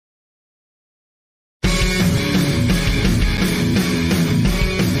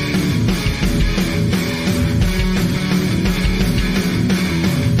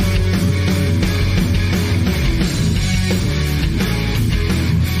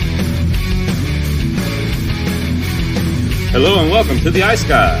Hello and welcome to the Ice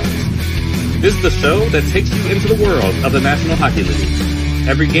Guys. This is the show that takes you into the world of the National Hockey League.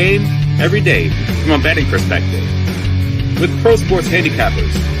 Every game, every day, from a betting perspective. With pro sports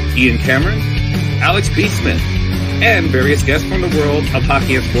handicappers, Ian Cameron, Alex B. Smith, and various guests from the world of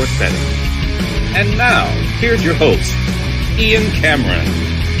hockey and sports betting. And now, here's your host, Ian Cameron.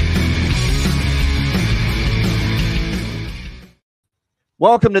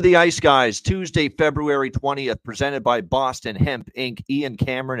 Welcome to the Ice Guys, Tuesday, February 20th, presented by Boston Hemp Inc., Ian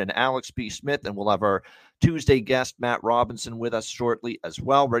Cameron and Alex B. Smith, and we'll have our Tuesday guest, Matt Robinson, with us shortly as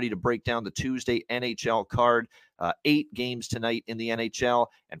well, ready to break down the Tuesday NHL card. 8 games tonight in the NHL,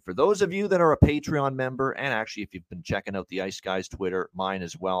 and for those of you that are a Patreon member, and actually if you've been checking out the Ice Guys Twitter, mine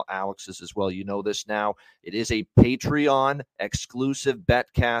as well, Alex's as well, you know this now, it is a Patreon exclusive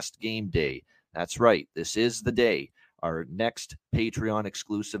Betcast game day. That's right, this is the day. Our next Patreon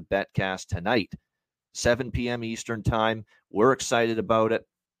exclusive Betcast tonight, 7 p.m. Eastern time. We're excited about it.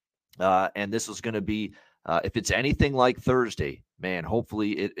 And this is going to be, if it's anything like Thursday, man,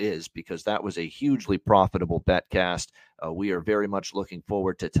 hopefully it is, because that was a hugely profitable Betcast. We are very much looking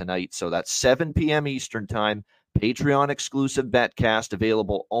forward to tonight. So that's 7 p.m. Eastern time, Patreon exclusive Betcast,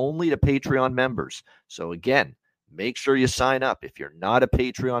 available only to Patreon members. So again, make sure you sign up. If you're not a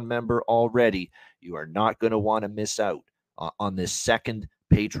Patreon member already, you are not going to want to miss out on this second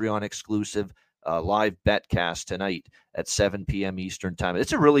Patreon exclusive live Betcast tonight at 7 p.m. Eastern time.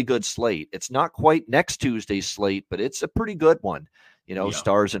 It's a really good slate. It's not quite next Tuesday's slate, but it's a pretty good one. You know,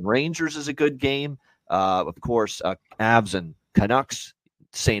 Stars and Rangers is a good game. Of course, Avs and Canucks,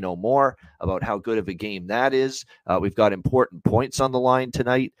 say no more about how good of a game that is. We've got important points on the line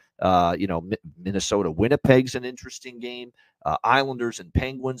tonight. Minnesota Winnipeg's an interesting game. Islanders and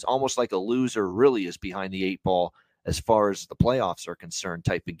Penguins, almost like a loser really is behind the 8 ball as far as the playoffs are concerned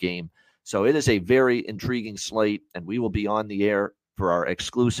type of game. So it is a very intriguing slate, and we will be on the air for our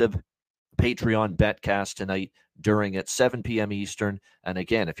exclusive Patreon Betcast tonight during at 7 p.m. Eastern. And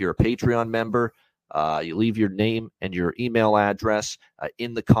again, if you're a Patreon member, you leave your name and your email address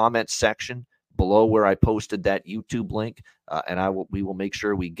in the comments section below where I posted that YouTube link, and we will make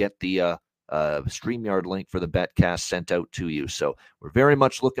sure we get the StreamYard link for the Betcast sent out to you. So we're very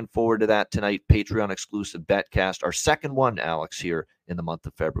much looking forward to that tonight, Patreon exclusive Betcast, our second one, Alex, here in the month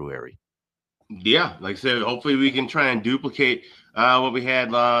of February. Yeah, like I said, hopefully we can try and duplicate what we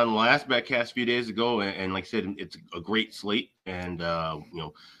had on the last Betcast a few days ago. And like I said, it's a great slate. And,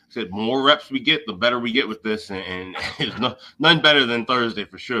 said more reps we get, the better we get with this. And there's none better than Thursday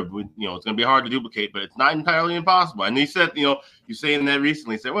for sure. But, it's going to be hard to duplicate, but it's not entirely impossible. And he said, you saying that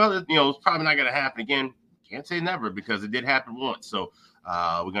recently, said, well, it's probably not going to happen again. Can't say never, because it did happen once. So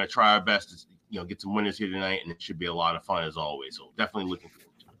we're going to try our best to, get some winners here tonight, and it should be a lot of fun as always. So definitely looking forward.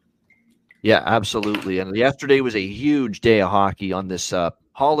 Yeah, absolutely. And yesterday was a huge day of hockey on this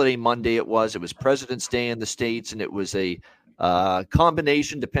holiday Monday. It was President's Day in the States, and it was a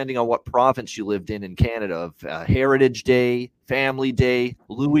combination, depending on what province you lived in Canada, of Heritage Day, Family Day,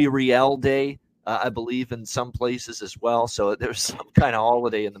 Louis Riel Day, I believe in some places as well. So there's some kind of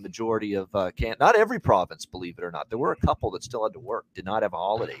holiday in the majority of Canada. Not every province, believe it or not. There were a couple that still had to work, did not have a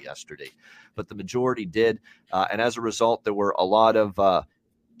holiday yesterday, but the majority did. And as a result, there were a lot of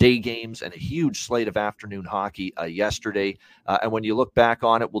day games and a huge slate of afternoon hockey yesterday. And when you look back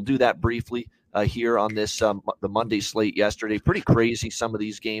on it, we'll do that briefly here on this the Monday slate yesterday. Pretty crazy, some of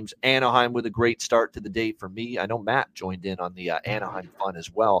these games. Anaheim with a great start to the day for me. I know Matt joined in on the Anaheim fun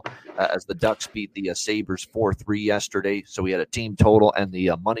as well, as the Ducks beat the Sabres 4-3 yesterday. So we had a team total and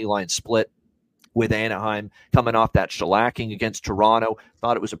the money line split with Anaheim coming off that shellacking against Toronto.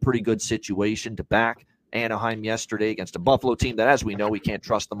 Thought it was a pretty good situation to back Anaheim yesterday against a Buffalo team that, as we know, we can't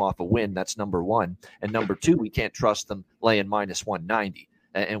trust them off a win. That's number one. And number two, we can't trust them laying minus 190.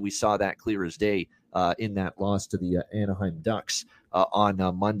 And we saw that clear as day in that loss to the Anaheim Ducks on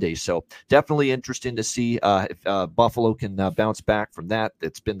Monday. So definitely interesting to see if Buffalo can bounce back from that.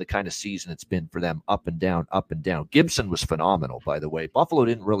 It's been the kind of season it's been for them, up and down, up and down. Gibson was phenomenal, by the way. Buffalo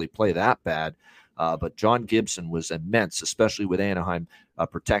didn't really play that bad, but John Gibson was immense, especially with Anaheim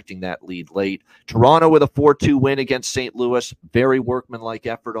protecting that lead late. Toronto with a 4-2 win against St. Louis. Very workmanlike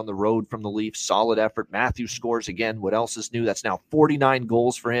effort on the road from the Leafs. Solid effort. Matthews scores again. What else is new? That's now 49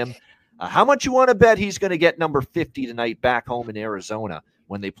 goals for him. How much you want to bet he's going to get number 50 tonight back home in Arizona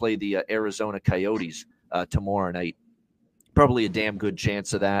when they play the Arizona Coyotes tomorrow night? Probably a damn good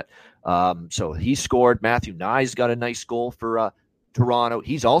chance of that. So he scored. Matthew Nye's got a nice goal for Toronto.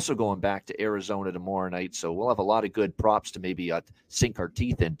 He's also going back to Arizona tomorrow night, so we'll have a lot of good props to maybe sink our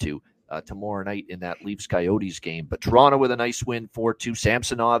teeth into tomorrow night in that Leafs-Coyotes game. But Toronto with a nice win, 4-2.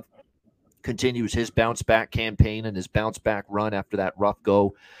 Samsonov continues his bounce-back campaign and his bounce-back run after that rough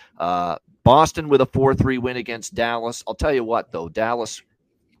go. Boston with a 4-3 win against Dallas. I'll tell you what, though, Dallas,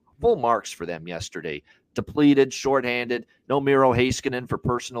 full marks for them yesterday. Depleted, shorthanded, no Miro Heiskanen for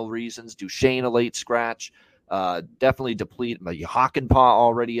personal reasons. Duchesne a late scratch. Definitely depleted. Hockenpah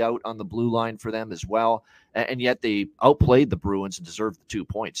already out on the blue line for them as well. And yet they outplayed the Bruins and deserved the 2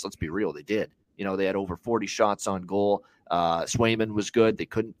 points. Let's be real, they did. They had over 40 shots on goal. Swayman was good. They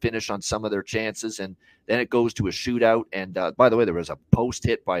couldn't finish on some of their chances. And then it goes to a shootout. And by the way, there was a post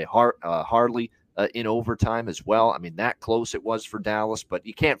hit by Harley in overtime as well. I mean, that close it was for Dallas, but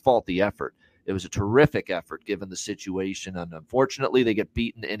you can't fault the effort. It was a terrific effort given the situation. And unfortunately, they get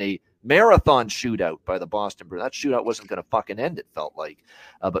beaten in a marathon shootout by the Boston Bruins. That shootout wasn't going to fucking end, it felt like.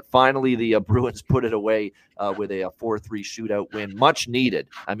 But finally, the Bruins put it away with a 4-3 shootout win. Much needed.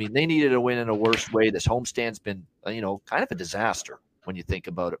 I mean, they needed a win in a worse way. This homestand's been, kind of a disaster when you think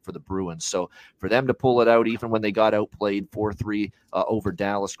about it for the Bruins. So for them to pull it out, even when they got outplayed 4-3 over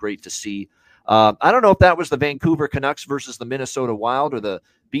Dallas, great to see. I don't know if that was the Vancouver Canucks versus the Minnesota Wild or the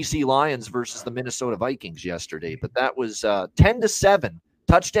BC Lions versus the Minnesota Vikings yesterday, but that was 10-7,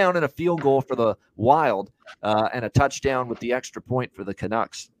 touchdown and a field goal for the Wild, and a touchdown with the extra point for the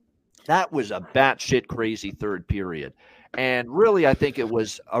Canucks. That was a batshit crazy third period. And really, I think it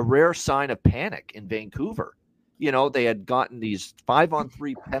was a rare sign of panic in Vancouver. They had gotten these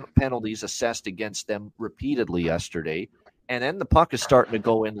 5-on-3 penalties assessed against them repeatedly yesterday. And then the puck is starting to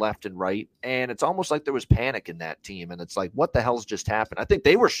go in left and right. And it's almost like there was panic in that team. And it's like, what the hell's just happened? I think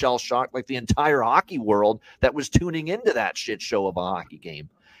they were shell-shocked like the entire hockey world that was tuning into that shit show of a hockey game.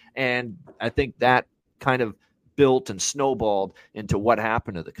 And I think that kind of built and snowballed into what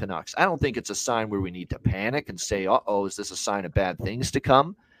happened to the Canucks. I don't think it's a sign where we need to panic and say, uh-oh, is this a sign of bad things to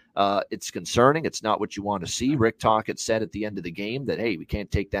come? It's concerning. It's not what you want to see. Rick Tocchet said at the end of the game that, hey, we can't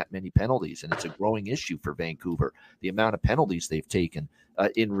take that many penalties, and it's a growing issue for Vancouver, the amount of penalties they've taken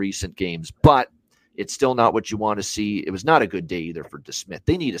in recent games. But it's still not what you want to see. It was not a good day either for DeSmith.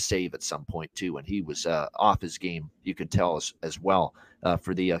 They need a save at some point, too, and he was off his game, you could tell, as well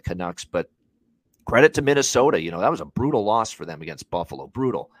for the Canucks. But credit to Minnesota. That was a brutal loss for them against Buffalo.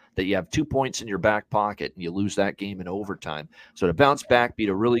 Brutal. That you have 2 points in your back pocket and you lose that game in overtime. So to bounce back, beat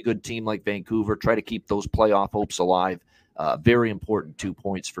a really good team like Vancouver, try to keep those playoff hopes alive. Very important 2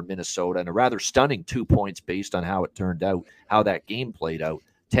 points for Minnesota, and a rather stunning 2 points based on how it turned out, how that game played out.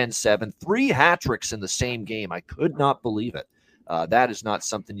 10-7, 3 hat-tricks in the same game. I could not believe it. That is not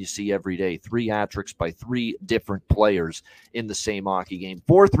something you see every day. 3 hat-tricks by 3 different players in the same hockey game.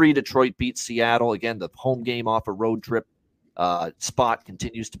 4-3 Detroit beats Seattle. Again, the home game off a road trip spot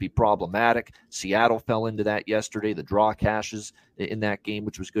continues to be problematic. Seattle fell into that yesterday. The draw cashes in that game,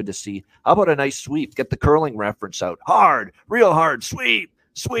 which was good to see. How about a nice sweep? Get the curling reference out. Hard, real hard, sweep.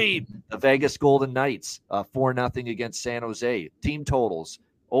 The Vegas Golden Knights, 4-0 against San Jose. Team totals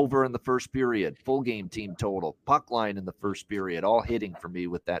over in the first period. Full game team total. Puck line in the first period. All hitting for me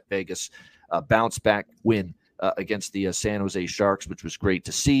with that Vegas bounce back win against the San Jose Sharks, which was great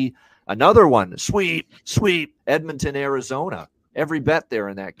to see. Another one, sweep, Edmonton, Arizona. Every bet there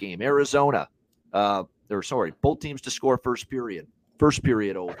in that game. Arizona, both teams to score first period. First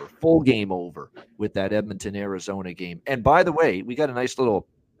period over, full game over with that Edmonton, Arizona game. And by the way, we got a nice little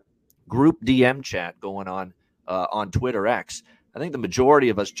group DM chat going on Twitter X. I think the majority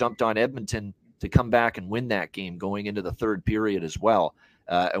of us jumped on Edmonton to come back and win that game going into the third period as well.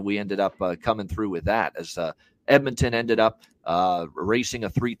 And we ended up coming through with that as Edmonton ended up racing a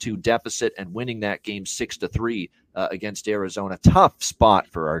 3-2 deficit and winning that game 6-3 against Arizona. Tough spot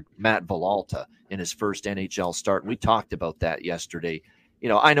for our Matt Villalta in his first NHL start. We talked about that yesterday.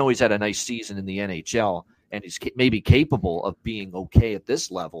 I know he's had a nice season in the NHL, and he's maybe capable of being okay at this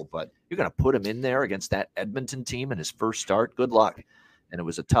level, but you're going to put him in there against that Edmonton team in his first start? Good luck. And it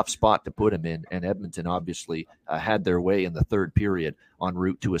was a tough spot to put him in, and Edmonton obviously had their way in the third period en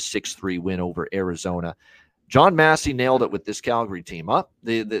route to a 6-3 win over Arizona. John Massey nailed it with this Calgary team.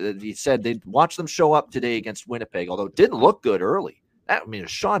 He said they'd watch them show up today against Winnipeg, although it didn't look good early.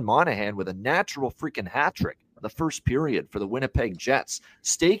 Sean Monahan with a natural freaking hat trick in the first period for the Winnipeg Jets,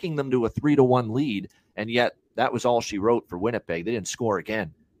 staking them to a 3-1 lead, and yet that was all she wrote for Winnipeg. They didn't score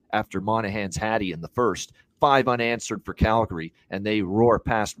again after Monahan's hattie in the first. 5 unanswered for Calgary, and they roar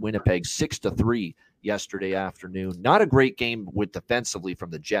past Winnipeg 6-3 yesterday afternoon. Not a great game with defensively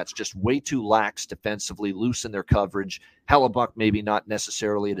from the Jets, just way too lax defensively, loose in their coverage. Hellebuck maybe not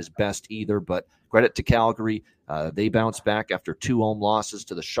necessarily at his best either, but credit to Calgary. They bounced back after 2 home losses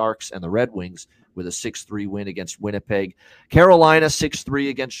to the Sharks and the Red Wings with a 6-3 win against Winnipeg. Carolina 6-3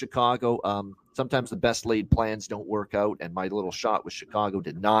 against Chicago. Sometimes the best laid plans don't work out, and my little shot with Chicago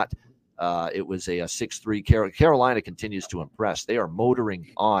did not. It was a 6-3. Carolina continues to impress. They are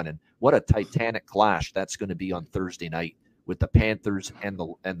motoring on, and what a titanic clash that's going to be on Thursday night with the Panthers and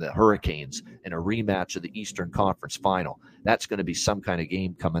the Hurricanes in a rematch of the Eastern Conference Final. That's going to be some kind of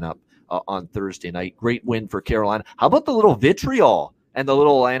game coming up on Thursday night. Great win for Carolina. How about the little vitriol and the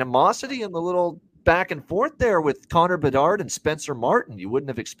little animosity and the little back and forth there with Connor Bedard and Spencer Martin? You wouldn't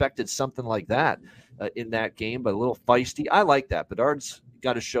have expected something like that in that game, but a little feisty. I like that. Bedard's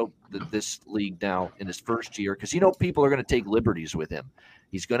got to show this league now in his first year, because people are going to take liberties with him.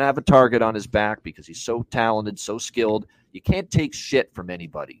 He's going to have a target on his back because he's so talented, so skilled. You can't take shit from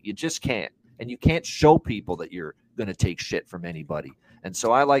anybody. You just can't. And you can't show people that you're going to take shit from anybody. And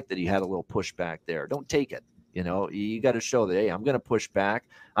so I like that he had a little pushback there. Don't take it. You got to show that, hey, I'm going to push back.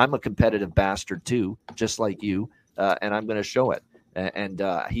 I'm a competitive bastard too, just like you, and I'm going to show it. And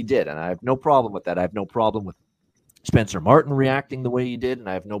he did, and I have no problem with that. I have no problem with Spencer Martin reacting the way he did, and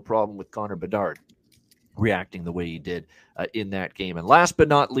I have no problem with Connor Bedard reacting the way he did in that game. And last but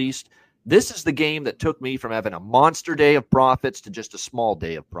not least, this is the game that took me from having a monster day of profits to just a small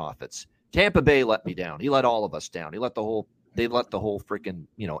day of profits. Tampa Bay let me down. He let all of us down. They let the whole freaking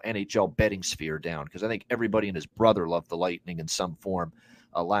NHL betting sphere down, because I think everybody and his brother loved the Lightning in some form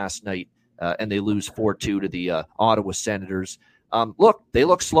last night, and they lose 4-2 to the Ottawa Senators. Look, they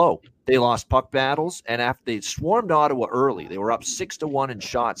look slow. They lost puck battles, and after they swarmed Ottawa early, they were up 6-1 in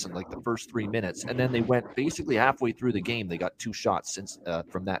shots in like the first 3 minutes, and then they went basically halfway through the game. They got 2 shots since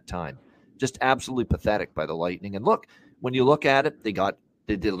from that time. Just absolutely pathetic by the Lightning. And look, when you look at it, they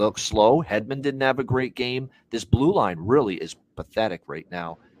did look slow. Hedman didn't have a great game. This blue line really is pathetic right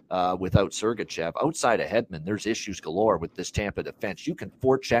now without Sergachev. Outside of Hedman, there's issues galore with this Tampa defense. You can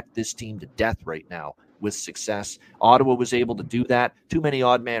forecheck this team to death right now with success. Ottawa was able to do that. Too many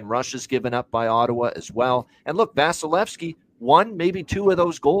odd man rushes given up by Ottawa as well. And look, Vasilevsky, 1, maybe 2 of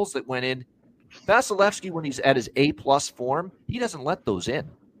those goals that went in. Vasilevsky, when he's at his A-plus form, he doesn't let those in.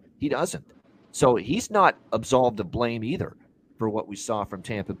 He doesn't. So he's not absolved of blame either for what we saw from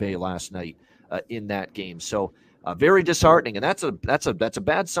Tampa Bay last night in that game. So very disheartening, and that's a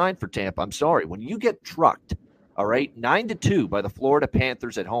bad sign for Tampa. I'm sorry. When you get trucked, all right, 9-2 by the Florida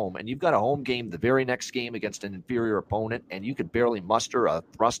Panthers at home, and you've got a home game the very next game against an inferior opponent, and you could barely muster a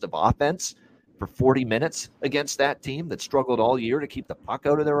thrust of offense for 40 minutes against that team that struggled all year to keep the puck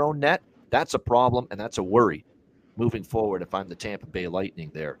out of their own net, that's a problem, and that's a worry moving forward if I'm the Tampa Bay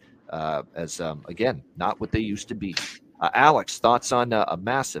Lightning there, again, not what they used to be. Alex, thoughts on a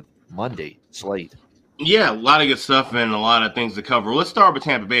massive Monday slate? Yeah, a lot of good stuff and a lot of things to cover. Let's start with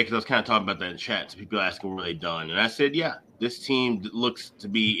Tampa Bay, because I was kind of talking about that in chat. So people asking what they've done. And I said, yeah, this team looks to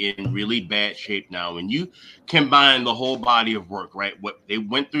be in really bad shape now. When you combine the whole body of work, right, what they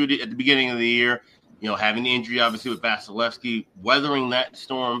went through at the beginning of the year, having the injury, obviously, with Vasilevsky, weathering that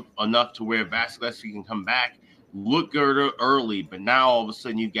storm enough to where Vasilevsky can come back, look good early. But now all of a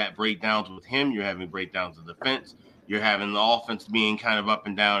sudden you've got breakdowns with him. You're having breakdowns in defense. You're having the offense being kind of up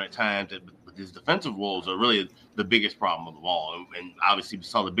and down at times. But his defensive roles are really the biggest problem of them all. And obviously we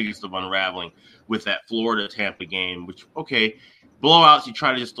saw the biggest of unraveling with that Florida-Tampa game, which, okay, blowouts, you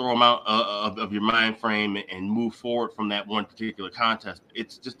try to just throw them out of your mind frame and move forward from that one particular contest.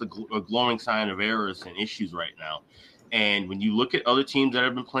 It's just a glowing sign of errors and issues right now. And when you look at other teams that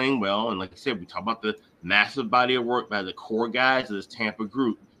have been playing well, and like I said, we talk about the massive body of work by the core guys of this Tampa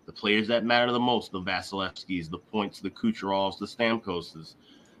group, the players that matter the most, the Vasilevskys, the Points, the Kucherovs, the Stamkoses,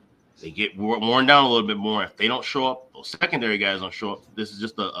 they get worn down a little bit more. If they don't show up, those secondary guys don't show up, this is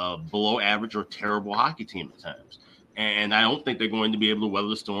just a below average or terrible hockey team at times. And I don't think they're going to be able to weather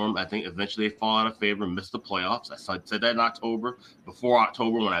the storm. I think eventually they fall out of favor and miss the playoffs. I said that in October. Before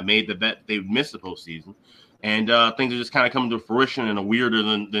October, when I made the bet, they would miss the postseason. And things are just kind of coming to fruition in a weirder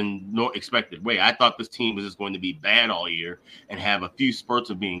than expected way. I thought this team was just going to be bad all year and have a few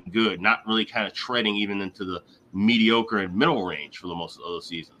spurts of being good, not really kind of treading even into the mediocre and middle range for the most of the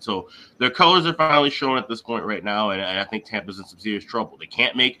season. So their colors are finally showing at this point right now, and I think Tampa's in some serious trouble. They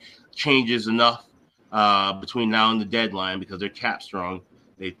can't make changes enough between now and the deadline because they're cap strong.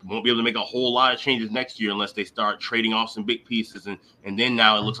 They won't be able to make a whole lot of changes next year unless they start trading off some big pieces, and then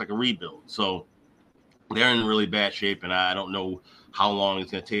now it looks like a rebuild. So they're in really bad shape, and I don't know how long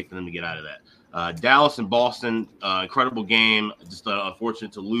it's going to take for them to get out of that. Dallas and Boston, incredible game. Just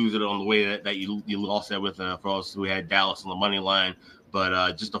unfortunate to lose it on the way that you lost that with for us. We had Dallas on the money line,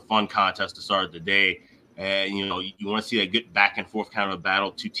 but just a fun contest to start the day. And, you want to see that good back and forth kind of a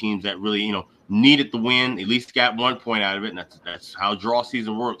battle. Two teams that really, needed the win, at least got 1 point out of it. And that's how draw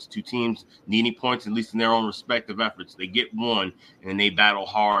season works. Two teams needing points, at least in their own respective efforts. They get one, and they battle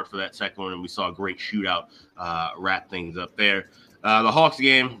hard for that second one. And we saw a great shootout wrap things up there. The Hawks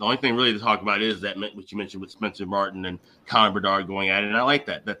game, the only thing really to talk about is that what you mentioned with Spencer Martin and Connor Bedard going at it, and I like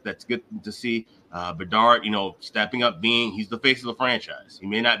that. That's good to see. Bedard, stepping up, he's the face of the franchise. He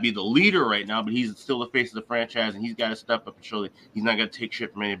may not be the leader right now, but he's still the face of the franchise, and he's got to step up and show that he's not going to take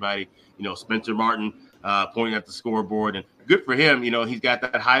shit from anybody. Spencer Martin pointing at the scoreboard, and good for him. He's got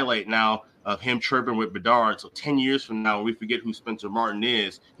that highlight now of him chirping with Bedard. So 10 years from now, when we forget who Spencer Martin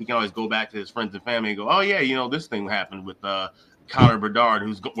is, he can always go back to his friends and family and go, oh, yeah, this thing happened with Connor Bedard,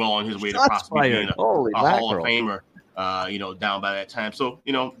 who's well on his way to possibly being a Hall of Famer, down by that time. So,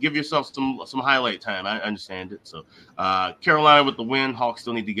 give yourself some highlight time. I understand it. So Carolina with the win. Hawks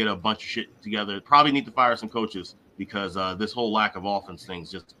still need to get a bunch of shit together. Probably need to fire some coaches because this whole lack of offense thing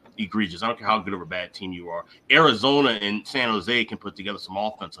is just egregious. I don't care how good of a bad team you are. Arizona and San Jose can put together some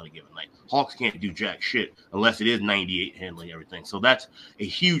offense on a given night. Hawks can't do jack shit unless it is 98 handling everything. So that's a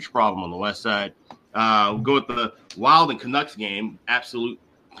huge problem on the west side. We'll go with the Wild and Canucks game. Absolute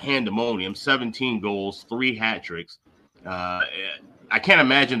pandemonium. 17 goals, 3 hat tricks. I can't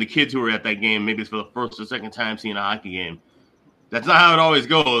imagine the kids who were at that game, maybe it's for the first or second time seeing a hockey game. That's not how it always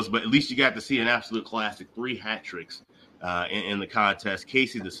goes, but at least you got to see an absolute classic. 3 hat tricks in the contest.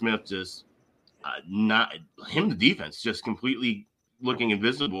 Casey DeSmith just the defense just completely looking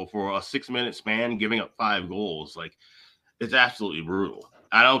invisible for a 6-minute span, giving up 5 goals. Like, it's absolutely brutal.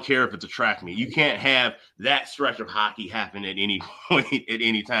 I don't care if it's a track meet. You can't have that stretch of hockey happen at any point, at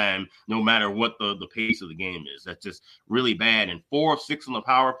any time, no matter what the pace of the game is. That's just really bad. And 4 of 6 on the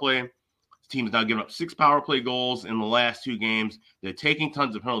power play. The team's now giving up 6 power play goals in the last 2 games. They're taking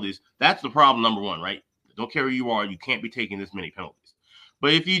tons of penalties. That's the problem, number one, right? Don't care who you are. You can't be taking this many penalties.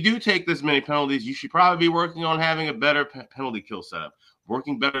 But if you do take this many penalties, you should probably be working on having a better penalty kill setup,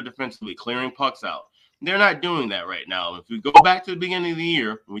 working better defensively, clearing pucks out. They're not doing that right now. If we go back to the beginning of the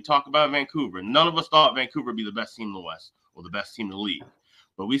year and we talk about Vancouver, none of us thought Vancouver would be the best team in the West or the best team in the league.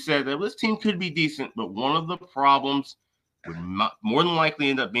 But we said that this team could be decent, but one of the problems would more than likely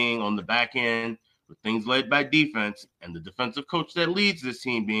end up being on the back end with things led by defense and the defensive coach that leads this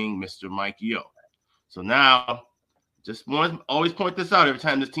team being Mr. Mike Yeo. So now, just want to always point this out every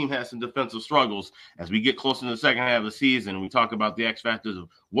time this team has some defensive struggles. As we get closer to the second half of the season, and we talk about the X factors of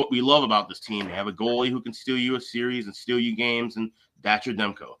what we love about this team. They have a goalie who can steal you a series and steal you games, and that's your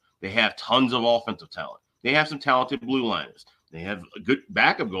Demko. They have tons of offensive talent. They have some talented blue liners. They have a good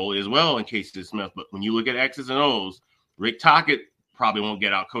backup goalie as well in Casey Smith. But when you look at X's and O's, Rick Tocchet probably won't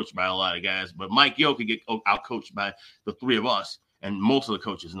get outcoached by a lot of guys, but Mike Yeo could get outcoached by the 3 of us and most of the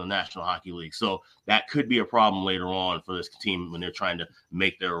coaches in the National Hockey League. So that could be a problem later on for this team when they're trying to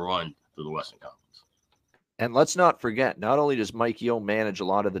make their run through the Western Conference. And let's not forget, not only does Mike Yeo manage a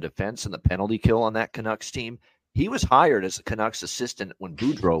lot of the defense and the penalty kill on that Canucks team, he was hired as a Canucks assistant when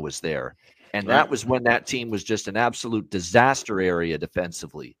Boudreau was there. And that was when that team was just an absolute disaster area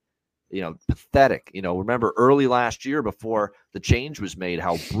defensively. Pathetic. Remember early last year before the change was made,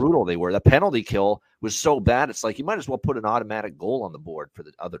 how brutal they were. The penalty kill was so bad. It's like you might as well put an automatic goal on the board for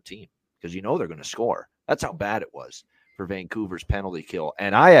the other team because they're going to score. That's how bad it was for Vancouver's penalty kill.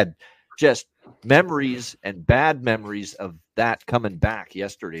 And I had just memories and bad memories of that coming back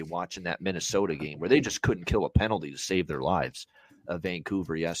yesterday, watching that Minnesota game where they just couldn't kill a penalty to save their lives.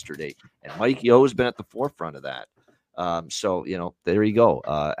 Vancouver yesterday. And Mike Yeo has been at the forefront of that. So there you go.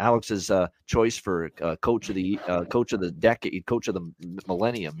 Alex's choice for coach of the decade, coach of the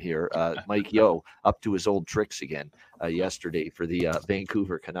millennium here, Mike Yeo, up to his old tricks again yesterday for the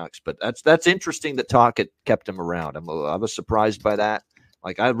Vancouver Canucks. But that's interesting that Tocchet kept him around. I was surprised by that.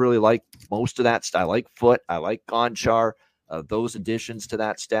 Like, I really like most of that stuff. I like Foote. I like Gonchar. Those additions to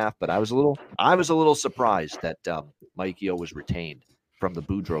that staff. But I was a little surprised that Mike Yeo was retained from the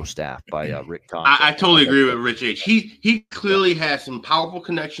Boudreau staff by Rick Tocchet. I totally agree with Rich H. He clearly has some powerful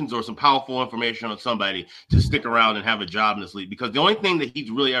connections or some powerful information on somebody to stick around and have a job in this league. Because the only thing that he's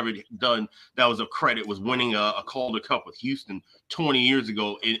really ever done that was of credit was winning a Calder Cup with Houston 20 years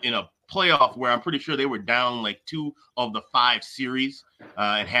ago in a playoff where I'm pretty sure they were down like 2 of the 5 series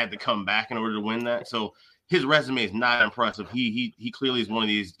and had to come back in order to win that. So his resume is not impressive. He clearly is one of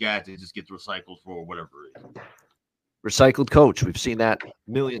these guys that just gets recycled for whatever reason. Recycled coach. We've seen that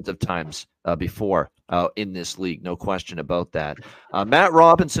millions of times before in this league. No question about that. Matt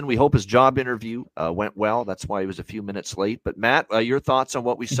Robinson, we hope his job interview went well. That's why he was a few minutes late. But Matt, your thoughts on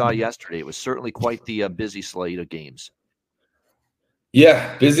what we saw yesterday? It was certainly quite the busy slate of games.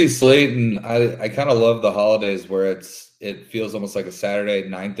 Yeah, busy slate. And I kind of love the holidays where it feels almost like a Saturday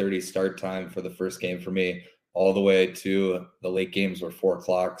 9:30 start time for the first game for me, all the way to the late games were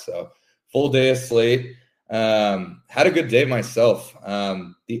 4:00. So full day of slate. Had a good day myself.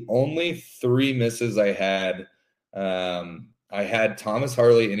 The only 3 misses I had, I had Thomas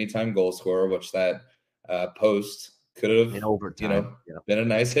Harley anytime goal scorer, which that post could have, in overtime, been a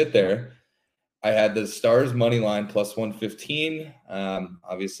nice hit there. I had the Stars money line plus 115.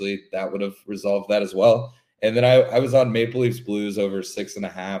 Obviously, that would have resolved that as well. And then I was on Maple Leafs Blues over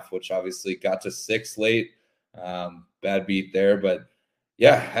 6.5, which obviously got to 6 late. Bad beat there, but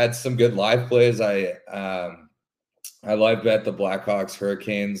yeah, had some good live plays. I live bet the Blackhawks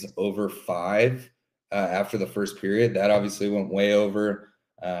Hurricanes over 5 after the first period. That obviously went way over.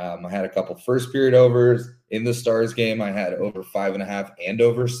 I had a couple first period overs in the Stars game. I had over 5.5 and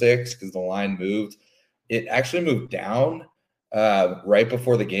over 6 because the line moved. It actually moved down right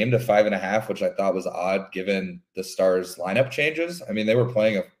before the game to 5.5, which I thought was odd given the Stars lineup changes. I mean, they were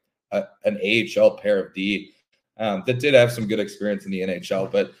playing an AHL pair of D that did have some good experience in the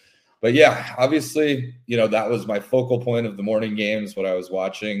NHL, but yeah, obviously, that was my focal point of the morning games, what I was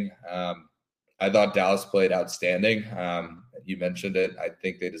watching. I thought Dallas played outstanding. You mentioned it. I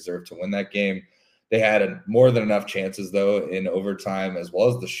think they deserved to win that game. They had more than enough chances, though, in overtime, as well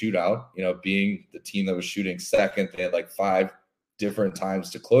as the shootout. Being the team that was shooting second, they had like 5 different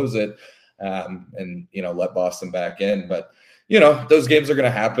times to close it and let Boston back in. But, those games are going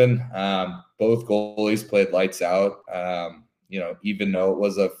to happen. Both goalies played lights out, even though it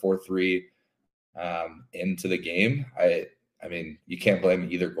was a 4-3 into the game. I mean, you can't blame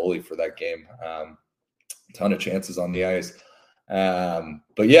either goalie for that game. Ton of chances on the ice.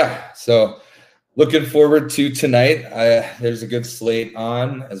 But yeah, so looking forward to tonight. There's a good slate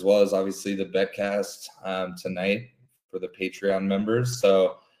on, as well as obviously the betcast tonight for the Patreon members.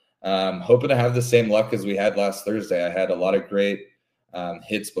 So hoping to have the same luck as we had last Thursday. I had a lot of great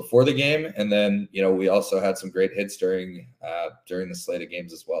hits before the game, and then we also had some great hits during the slate of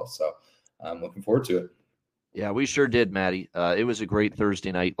games as well. So I'm looking forward to it. Yeah, we sure did, Matty. It was a great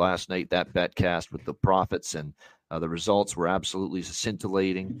Thursday night last night, that betcast with the profits, and the results were absolutely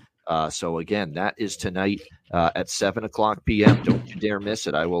scintillating. So again, that is tonight at 7:00 p.m. Don't you dare miss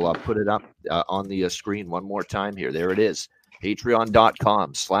it. I will put it up on the screen one more time here. There it is.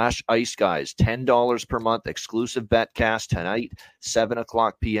 Patreon.com/Ice Guys, $10 per month, exclusive betcast tonight,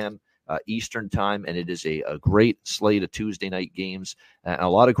 7:00 p.m. Eastern time, and it is a great slate of Tuesday night games and a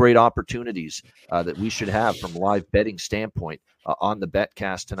lot of great opportunities that we should have from a live betting standpoint on the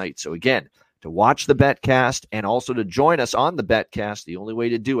betcast tonight. So again, to watch the betcast and also to join us on the betcast, the only way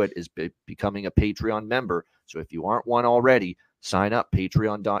to do it is becoming a Patreon member. So if you aren't one already, sign up,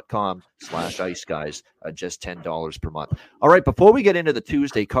 patreon.com/Ice Guys, just $10 per month. All right, before we get into the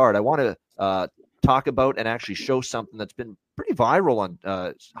Tuesday card, I want to talk about and actually show something that's been pretty viral on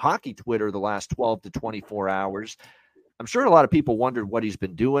hockey Twitter the last 12 to 24 hours. I'm sure a lot of people wondered what he's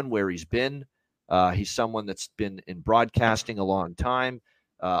been doing, where he's been. He's someone that's been in broadcasting a long time.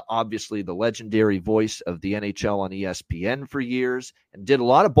 Obviously, the legendary voice of the NHL on ESPN for years, and did a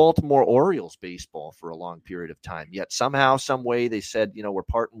lot of Baltimore Orioles baseball for a long period of time. Yet somehow, some way, they said, we're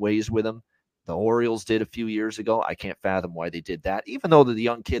parting ways with him. The Orioles did a few years ago. I can't fathom why they did that, even though the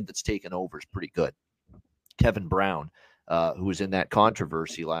young kid that's taken over is pretty good. Kevin Brown, who was in that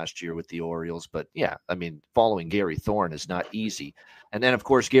controversy last year with the Orioles. But yeah, I mean, following Gary Thorne is not easy. And then, of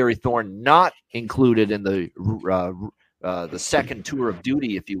course, Gary Thorne not included in the second tour of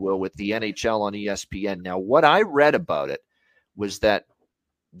duty, if you will, with the NHL on ESPN. Now, what I read about it was that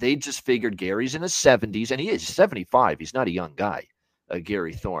they just figured Gary's in his 70s, and he is 75. He's not a young guy,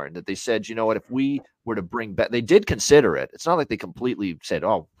 Gary Thorne, that they said, what, if we were to bring back, they did consider it. It's not like they completely said,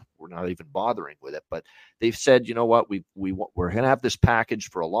 oh, we're not even bothering with it, but they've said, what, we're going to have this package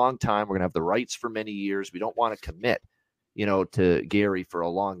for a long time. We're going to have the rights for many years. We don't want to commit, to Gary for a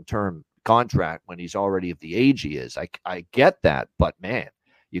long-term contract when he's already of the age he is. I get that, but man,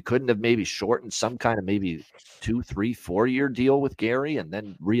 you couldn't have maybe shortened some kind of maybe 2, 3, 4-year deal with Gary and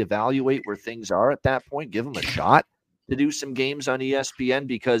then reevaluate where things are at that point, give him a shot to do some games on ESPN,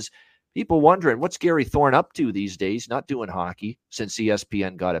 because people wondering what's Gary Thorne up to these days, not doing hockey since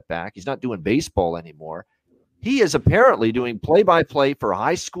ESPN got it back. He's not doing baseball anymore. He is apparently doing play-by-play for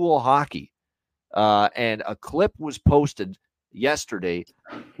high school hockey. And a clip was posted yesterday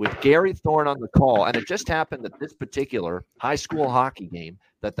with Gary Thorne on the call, and it just happened that this particular high school hockey game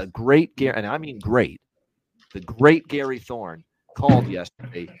that the great Gary, and I mean great, the great Gary Thorne called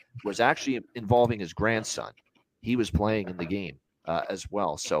yesterday was actually involving his grandson. He was playing in the game as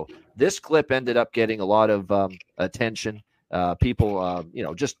well. So this clip ended up getting a lot of attention. People,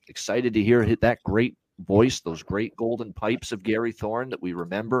 just excited to hear that great voice, those great golden pipes of Gary Thorne that we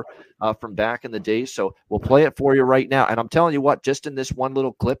remember from back in the day. So we'll play it for you right now. And I'm telling you what, just in this one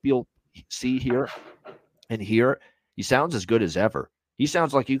little clip you'll see here and here, he sounds as good as ever. He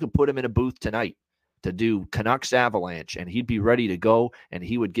sounds like you could put him in a booth tonight to do Canucks Avalanche, and he'd be ready to go, and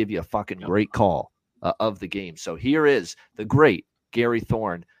he would give you a fucking great call of the game. So here is the great Gary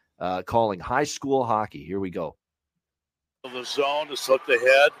Thorne calling high school hockey. Here we go. The zone to slip the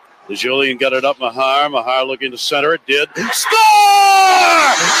head. The Julian got it up Mahar. Mahar looking to center it. Did. Score!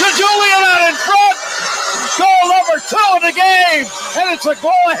 The Julian out in front. Goal number 2 of the game. And it's a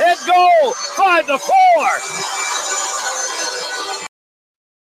go-ahead goal. 5-4.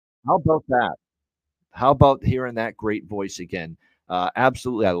 How about that? How about hearing that great voice again?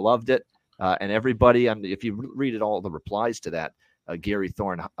 Absolutely. I loved it. And everybody, if you read it, all the replies to that Gary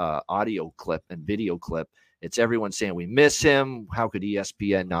Thorne audio clip and video clip, it's everyone saying we miss him. How could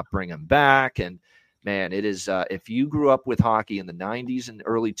ESPN not bring him back? And man, it is, if you grew up with hockey in the 90s and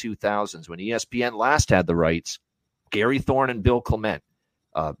early 2000s when ESPN last had the rights, Gary Thorne and Bill Clement,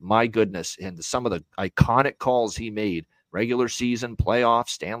 my goodness, and some of the iconic calls he made, regular season, playoffs,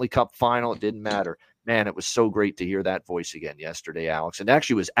 Stanley Cup final, it didn't matter. Man, it was so great to hear that voice again yesterday, Alex. And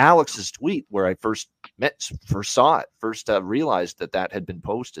actually, it was Alex's tweet where I first saw it, realized that had been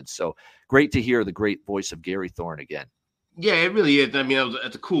posted. So great to hear the great voice of Gary Thorne again. Yeah, it really is. I mean,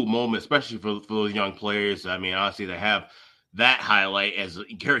 it's a cool moment, especially for those young players. I mean, honestly, to have that highlight as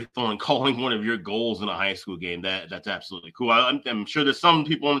Gary Thorne calling one of your goals in a high school game, that's absolutely cool. I'm sure there's some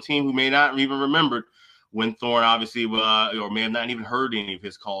people on the team who may not even remember when Thorne obviously, or may have not even heard any of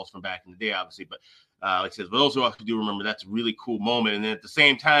his calls from back in the day, obviously. But like I said, for those who actually do remember, that's a really cool moment. And then at the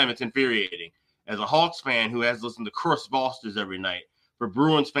same time, it's infuriating. As a Hawks fan who has to listen to Chris Foster's every night, for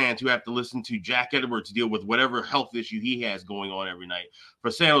Bruins fans who have to listen to Jack Edwards deal with whatever health issue he has going on every night, for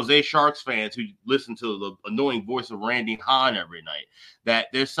San Jose Sharks fans who listen to the annoying voice of Randy Hahn every night, that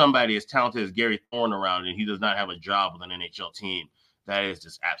there's somebody as talented as Gary Thorne around and he does not have a job with an NHL team. That is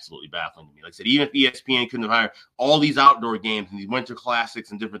just absolutely baffling to me. Like I said, even if ESPN couldn't have hired all these outdoor games and these winter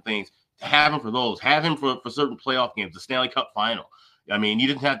classics and different things, to have him for those, have him for certain playoff games, the Stanley Cup final. I mean, you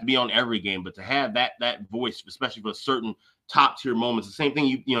didn't have to be on every game, but to have that voice, especially for certain top tier moments, the same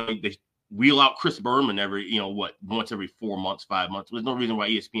thing, they wheel out Chris Berman once every 4 months, 5 months. There's no reason why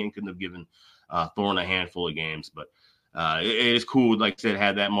ESPN couldn't have given Thorne a handful of games, but it is cool, like I said,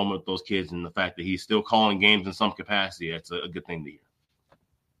 have that moment with those kids and the fact that he's still calling games in some capacity. That's a good thing to hear.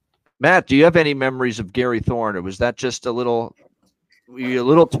 Matt, do you have any memories of Gary Thorne, or was that just were you a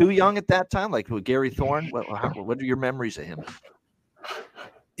little too young at that time? Like with Gary Thorne, what are your memories of him?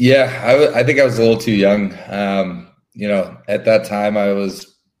 Yeah, I think I was a little too young. At that time, I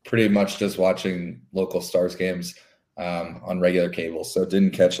was pretty much just watching local Stars games on regular cable, so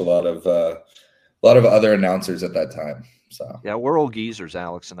didn't catch a lot of other announcers at that time. So yeah, we're old geezers,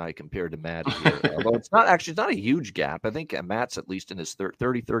 Alex and I, compared to Matt here. Although it's not a huge gap. I think Matt's at least in his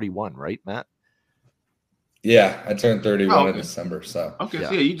 31, right, Matt? Yeah, I turned 31 in December. So okay, yeah.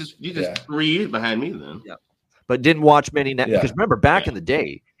 So you just 3 years behind me then. Yeah, but didn't watch many because remember back in the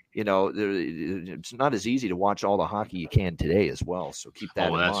day, it's not as easy to watch all the hockey you can today as well. So keep that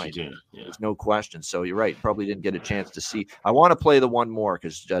in mind. Yeah. There's no question. So you're right. Probably didn't get a chance to see. I want to play the one more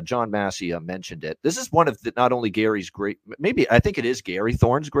because John Massey mentioned it. This is one of not only Gary's great, maybe I think it is Gary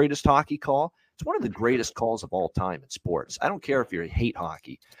Thorne's greatest hockey call. It's one of the greatest calls of all time in sports. I don't care if you hate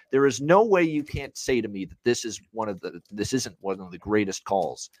hockey. There is no way you can't say to me that this isn't one of the greatest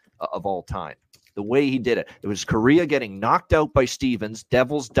calls of all time. The way he did it. It was Korea getting knocked out by Stevens,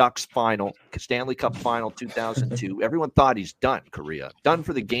 Devils Ducks final, Stanley Cup final 2002. Everyone thought he's done, Korea. Done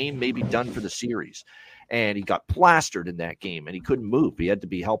for the game, maybe done for the series. And he got plastered in that game, and he couldn't move. He had to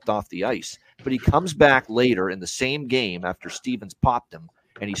be helped off the ice. But he comes back later in the same game after Stevens popped him,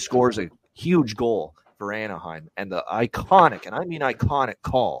 and he scores a huge goal for Anaheim. And the iconic, and I mean iconic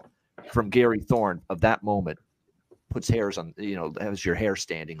call from Gary Thorne of that moment puts hairs on, has your hair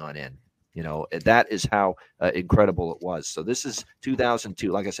standing on end. That is how incredible it was. So this is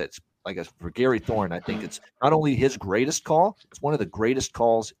 2002. Like I said, for Gary Thorne, I think it's not only his greatest call, it's one of the greatest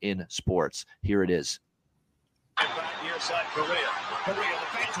calls in sports. Here it is. Near side, Korea, the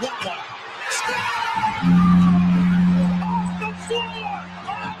fans want one.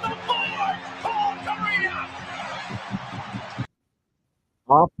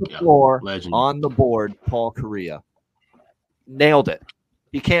 Off the floor, legend. On the board, Paul Kariya. Nailed it.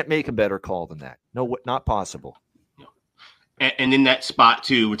 You can't make a better call than that. No, not possible. And in that spot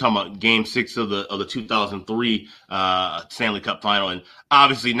too, we're talking about Game 6 of the 2003 Stanley Cup Final, and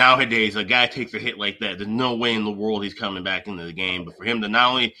obviously nowadays a guy takes a hit like that, there's no way in the world he's coming back into the game. But for him to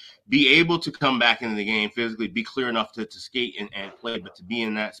not only be able to come back into the game physically, be clear enough to skate and play, but to be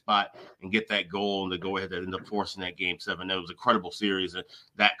in that spot and get that goal and to go ahead and end up forcing that Game 7, that was a credible series. And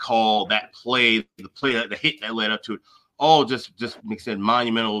that call, that play, the hit that led up to it. all just makes it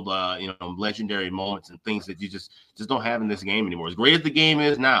monumental, legendary moments and things that you just don't have in this game anymore. As great as the game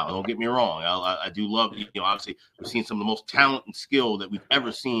is now, don't get me wrong, I do love, obviously we've seen some of the most talent and skill that we've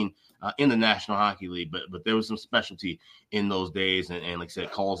ever seen in the National Hockey League, but there was some specialty in those days, and like I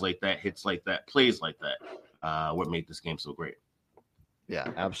said, calls like that, hits like that, plays like that, what made this game so great. Yeah,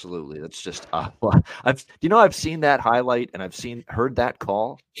 absolutely. That's just I've seen that highlight and heard that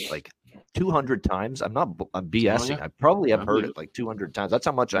call like 200 times. I'm BSing. I probably have heard it like 200 times. That's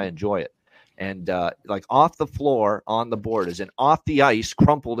how much I enjoy it. And like off the floor on the board, as in off the ice,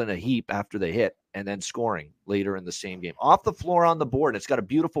 crumpled in a heap after the hit, and then scoring later in the same game. Off the floor on the board. It's got a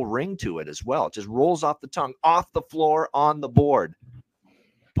beautiful ring to it as well. It just rolls off the tongue. Off the floor on the board.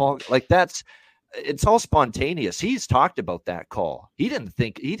 Paul, like it's all spontaneous. He's talked about that call. He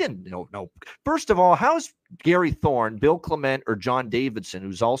didn't know. First of all, how's Gary Thorne, Bill Clement, or John Davidson,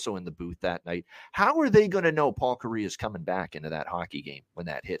 who's also in the booth that night, how are they going to know Paul Kariya is coming back into that hockey game when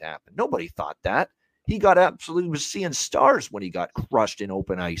that hit happened? Nobody thought that. He was seeing stars when he got crushed in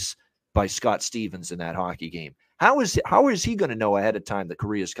open ice by Scott Stevens in that hockey game. How is he going to know ahead of time that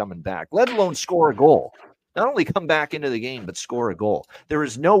Kariya is coming back, let alone score a goal? Not only come back into the game, but score a goal. There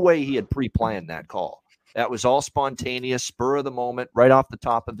is no way he had pre-planned that call. That was all spontaneous, spur of the moment, right off the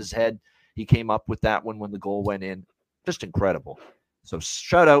top of his head. He came up with that one when the goal went in. Just incredible. So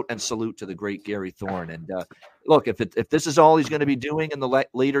shout out and salute to the great Gary Thorne. And look, if this is all he's going to be doing in the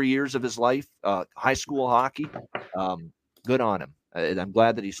later years of his life, high school hockey, good on him. I'm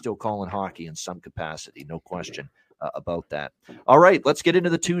glad that he's still calling hockey in some capacity, no question about that. All right, let's get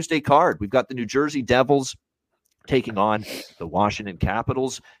into the Tuesday card. We've got the New Jersey Devils taking on the Washington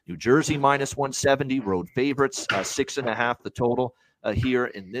Capitals. New Jersey minus 170, road favorites, 6.5 the total here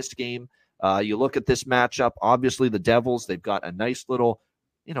in this game. You look at this matchup, obviously the Devils, they've got a nice little,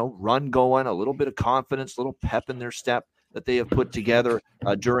 run going, a little bit of confidence, a little pep in their step that they have put together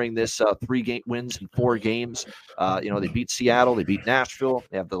during this 3 wins in 4 games. They beat Seattle, they beat Nashville,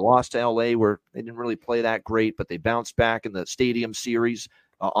 they have the loss to LA where they didn't really play that great, but they bounced back in the Stadium Series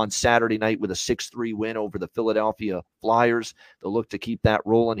on Saturday night with a 6-3 win over the Philadelphia Flyers. They'll look to keep that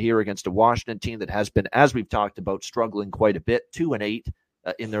rolling here against a Washington team that has been, as we've talked about, struggling quite a bit, 2-8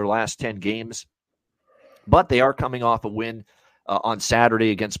 in their last 10 games. But they are coming off a win on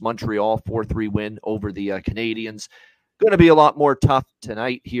Saturday against Montreal, 4-3 win over the Canadiens. Going to be a lot more tough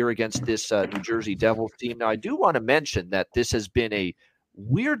tonight here against this New Jersey Devils team. Now, I do want to mention that this has been a,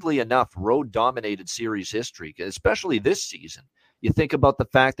 weirdly enough, road-dominated series history, especially this season. You think about the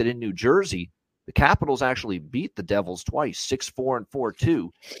fact that in New Jersey, the Capitals actually beat the Devils twice, 6-4 and 4-2.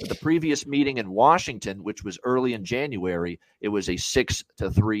 But the previous meeting in Washington, which was early in January, it was a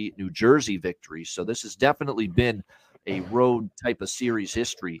 6-3 New Jersey victory. So this has definitely been a road type of series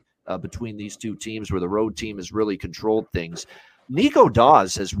history between these two teams, where the road team has really controlled things. Nico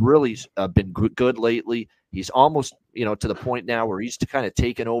Dawes has really been good lately. He's almost, to the point now where he's kind of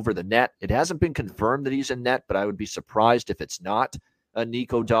taken over the net. It hasn't been confirmed that he's in net, but I would be surprised if it's not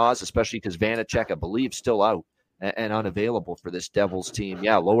Nico Dawes, especially because Vanacek, I believe, still out and unavailable for this Devils team.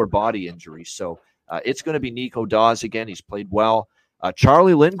 Yeah, lower body injury. So it's going to be Nico Dawes again. He's played well.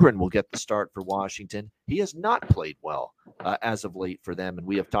 Charlie Lindgren will get the start for Washington. He has not played well as of late for them, and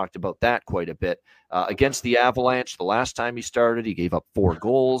we have talked about that quite a bit. Against the Avalanche, the last time he started, he gave up 4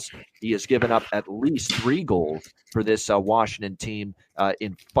 goals. He has given up at least 3 goals for this Washington team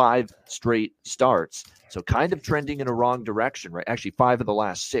in 5 straight starts. So kind of trending in a wrong direction, right? Actually, 5 of the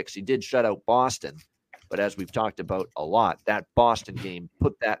last 6. He did shut out Boston, but as we've talked about a lot, that Boston game,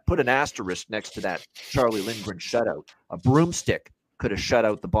 put an asterisk next to that Charlie Lindgren shutout. A broomstick could have shut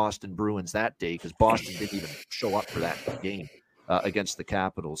out the Boston Bruins that day because Boston didn't even show up for that game against the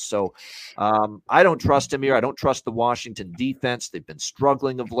Capitals. So I don't trust him here. I don't trust the Washington defense. They've been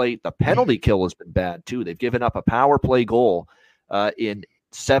struggling of late. The penalty kill has been bad too. They've given up a power play goal in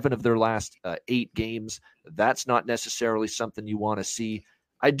 7 of their last 8 games. That's not necessarily something you want to see.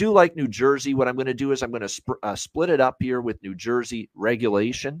 I do like New Jersey. What I'm going to do is I'm going to split it up here with New Jersey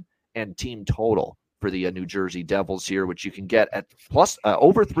regulation and team total for the New Jersey Devils here, which you can get at plus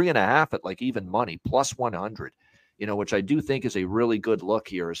over 3.5 at like even money, plus 100, which I do think is a really good look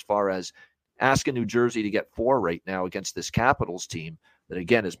here as far as asking New Jersey to get 4 right now against this Capitals team that,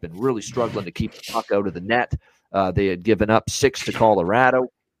 again, has been really struggling to keep the puck out of the net. They had given up 6 to Colorado.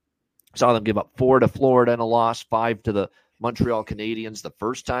 Saw them give up 4 to Florida in a loss, 5 to the Montreal Canadiens the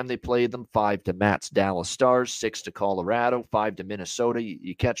first time they played them, 5 to Matt's Dallas Stars, 6 to Colorado, 5 to Minnesota.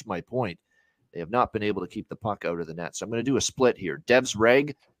 You catch my point. They have not been able to keep the puck out of the net. So I'm going to do a split here. Devs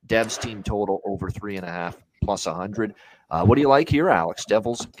reg, Devs team total over 3.5 plus 100. What do you like here, Alex?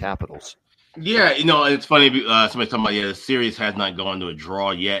 Devils, Capitals. Yeah, it's funny. Somebody talking about the series has not gone to a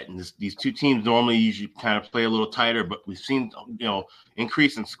draw yet, and these two teams normally usually kind of play a little tighter, but we've seen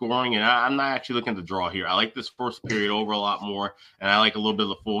increase in scoring, and I'm not actually looking to draw here. I like this first period over a lot more, and I like a little bit of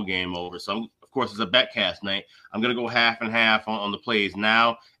the full game over. So of course, it's a betcast night. I'm gonna go half and half on the plays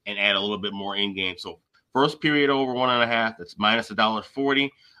now and add a little bit more in game. So first period over 1.5. That's minus $1.40.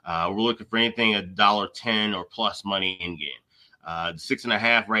 We're looking for anything $1.10 or plus money in game.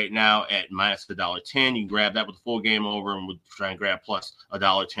 6.5 right now at minus $1.10. You can grab that with the full game over, and we'll try and grab plus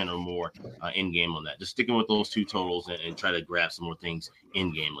 $1.10 or more in game on that. Just sticking with those two totals and try to grab some more things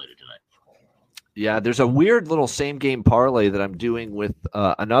in game later tonight. Yeah, there's a weird little same game parlay that I'm doing with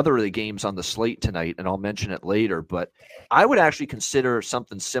another of the games on the slate tonight, and I'll mention it later. But I would actually consider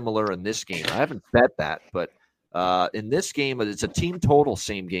something similar in this game. I haven't bet that, but in this game, it's a team total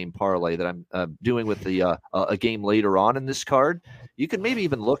same game parlay that I'm doing with the a game later on in this card. You can maybe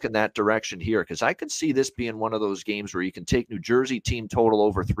even look in that direction here, because I could see this being one of those games where you can take New Jersey team total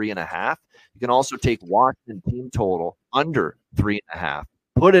over 3.5. You can also take Washington team total under 3.5.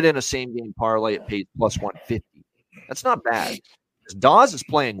 Put it in a same game parlay. It pays plus 150. That's not bad. Dawes is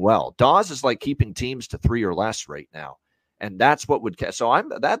playing well. Dawes is like keeping teams to 3 or less right now. And that's what would – so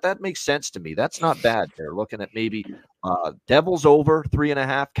that makes sense to me. That's not bad there. Looking at maybe Devils over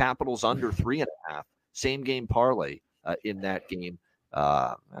 3.5, Capitals under 3.5. Same game parlay in that game.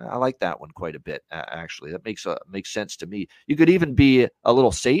 I like that one quite a bit, actually. That makes sense to me. You could even be a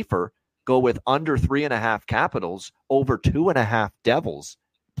little safer, go with under 3.5 Capitals, over 2.5 Devils,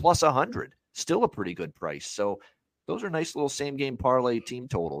 plus 100. Still a pretty good price. So those are nice little same game parlay team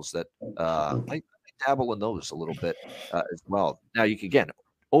totals that I dabble in those a little bit as well. Now you can, again,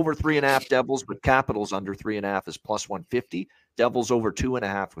 over 3.5 Devils with Capitals under 3.5 is plus 150. Devils over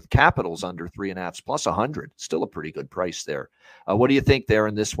 2.5 with Capitals under 3.5 is plus 100. Still a pretty good price there. What do you think there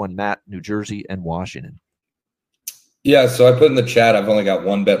in this one, Matt? New Jersey and Washington. Yeah, so I put in the chat, I've only got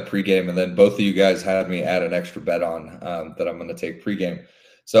one bet pregame, and then both of you guys had me add an extra bet on that I'm going to take pregame.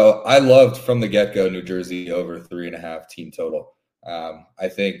 So I loved from the get-go New Jersey over 3.5 team total. I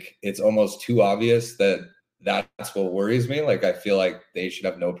think it's almost too obvious that that's what worries me. Like, I feel like they should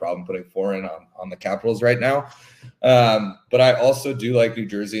have no problem putting 4 in on the Capitals right now. But I also do like New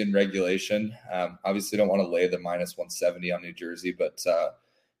Jersey in regulation. Obviously don't want to lay the minus 170 on New Jersey, but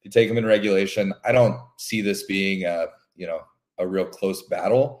if you take them in regulation, I don't see this being a real close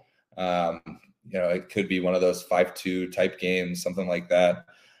battle. It could be one of those 5-2 type games, something like that.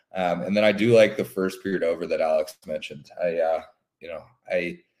 And then I do like the first period over that Alex mentioned.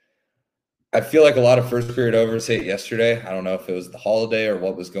 I feel like a lot of first period overs hit yesterday. I don't know if it was the holiday or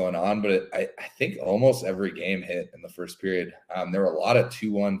what was going on, but I think almost every game hit in the first period. There were a lot of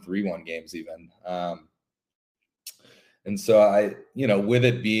 2-1, 3-1 games even. And so with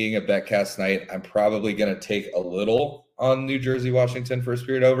it being a betcast night, I'm probably going to take a little on New Jersey, Washington first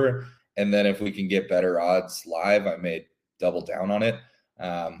period over. And then if we can get better odds live, I may double down on it.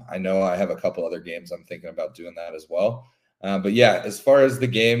 I know I have a couple other games I'm thinking about doing that as well. But yeah, as far as the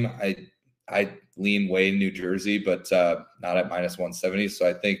game, I lean way New Jersey, but not at minus 170. So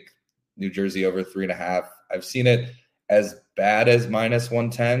I think New Jersey over 3.5. I've seen it as bad as minus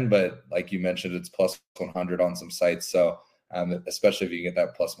 110, but like you mentioned, it's plus 100 on some sites. So especially if you get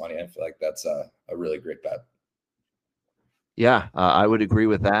that plus money, I feel like that's a really great bet. Yeah, I would agree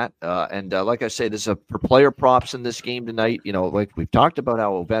with that. And like I say, this is for player props in this game tonight. Like we've talked about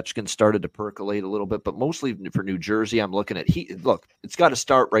how Ovechkin started to percolate a little bit, but mostly for New Jersey, I'm looking at it's got to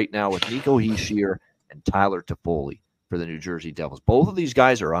start right now with Nico Hischier and Tyler Toffoli for the New Jersey Devils. Both of these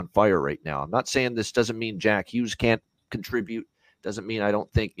guys are on fire right now. I'm not saying this doesn't mean Jack Hughes can't contribute. Doesn't mean I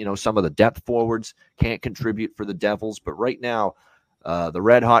don't think, some of the depth forwards can't contribute for the Devils. But right now, the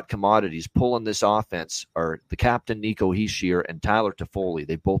red hot commodities pulling this offense are the captain Nico Hischier and Tyler Toffoli.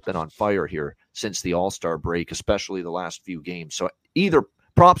 They've both been on fire here since the All-Star break, especially the last few games. So either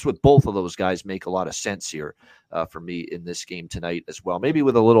props with both of those guys make a lot of sense here for me in this game tonight as well. Maybe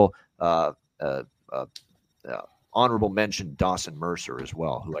with a little honorable mention Dawson Mercer as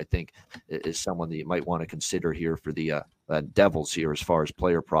well, who I think is someone that you might want to consider here for the Devils here as far as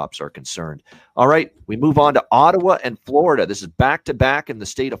player props are concerned. All right, we move on to Ottawa and Florida. This is back-to-back in the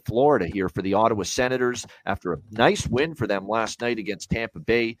state of Florida here for the Ottawa Senators after a nice win for them last night against Tampa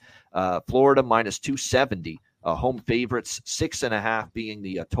Bay. Florida minus 270. Home favorites, 6.5 being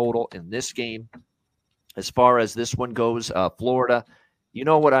the total in this game. As far as this one goes, Florida, you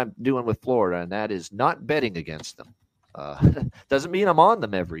know what I'm doing with Florida, and that is not betting against them. Doesn't mean I'm on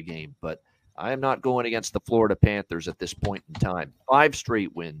them every game, but I am not going against the Florida Panthers at this point in time. 5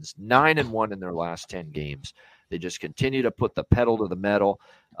 straight wins, 9-1 in their last 10 games. They just continue to put the pedal to the metal.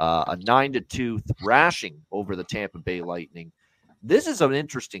 A 9-2 thrashing over the Tampa Bay Lightning. This is an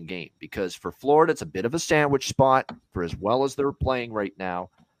interesting game because for Florida, it's a bit of a sandwich spot for as well as they're playing right now.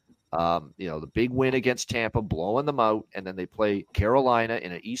 The big win against Tampa, blowing them out, and then they play Carolina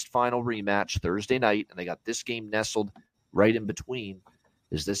in an East Final rematch Thursday night, and they got this game nestled right in between.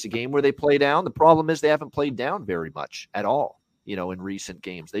 Is this a game where they play down? The problem is they haven't played down very much at all, in recent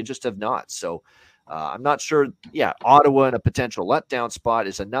games. They just have not. So I'm not sure. Yeah, Ottawa in a potential letdown spot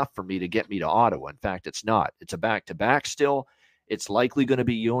is enough for me to get me to Ottawa. In fact, it's not. It's a back-to-back still. It's likely going to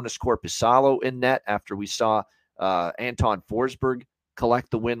be Jonas Korpisalo in net after we saw Anton Forsberg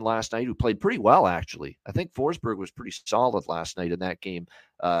collect the win last night, who played pretty well, actually. I think Forsberg was pretty solid last night in that game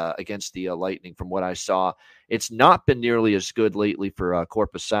against the Lightning from what I saw. It's not been nearly as good lately for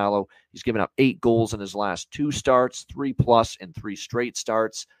Korpisalo. He's given up 8 goals in his last 2 starts, 3+ in 3 straight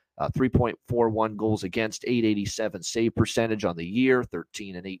starts, 3.41 goals against, 887 save percentage on the year,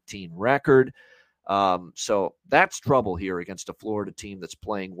 13-18 record. So that's trouble here against a Florida team that's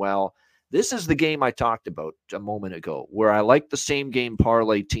playing well. This is the game I talked about a moment ago, where I like the same game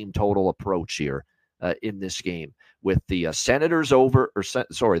parlay team total approach here in this game with the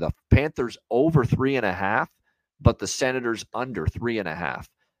the Panthers over 3.5, but the Senators under 3.5.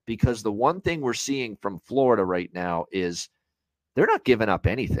 Because the one thing we're seeing from Florida right now is they're not giving up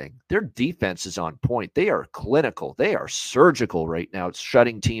anything. Their defense is on point. They are clinical. They are surgical right now. It's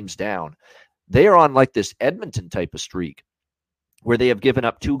shutting teams down. They are on like this Edmonton type of streak, where they have given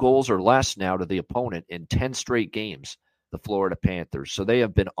up 2 goals or less now to the opponent in 10 straight games, the Florida Panthers. So they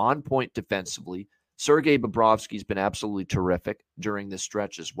have been on point defensively. Sergei Bobrovsky's been absolutely terrific during this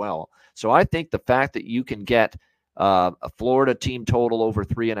stretch as well. So I think the fact that you can get a Florida team total over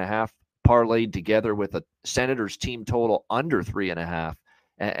 3.5 parlayed together with a Senators team total under 3.5,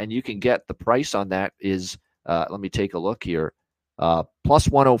 and you can get the price on that is, let me take a look here, plus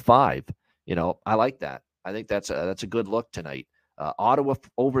 105. I like that. I think that's a good look tonight. Ottawa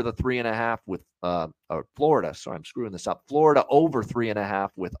over the 3.5 with Florida. Sorry, I'm screwing this up. Florida over 3.5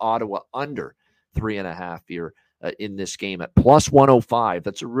 with Ottawa under 3.5 here in this game at plus 105.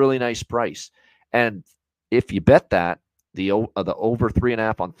 That's a really nice price. And if you bet that, the over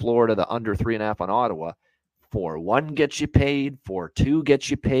 3.5 on Florida, the under 3.5 on Ottawa, 4-1 gets you paid, 4-2 gets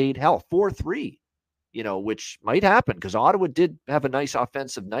you paid, hell, 4-3, which might happen because Ottawa did have a nice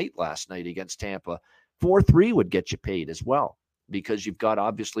offensive night last night against Tampa. 4-3 would get you paid as well, because you've got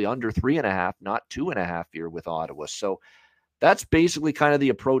obviously under 3.5, not 2.5 here with Ottawa. So that's basically kind of the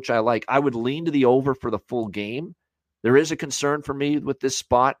approach I like. I would lean to the over for the full game. There is a concern for me with this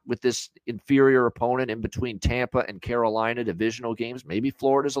spot, with this inferior opponent in between Tampa and Carolina divisional games. Maybe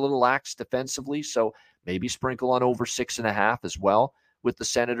Florida's a little lax defensively, so maybe sprinkle on over 6.5 as well with the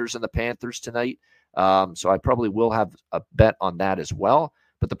Senators and the Panthers tonight. So I probably will have a bet on that as well.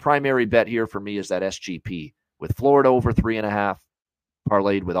 But the primary bet here for me is that SGP with Florida over 3.5,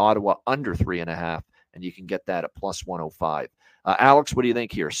 parlayed with Ottawa under 3.5, and you can get that at plus 105. Alex, what do you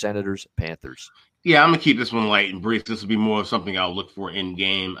think here? Senators, Panthers. Yeah, I'm going to keep this one light and brief. This will be more of something I'll look for in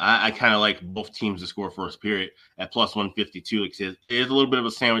game. I kind of like both teams to score first period at plus 152. It is a little bit of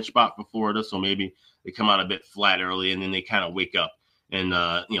a sandwich spot for Florida, so maybe they come out a bit flat early and then they kind of wake up and,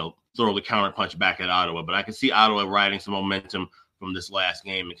 throw the counterpunch back at Ottawa. But I can see Ottawa riding some momentum from this last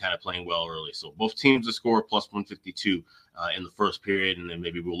game and kind of playing well early. So both teams to score plus 152 in the first period, and then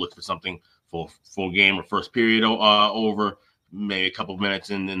maybe we'll look for something for full game or first period over. Maybe a couple of minutes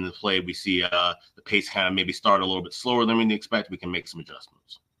in the play, we see the pace kind of maybe start a little bit slower than we expect. We can make some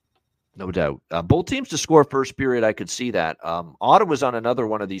adjustments. No doubt. Both teams to score first period, I could see that. Ottawa's on another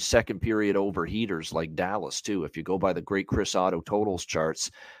one of these second period overheaters like Dallas, too. If you go by the great Chris Otto totals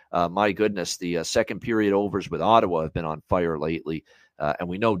charts, my goodness, the second period overs with Ottawa have been on fire lately. And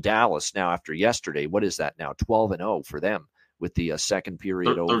we know Dallas now after yesterday, what is that now? 12-0 for them with the second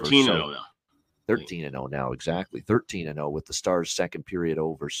period over. 13-0 now. 13-0 now, exactly. 13-0 with the Stars' second period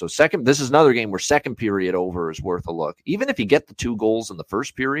over. So this is another game where second period over is worth a look. Even if you get the 2 goals in the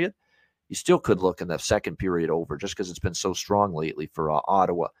first period, you still could look in the second period over just because it's been so strong lately for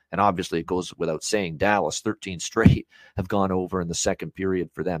Ottawa. And obviously it goes without saying, Dallas, 13 straight have gone over in the second period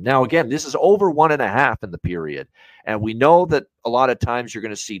for them. Now, again, this is over 1.5 in the period. And we know that a lot of times you're going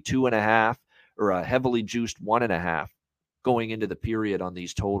to see 2.5 or a heavily juiced 1.5 going into the period on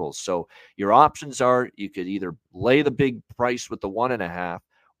these totals. So your options are you could either lay the big price with the 1.5,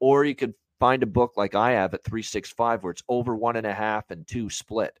 or you could find a book like I have at 365 where it's over 1.5 and 2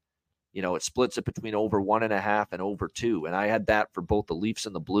 split. It splits it between over 1.5 and over 2. And I had that for both the Leafs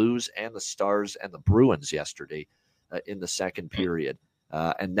and the Blues and the Stars and the Bruins yesterday in the second period.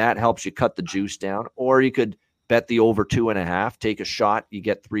 And that helps you cut the juice down. Or you could bet the over 2.5, take a shot, you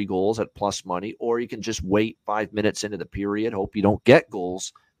get 3 goals at plus money, or you can just wait 5 minutes into the period, hope you don't get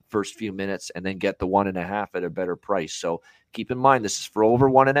goals first few minutes, and then get the 1.5 at a better price. So keep in mind, this is for over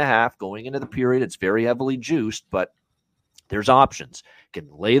 1.5 going into the period. It's very heavily juiced, but there's options. You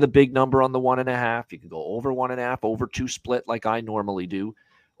can lay the big number on the 1.5. You can go over 1.5, over 2 split like I normally do,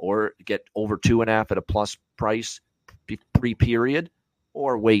 or get over 2.5 at a plus price pre-period,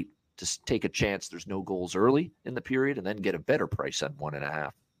 or wait to take a chance there's no goals early in the period and then get a better price at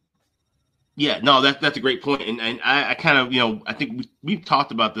 1.5. Yeah, no, that's a great point. And I kind of, I think we've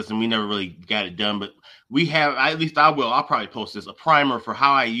talked about this and we never really got it done, but we have, at least I'll probably post this, a primer for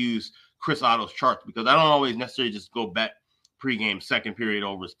how I use Chris Otto's charts, because I don't always necessarily just go bet pregame, second period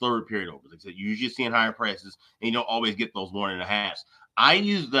overs, third period overs. Like I said, you're usually seeing higher prices and you don't always get those 1.5s. I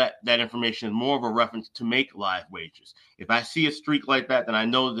use that information as more of a reference to make live wagers. If I see a streak like that, then I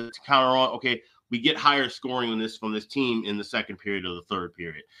know that to counter on, okay, we get higher scoring on this from this team in the second period or the third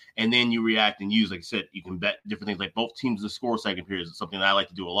period. And then you react and use, like I said, you can bet different things like both teams to score second period is something that I like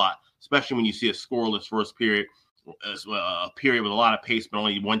to do a lot, especially when you see a scoreless first period, as well, a period with a lot of pace, but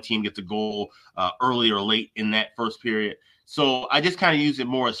only one team gets a goal early or late in that first period. So I just kind of use it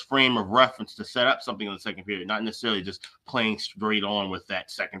more as frame of reference to set up something in the second period, not necessarily just playing straight on with that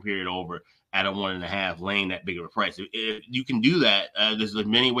second period over at a 1.5, laying that big of a price. If you can do that, there's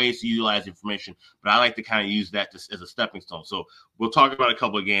many ways to utilize information, but I like to kind of use that as a stepping stone. So we'll talk about a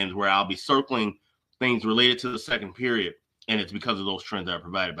couple of games where I'll be circling things related to the second period, and it's because of those trends that are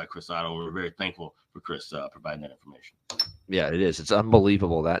provided by Chris Otto. We're very thankful for Chris providing that information. Yeah, it is. It's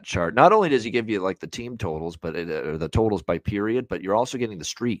unbelievable, that chart. Not only does he give you like the team totals, but or the totals by period, but you're also getting the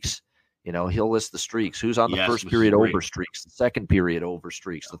streaks. He'll list the streaks. Who's on the first period over streaks, the second period over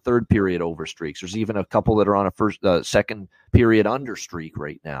streaks, the third period over streaks. There's even a couple that are on a second period under streak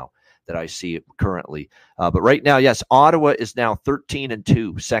right now that I see currently. But right now, yes, Ottawa is now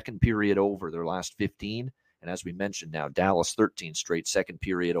 13-2, second period over their last 15. And as we mentioned now, Dallas 13 straight second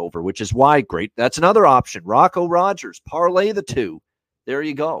period over, which is why great. That's another option. Rocco Rogers, parlay the two. There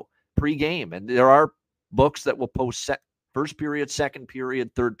you go. Pre-game. And there are books that will post first period, second period,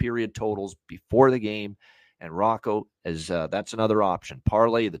 third period totals before the game. And Rocco is that's another option.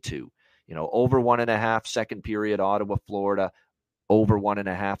 Parlay the two. Over 1.5 second period, Ottawa, Florida. Over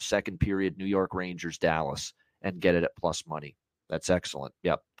 1.5 second period, New York Rangers, Dallas. And get it at plus money. That's excellent.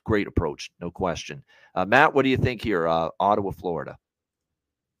 Yep. Great approach. No question. Matt, what do you think here? Ottawa, Florida.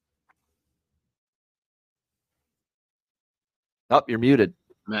 Oh, you're muted.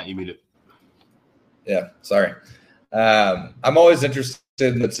 Matt, you muted. Yeah, sorry. I'm always interested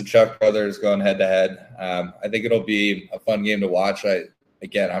in the Tkachuk brothers going head-to-head. I think it'll be a fun game to watch.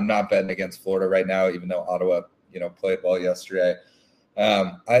 I'm not betting against Florida right now, even though Ottawa, played well yesterday.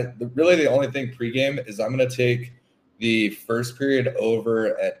 Really the only thing pregame is I'm going to take the first period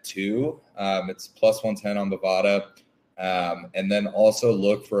over at 2. It's plus 110 on Bovada. And then also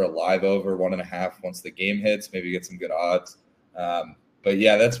look for a live over 1.5 once the game hits, maybe get some good odds. But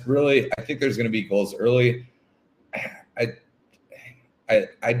yeah, that's really, I think there's going to be goals early.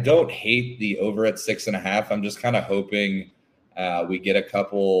 I don't hate the over at 6.5. I'm just kind of hoping we get a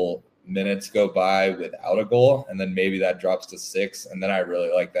couple minutes go by without a goal, and then maybe that drops to 6. And then I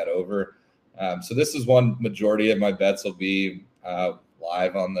really like that over. So this is one majority of my bets will be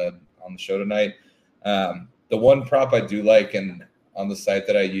live on the show tonight. The one prop I do like, and on the site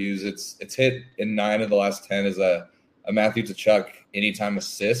that I use, it's hit in 9 of the last 10 is a Matthew Tkachuk anytime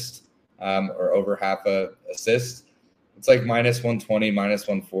assist or over half a assist. It's like minus 120, minus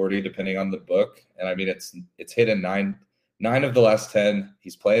 140 depending on the book. And I mean it's hit in 9 of the last 10.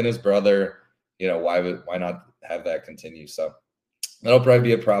 He's playing his brother. Why not have that continue? So that'll probably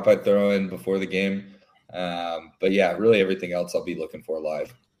be a prop I'd throw in before the game. But yeah, really everything else I'll be looking for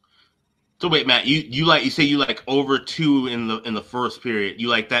live. So wait, Matt, you say you like over 2 in the first period. You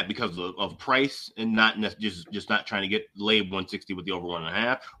like that because of price and not just not trying to get laid 160 with the over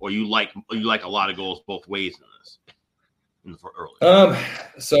 1.5, or you like a lot of goals both ways in this in the early.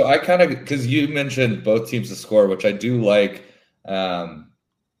 So I kind of, because you mentioned both teams to score, which I do like.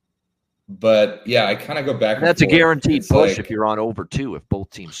 But yeah, I kind of go back. And that's a guaranteed push if you're on over 2 if both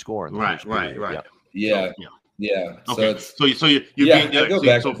teams score. In the right. Yeah. Okay. So you're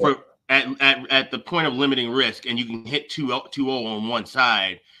being, so for at the point of limiting risk, and you can hit 2-0 on one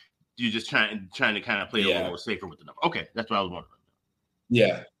side, you're just trying to kind of play a little more safer with the number. Okay, that's what I was wondering.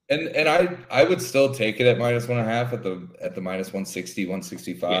 Yeah, and I would still take it at minus 1.5 at the minus 160,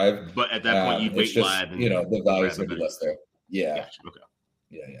 165. Yeah, but at that point, you wait live, and the value's gonna be less there. Yeah. Gotcha. Okay.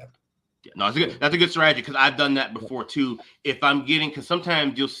 Yeah. No, that's a good strategy because I've done that before too. If I'm getting, because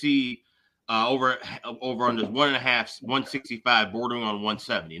sometimes you'll see over under 1.5, 165, bordering on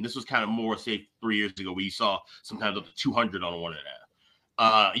 170. And this was kind of more, say, 3 years ago, where you saw sometimes up to 200 on a 1.5.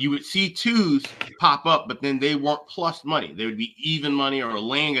 You would see twos pop up, but then they weren't plus money. They would be even money or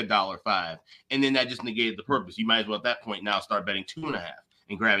laying $1.05. And then that just negated the purpose. You might as well at that point now start betting 2.5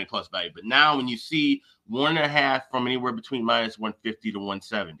 and grabbing plus value. But now when you see 1.5 from anywhere between minus 150 to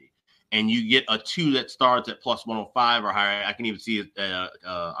 170, and you get a 2 that starts at plus 105 or higher, I can even see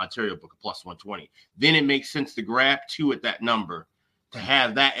Ontario book a plus 120. Then it makes sense to grab 2 at that number to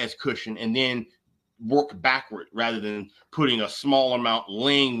have that as cushion and then work backward rather than putting a small amount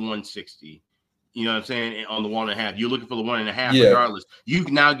laying 160. You know what I'm saying? On the 1.5, you're looking for the 1.5 regardless. You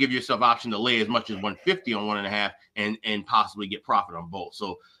can now give yourself option to lay as much as 150 on 1.5 and possibly get profit on both.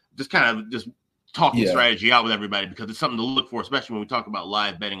 So just kind of just talking strategy out with everybody, because it's something to look for, especially when we talk about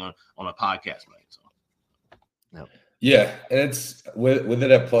live betting on a podcast night. So yeah, and it's with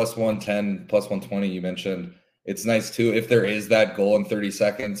it at plus 110, plus 120, you mentioned, it's nice too if there is that goal in 30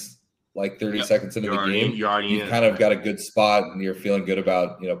 seconds. Like 30 seconds into the game, you've kind of got a good spot and you're feeling good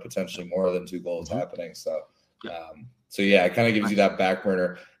about, potentially more than 2 goals happening. So, it kind of gives you that back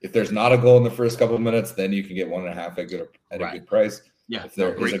burner. If there's not a goal in the first couple of minutes, then you can get 1.5 at a good price. Yeah. If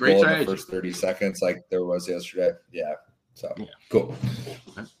there is a goal in the first 30 seconds, like there was yesterday. Yeah. So cool.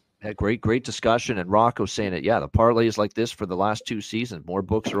 Yeah, great discussion. And Rocco saying it. Yeah, the parlays like this for the last 2 seasons. More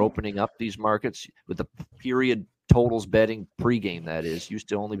books are opening up these markets with the period totals betting pregame. That is, used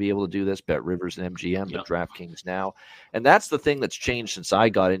to only be able to do this, Bet Rivers and MGM, but DraftKings now. And that's the thing that's changed since I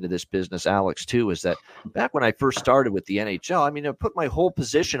got into this business, Alex, too, is that back when I first started with the NHL, I put my whole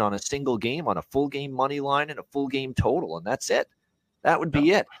position on a single game, on a full game money line and a full game total, and that's it. That would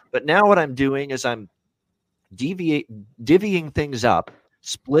be it. But now what I'm doing is I'm divvying things up,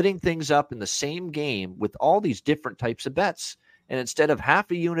 splitting things up in the same game with all these different types of bets. And instead of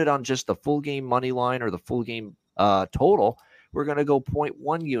half a unit on just the full game money line or the full game total, we're going to go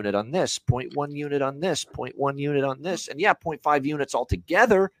 0.1 unit on this, 0.1 unit on this, 0.1 unit on this, and 0.5 units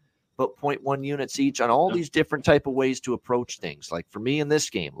altogether, but 0.1 units each on all these different type of ways to approach things. Like for me in this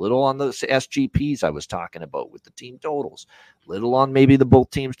game, little on the SGPs I was talking about with the team totals, little on maybe the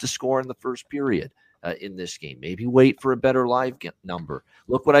both teams to score in the first period in this game. Maybe wait for a better live number.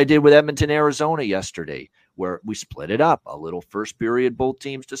 Look what I did with Edmonton, Arizona yesterday, where we split it up. A little first period, both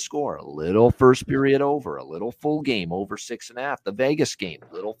teams to score. A little first period over. A little full game over 6.5. The Vegas game,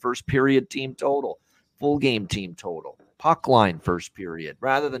 little first period team total. Full game team total. Puck line first period.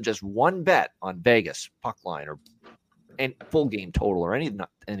 Rather than just one bet on Vegas, puck line or full game total or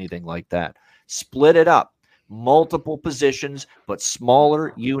anything like that. Split it up. Multiple positions, but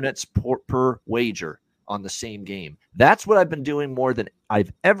smaller units per wager on the same game. That's what I've been doing more than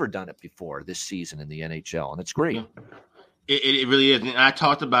I've ever done it before this season in the NHL, and it's great. Yeah. It really is. And I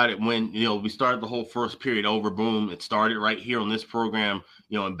talked about it when, we started the whole first period over. Boom. It started right here on this program,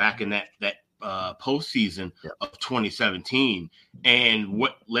 and back in that postseason of 2017. And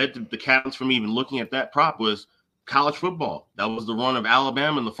what led to the catalyst from even looking at that prop was college football. That was the run of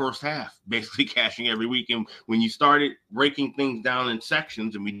Alabama in the first half, basically cashing every week. And when you started breaking things down in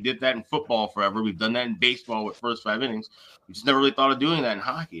sections, and we did that in football forever, we've done that in baseball with first 5 innings. We just never really thought of doing that in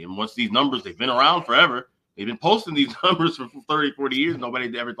hockey. And once these numbers, they've been around forever. They've been posting these numbers for 30, 40 years.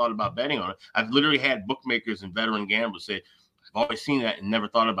 Nobody ever thought about betting on it. I've literally had bookmakers and veteran gamblers say, I've always seen that and never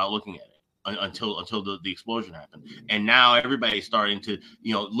thought about looking at it until the explosion happened. And now everybody's starting to,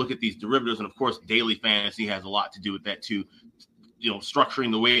 look at these derivatives. And of course, daily fantasy has a lot to do with that too. Structuring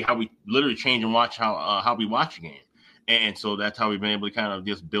the way how we literally change and watch how we watch a game. And so that's how we've been able to kind of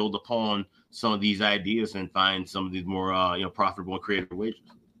just build upon some of these ideas and find some of these more, profitable and creative ways.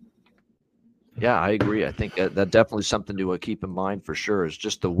 Yeah, I agree. I think that definitely something to keep in mind for sure is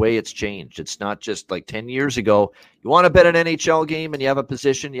just the way it's changed. It's not just like 10 years ago. You want to bet an NHL game and you have a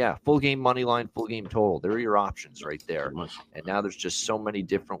position. Yeah, full game money line, full game total. There are your options right there. And now there's just so many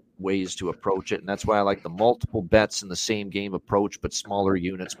different ways to approach it. And that's why I like the multiple bets in the same game approach, but smaller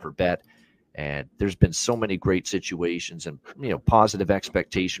units per bet. And there's been so many great situations and, positive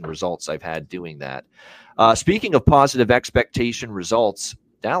expectation results I've had doing that. Speaking of positive expectation results,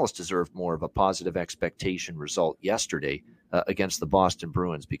 Dallas deserved more of a positive expectation result yesterday against the Boston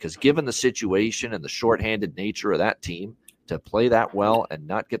Bruins, because given the situation and the shorthanded nature of that team, to play that well and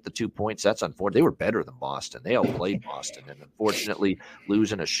not get the 2 points, that's unfortunate. They were better than Boston. They outplayed Boston and unfortunately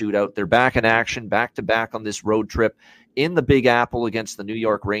losing a shootout. They're back in action, back-to-back on this road trip in the Big Apple against the New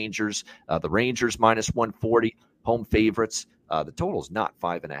York Rangers. The Rangers minus 140, home favorites. The total's not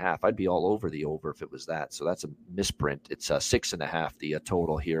 5.5. I'd be all over the over if it was that. So that's a misprint. It's 6.5, the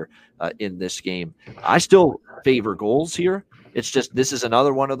total here in this game. I still favor goals here. It's just this is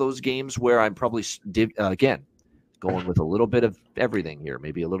another one of those games where I'm probably, again, going with a little bit of everything here.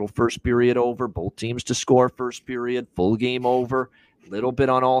 Maybe a little first period over, both teams to score first period, full game over, a little bit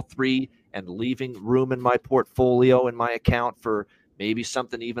on all three, and leaving room in my portfolio, in my account for maybe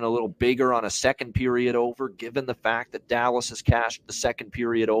something even a little bigger on a second period over, given the fact that Dallas has cashed the second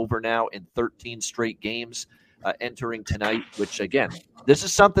period over now in 13 straight games entering tonight, which, again, this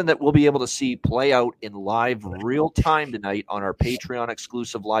is something that we'll be able to see play out in live real time tonight on our Patreon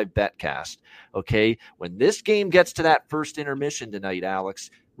exclusive live betcast. Okay. When this game gets to that first intermission tonight,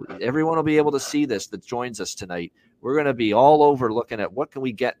 Alex, everyone will be able to see this that joins us tonight. We're going to be all over looking at what can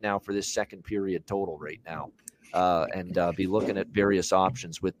we get now for this second period total right now. And be looking at various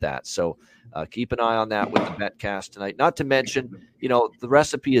options with that. So keep an eye on that with the betcast tonight. Not to mention, the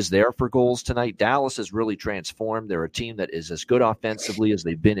recipe is there for goals tonight. Dallas has really transformed. They're a team that is as good offensively as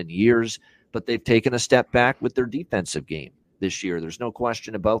they've been in years, but they've taken a step back with their defensive game this year. There's no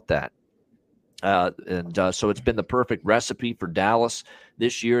question about that. So it's been the perfect recipe for Dallas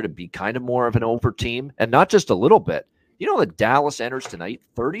this year to be kind of more of an over team, and not just a little bit. That Dallas enters tonight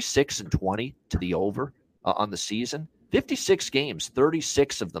 36-20 to the over. On the season, 56 games,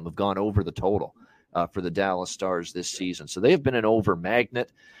 36 of them have gone over the total for the Dallas Stars this season. So they have been an over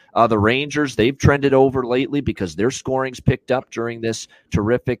magnet. The Rangers, they've trended over lately because their scoring's picked up during this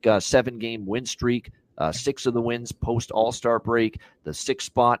terrific 7-game win streak. 6 of the wins post All-Star break, the 6th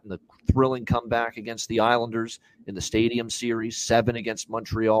spot in the thrilling comeback against the Islanders in the Stadium Series, 7 against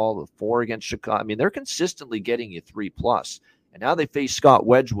Montreal, 4 against Chicago. I mean, they're consistently getting you 3+. And now they face Scott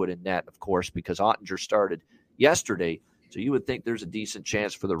Wedgwood in net, of course, because Ottinger started yesterday. So you would think there's a decent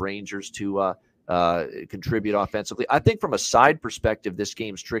chance for the Rangers to contribute offensively. I think from a side perspective, this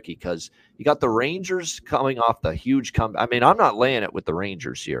game's tricky because you got the Rangers coming off the huge comeback. I mean, I'm not laying it with the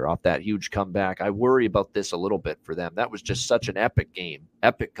Rangers here off that huge comeback. I worry about this a little bit for them. That was just such an epic game,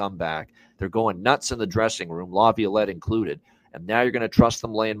 epic comeback. They're going nuts in the dressing room, Laviolette included. And now you're going to trust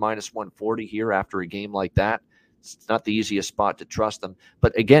them laying -140 here after a game like that. It's not the easiest spot to trust them.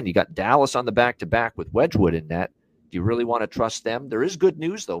 But again, you got Dallas on the back-to-back with Wedgwood in net. Do you really want to trust them? There is good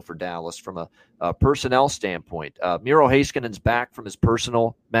news, though, for Dallas from a personnel standpoint. Miro Heiskanen's back from his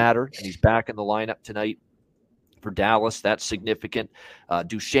personal matter, and he's back in the lineup tonight for Dallas. That's significant.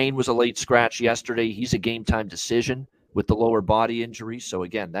 Duchesne was a late scratch yesterday. He's a game-time decision with the lower body injury. So,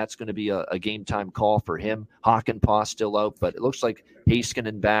 again, that's going to be a game-time call for him. Hakanpää still out, but it looks like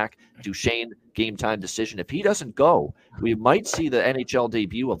Heiskanen back. Duchesne, game-time decision. If he doesn't go, we might see the NHL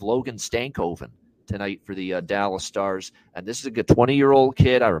debut of Logan Stankoven tonight for the Dallas Stars. And this is a good 20-year-old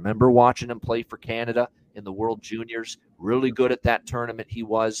kid. I remember watching him play for Canada in the World Juniors. Really good at that tournament he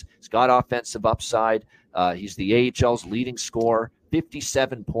was. He's got offensive upside. He's the AHL's leading scorer.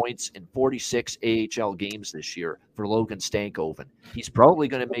 57 points in 46 AHL games this year for Logan Stankoven. He's probably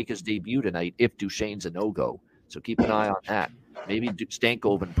going to make his debut tonight if Duchesne's a no-go. So keep an eye on that. Maybe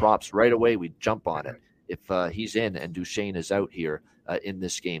Stankoven props right away. We jump on it if he's in and Duchesne is out here in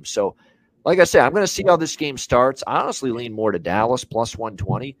this game. So, like I said, I'm going to see how this game starts. I honestly lean more to Dallas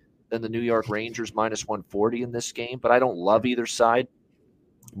 +120 than the New York Rangers -140 in this game, but I don't love either side.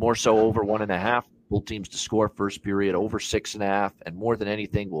 More so over 1.5. Both teams to score first period over 6.5, and more than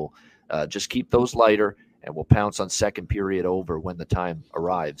anything, we'll just keep those lighter, and we'll pounce on second period over when the time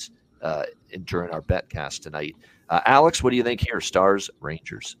arrives during our betcast tonight. Alex, what do you think here? Stars,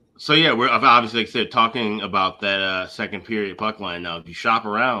 Rangers. So, yeah, we're obviously, like I said, talking about that second period puck line. Now, if you shop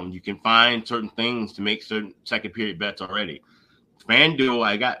around, you can find certain things to make certain second period bets already. FanDuel,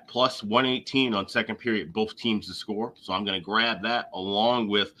 I got +118 on second period, both teams to score. So I'm going to grab that along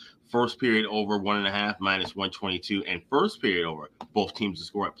with first period over 1.5 -122, and first period over both teams to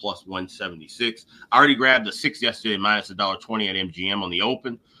score at +176. I already grabbed the 6 yesterday -$1.20 at MGM on the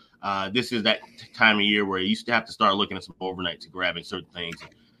open. This is that time of year where you used to have to start looking at some overnights and grabbing certain things.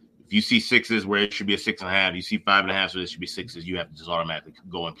 If you see 6s where it should be a 6.5, you see 5.5 where it should be 6s, you have to just automatically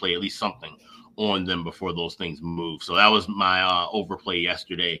go and play at least something on them before those things move. So that was my overplay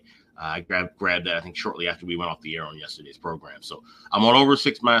yesterday. I grabbed that, I think, shortly after we went off the air on yesterday's program. So I'm on over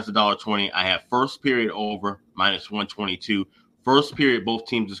 6 -$1.20. I have first period over -122. First period, both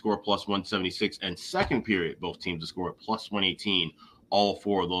teams to score +176. And second period, both teams to score +118. All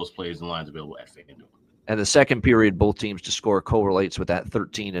 4 of those plays and lines available at FanDuel. And the second period, both teams to score correlates with that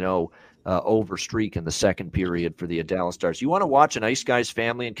 13-0 over streak in the second period for the Dallas Stars. You want to watch an Ice Guys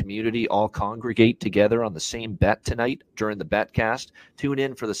family and community all congregate together on the same bet tonight during the betcast? Tune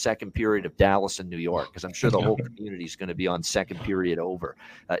in for the second period of Dallas and New York, because I'm sure the whole community is going to be on second period over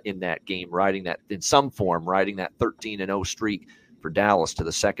in that game, riding that in some form, riding that 13-0 streak for Dallas to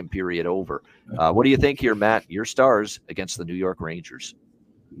the second period over. What do you think here, Matt? Your Stars against the New York Rangers.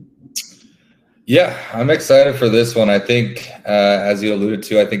 Yeah, I'm excited for this one. I think, as you alluded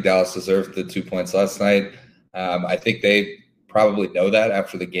to, I think Dallas deserved the 2 points last night. I think they probably know that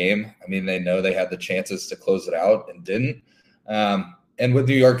after the game. I mean, they know they had the chances to close it out and didn't. And with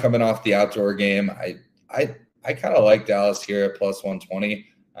New York coming off the outdoor game, I kind of like Dallas here at plus 120.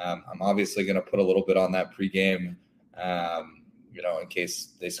 I'm obviously going to put a little bit on that pregame, in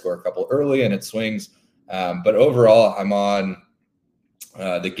case they score a couple early and it swings. But overall, I'm on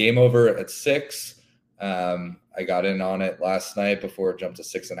the game over at 6. I got in on it last night before it jumped to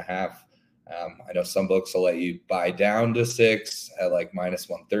 6.5. I know some books will let you buy down to 6 at like minus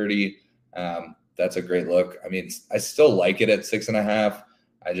 130. That's a great look. I mean, I still like it at 6.5.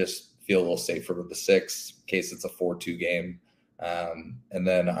 I just feel a little safer with the 6 in case it's a 4-2 game. And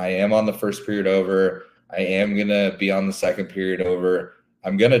then I am on the first period over. I am going to be on the second period over.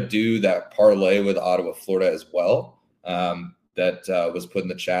 I'm going to do that parlay with Ottawa, Florida as well. That was put in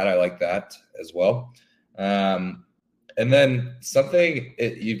the chat. I like that as well. And then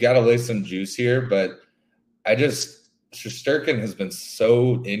you've got to lay some juice here, but Shesterkin has been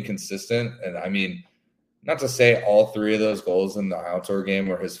so inconsistent. And I mean, not to say all 3 of those goals in the outdoor game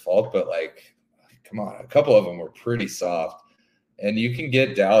were his fault, but like, come on, a couple of them were pretty soft. And you can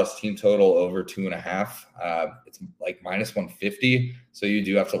get Dallas team total over 2.5. It's like minus 150. So you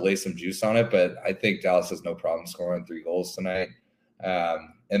do have to lay some juice on it. But I think Dallas has no problem scoring 3 goals tonight.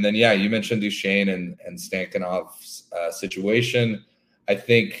 And then, you mentioned Duchesne and Stankonov's situation. I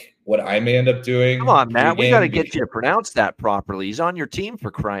think what I may end up doing. Come on, Matt. We got to get you to pronounce that properly. He's on your team,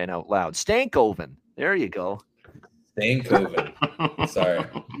 for crying out loud. Stankoven. There you go. Stankoven. Sorry.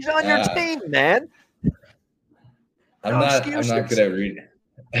 He's on your team, man. I'm not good at reading.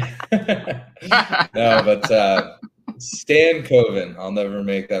 No, but Stan Coven. I'll never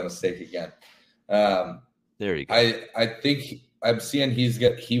make that mistake again. There you go. I think I'm seeing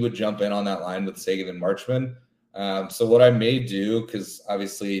he would jump in on that line with Sagan and Marchman. So what I may do, because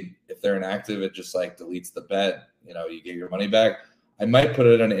obviously if they're inactive, it just like deletes the bet. You get your money back. I might put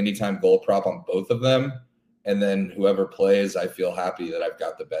it on an anytime goal prop on both of them, and then whoever plays, I feel happy that I've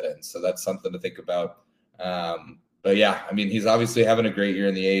got the bet in. So that's something to think about. But yeah, I mean, he's obviously having a great year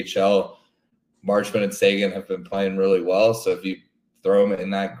in the AHL. Marchman and Sagan have been playing really well. So if you throw them in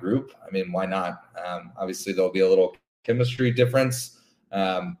that group, I mean, why not? Obviously, there'll be a little chemistry difference.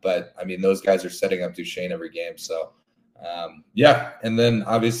 But I mean, those guys are setting up Duchesne every game. So and then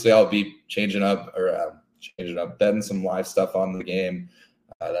obviously I'll be changing up, betting some live stuff on the game.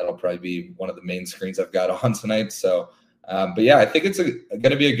 That'll probably be one of the main screens I've got on tonight. So, but yeah, I think it's going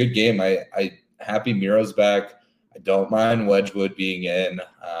to be a good game. I happy Miro's back. I don't mind Wedgwood being in.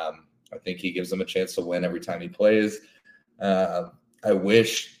 I think he gives them a chance to win every time he plays. I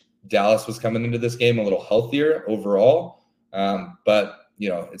wish Dallas was coming into this game a little healthier overall. But,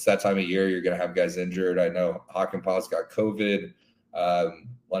 it's that time of year. You're going to have guys injured. I know Hakanpää's got COVID.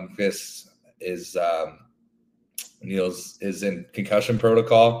 Lundqvist is in concussion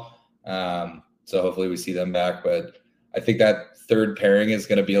protocol. So hopefully we see them back. But I think that third pairing is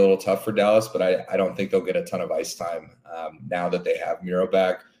going to be a little tough for Dallas, but I don't think they'll get a ton of ice time now that they have Miro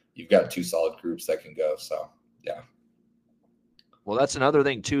back. You've got 2 solid groups that can go. So, yeah. Well, that's another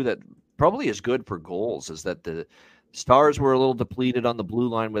thing, too, that probably is good for goals, is that the Stars were a little depleted on the blue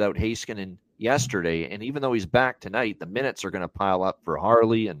line without Heiskanen yesterday. And even though he's back tonight, the minutes are going to pile up for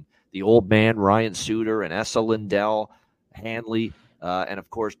Harley and the old man, Ryan Suter, and Esa Lindell, Hanley, and, of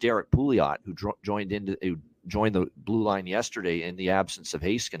course, Derek Pouliot, who joined the blue line yesterday in the absence of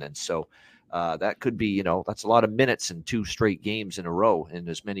Heiskanen. So that could be, that's a lot of minutes in 2 straight games in a row in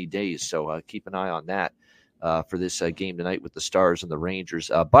as many days. So keep an eye on that for this game tonight with the Stars and the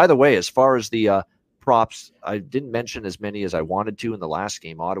Rangers. By the way, as far as the props, I didn't mention as many as I wanted to in the last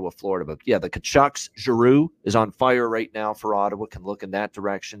game, Ottawa, Florida. But yeah, the Kachucks, Giroux is on fire right now for Ottawa, can look in that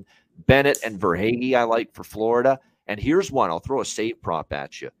direction. Bennett and Verhaeghe I like for Florida. And here's one, I'll throw a save prop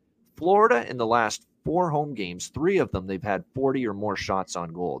at you. Florida in the last 4 home games, 3 of them, they've had 40 or more shots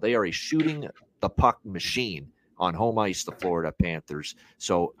on goal. They are a shooting the puck machine on home ice, the Florida Panthers.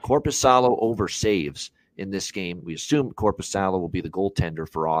 So Korpisalo over saves in this game. We assume Korpisalo will be the goaltender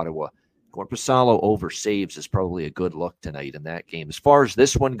for Ottawa. Korpisalo over saves is probably a good look tonight in that game. As far as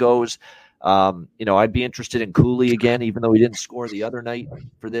this one goes, I'd be interested in Cooley again, even though he didn't score the other night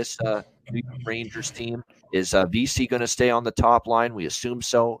for this New York Rangers team. Is VC going to stay on the top line? We assume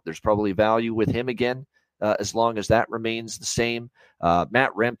so. There's probably value with him again, as long as that remains the same.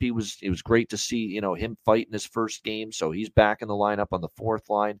 Matt Rempe it was great to see, him fight in his first game. So he's back in the lineup on the fourth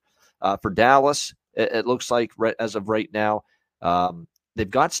line. For Dallas, it looks like as of right now, they've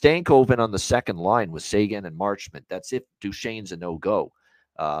got Stankoven on the second line with Sagan and Marchment. That's if Duchesne's a no-go.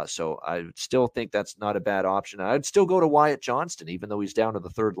 So I still think that's not a bad option. I'd still go to Wyatt Johnston, even though he's down to the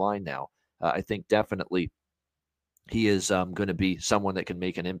third line now. I think definitely he is going to be someone that can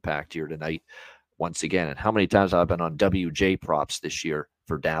make an impact here tonight once again. And how many times have I been on WJ props this year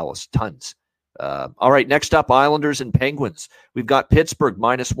for Dallas? Tons. All right, next up, Islanders and Penguins. We've got Pittsburgh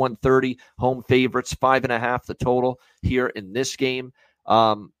minus 130, home favorites, 5.5 the total here in this game.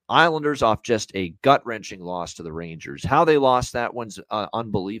 Islanders off just a gut-wrenching loss to the Rangers. How they lost that one's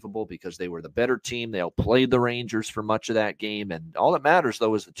unbelievable because they were the better team. They outplayed the Rangers for much of that game, and all that matters,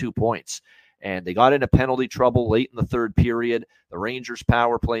 though, is the 2 points. And they got into penalty trouble late in the third period. The Rangers'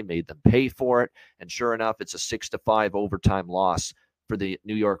 power play made them pay for it, and sure enough, it's a 6-5 overtime loss for the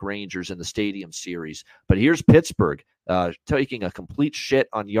New York Rangers in the Stadium Series. But here's Pittsburgh taking a complete shit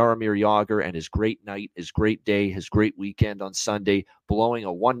on Jaromir Jagr and his great night, his great day, his great weekend on Sunday, blowing a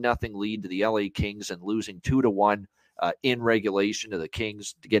 1-0 lead to the LA Kings and losing 2-1 in regulation to the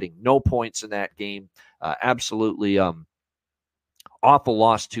Kings, getting no points in that game. Absolutely awful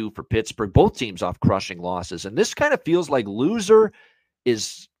loss, too, for Pittsburgh. Both teams off crushing losses. And this kind of feels like loser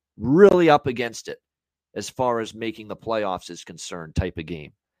is really up against it as far as making the playoffs is concerned type of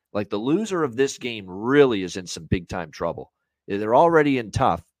game. Like the loser of this game really is in some big-time trouble. They're already in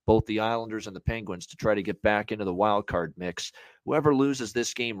tough, both the Islanders and the Penguins, to try to get back into the wild card mix. Whoever loses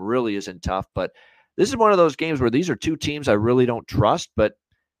this game really is in tough. But this is one of those games where these are two teams I really don't trust, but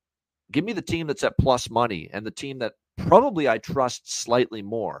give me the team that's at plus money and the team that probably I trust slightly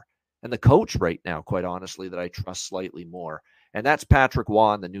more. And the coach right now, quite honestly, that I trust slightly more. And that's Patrick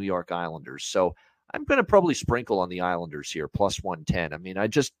Waugh and the New York Islanders. So I'm going to probably sprinkle on the Islanders here, plus 110. I mean,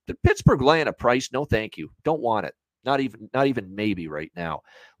 the Pittsburgh laying a price, no thank you. Don't want it. Not even maybe right now,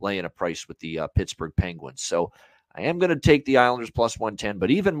 laying a price with the Pittsburgh Penguins. So I am going to take the Islanders plus 110,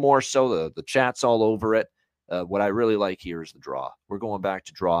 but even more so, the chat's all over it. What I really like here is the draw. We're going back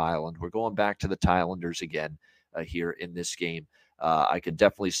to Draw Island. We're going back to the Islanders again here in this game. I could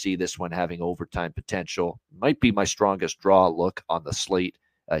definitely see this one having overtime potential. Might be my strongest draw look on the slate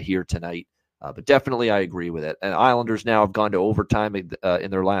here tonight. But definitely I agree with it. And Islanders now have gone to overtime in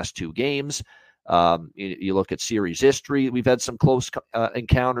their last two games. You look at series history. We've had some close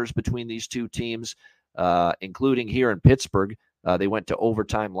encounters between these two teams, including here in Pittsburgh. They went to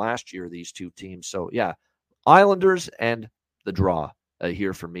overtime last year, these two teams. So, yeah, Islanders and the draw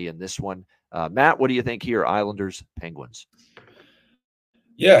here for me in this one. Matt, what do you think here? Islanders, Penguins.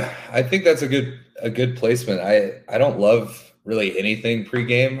 Yeah, I think that's a good placement. I don't love really anything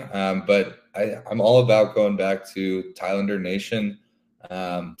pregame, but I'm all about going back to Islander Nation.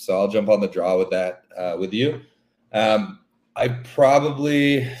 So I'll jump on the draw with that with you. I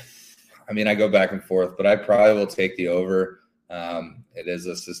go back and forth, but I probably will take the over. It is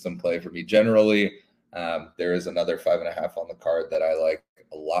a system play for me. Generally, there is another 5.5 on the card that I like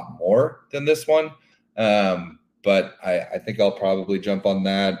a lot more than this one. But I think I'll probably jump on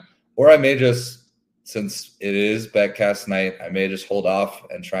that. Or I may just, since it is Betcast night, I may just hold off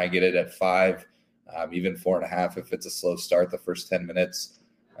and try and get it at 5, even 4.5 if it's a slow start the first 10 minutes.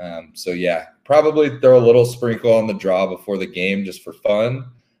 So, yeah, probably throw a little sprinkle on the draw before the game just for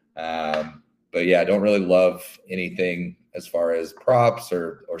fun. But, yeah, I don't really love anything as far as props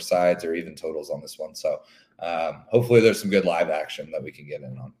or sides or even totals on this one. So, hopefully there's some good live action that we can get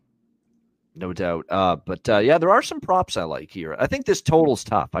in on. No doubt. But there are some props I like here. I think this total's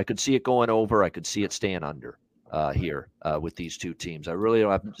tough. I could see it going over. I could see it staying under here with these two teams. I really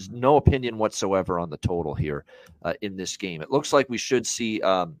don't have no opinion whatsoever on the total here in this game. It looks like we should see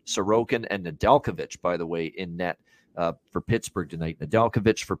Sorokin and Nedeljkovic, by the way, in net for Pittsburgh tonight.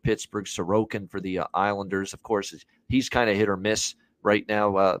 Nedeljkovic for Pittsburgh, Sorokin for the Islanders. Of course, he's kind of hit or miss right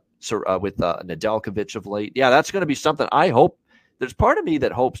now with Nedeljkovic of late. Yeah, that's going to be something I hope. There's part of me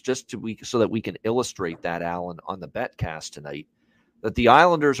that hopes so that we can illustrate that, Alan, on the Betcast tonight, that the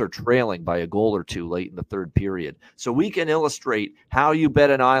Islanders are trailing by a goal or two late in the third period. So we can illustrate how you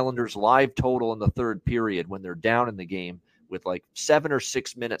bet an Islanders live total in the third period when they're down in the game with like 7 or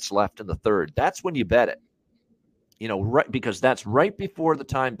 6 minutes left in the third. That's when you bet it. Right, because that's right before the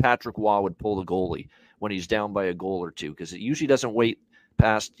time Patrick Waugh would pull the goalie when he's down by a goal or two, because it usually doesn't wait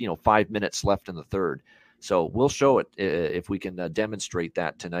past 5 minutes left in the third. So we'll show it if we can demonstrate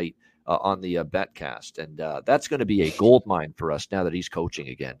that tonight on the BetCast. And that's going to be a gold mine for us now that he's coaching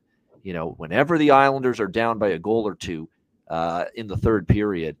again. Whenever the Islanders are down by a goal or two in the third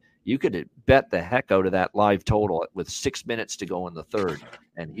period, you could bet the heck out of that live total with 6 minutes to go in the third.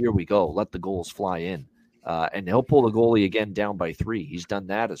 And here we go. Let the goals fly in. And he'll pull the goalie again down by 3. He's done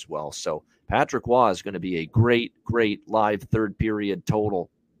that as well. So Patrick Waugh is going to be a great, great live third period total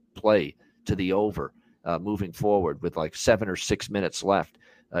play to the over moving forward with like 7 or 6 minutes left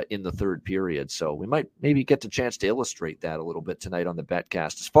in the third period. So we might maybe get the chance to illustrate that a little bit tonight on the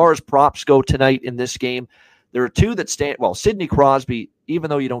BetCast. As far as props go tonight in this game, there are two that stand. Well, Sidney Crosby, even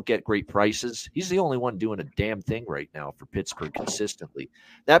though you don't get great prices, he's the only one doing a damn thing right now for Pittsburgh consistently.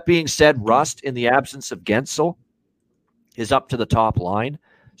 That being said, Rust, in the absence of Gensel, is up to the top line.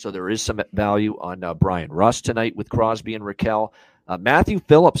 So there is some value on Brian Rust tonight with Crosby and Raquel. Matthew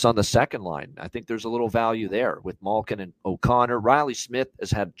Phillips on the second line. I think there's a little value there with Malkin and O'Connor. Riley Smith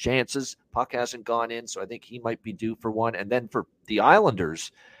has had chances. Puck hasn't gone in, so I think he might be due for one. And then for the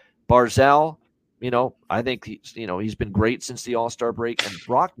Islanders, Barzal, I think he's been great since the All-Star break. And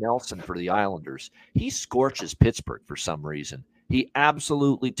Brock Nelson for the Islanders, he scorches Pittsburgh for some reason. He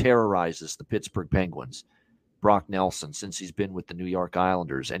absolutely terrorizes the Pittsburgh Penguins, Brock Nelson, since he's been with the New York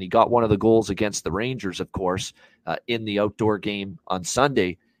Islanders. And he got one of the goals against the Rangers, of course, in the outdoor game on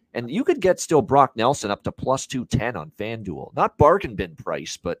Sunday. And you could get still Brock Nelson up to plus 210 on FanDuel. Not bargain bin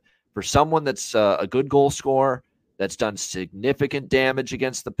price, but for someone that's a good goal scorer, that's done significant damage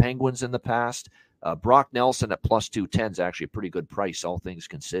against the Penguins in the past, Brock Nelson at plus 210 is actually a pretty good price, all things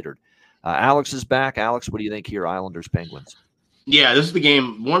considered. Alex is back. Alex, what do you think here, Islanders, Penguins? Yeah, this is the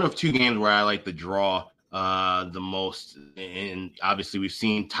game, one of two games where I like the draw the most. And obviously we've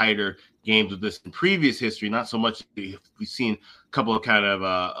seen tighter games with this in previous history. Not so much. We've seen a couple of kind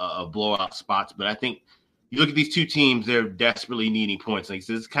of blowout spots, but I think you look at these two teams, they're desperately needing points. Like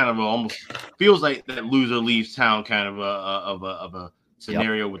so, it's kind of almost feels like that loser leaves town kind of a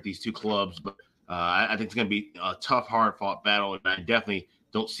scenario with these two clubs. But I think it's going to be a tough, hard-fought battle, and I definitely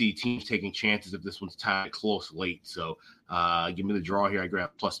don't see teams taking chances if this one's tied close late. So give me the draw here. I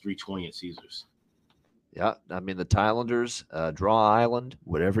grab plus 320 at Caesars. Yeah, I mean, the Islanders, draw island,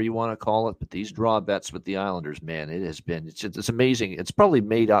 whatever you want to call it, but these draw bets with the Islanders, man, it's amazing. It's probably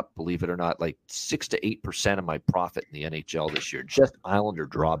made up, believe it or not, like 6 to 8% of my profit in the NHL this year, just Islander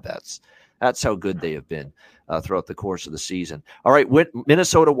draw bets. That's how good they have been throughout the course of the season. All right,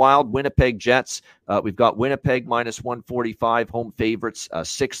 Minnesota Wild, Winnipeg Jets. We've got Winnipeg minus 145, home favorites,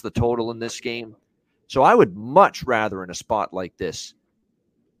 6 the total in this game. So I would much rather in a spot like this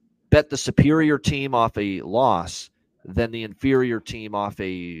bet the superior team off a loss than the inferior team off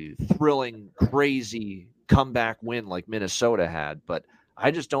a thrilling, crazy comeback win like Minnesota had. But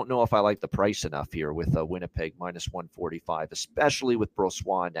I just don't know if I like the price enough here with Winnipeg minus 145, especially with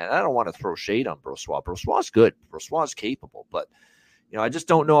Brossoit. And I don't want to throw shade on Brossoit. Brossoit's good. Brossoit's capable. But, I just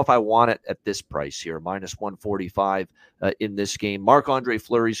don't know if I want it at this price here, minus 145 in this game. Marc-Andre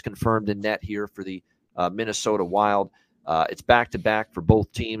Fleury's confirmed in net here for the Minnesota Wild. It's back-to-back for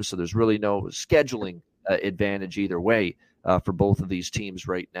both teams, so there's really no scheduling advantage either way for both of these teams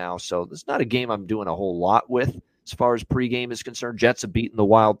right now. So it's not a game I'm doing a whole lot with as far as pregame is concerned. Jets have beaten the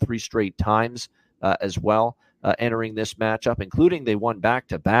Wild 3 straight times as well entering this matchup, including they won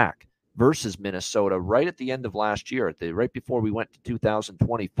back-to-back versus Minnesota right at the end of last year, right before we went to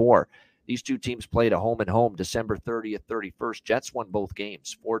 2024. These two teams played a home-and-home December 30th, 31st. Jets won both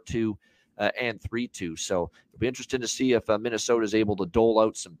games, 4-2. And 3-2. So it'll be interesting to see if Minnesota is able to dole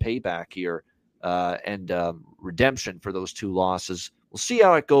out some payback here and redemption for those two losses. We'll see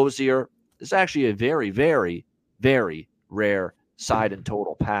how it goes here. It's actually a very, very, very rare side and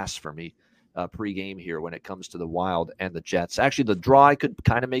total pass for me pregame here when it comes to the Wild and the Jets. Actually, the draw I could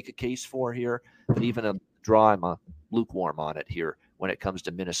kind of make a case for here, but even a draw, I'm lukewarm on it here when it comes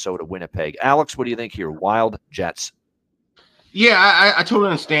to Minnesota, Winnipeg. Alex, what do you think here? Wild, Jets. Yeah, I totally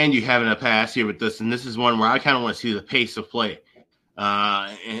understand you having a pass here with this, and this is one where I kind of want to see the pace of play.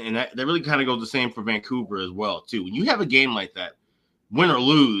 And that really kind of goes the same for Vancouver as well, too. When you have a game like that, win or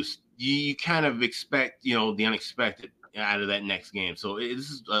lose, you kind of expect, the unexpected out of that next game. So this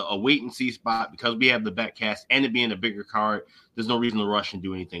is a wait-and-see spot because we have the BetCast and it being a bigger card. There's no reason to rush and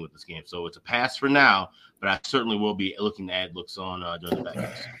do anything with this game. So it's a pass for now, but I certainly will be looking to add looks on during the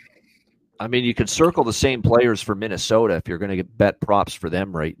BetCast. I mean, you could circle the same players for Minnesota if you're going to get bet props for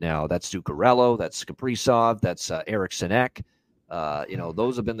them right now. That's Zuccarello, that's Kaprizov, that's Eric Sinek.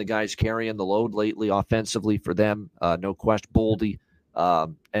 Those have been the guys carrying the load lately offensively for them. No question. Boldy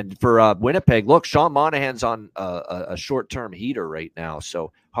And for Winnipeg, look, Sean Monahan's on a short-term heater right now,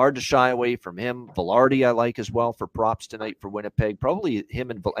 so hard to shy away from him. Velarde I like as well for props tonight for Winnipeg. Probably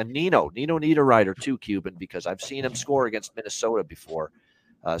him and Nino Niederreiter too, Cuban, because I've seen him score against Minnesota before.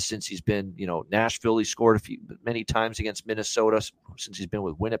 Since he's been, Nashville, he scored many times against Minnesota. Since he's been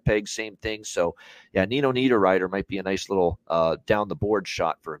with Winnipeg, same thing. So, yeah, Nino Niederreiter might be a nice little down the board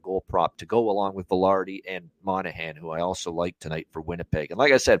shot for a goal prop to go along with Velarde and Monahan, who I also like tonight for Winnipeg. And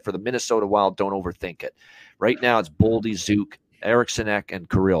like I said, for the Minnesota Wild, don't overthink it. Right now, it's Boldy, Zook, Eriksson Ek, and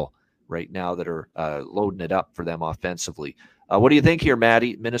Kirill right now that are loading it up for them offensively. What do you think here,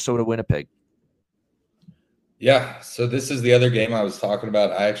 Maddie? Minnesota, Winnipeg. Yeah, so this is the other game I was talking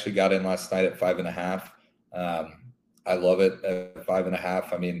about. I actually got in last night at 5.5. I love it at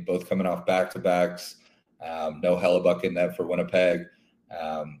 5.5. I mean, both coming off back-to-backs. No Hellebuck in that for Winnipeg.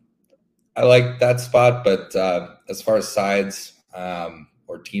 I like that spot, but as far as sides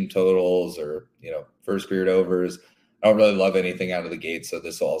or team totals or, first period overs, I don't really love anything out of the gate, so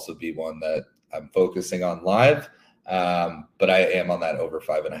this will also be one that I'm focusing on live. But I am on that over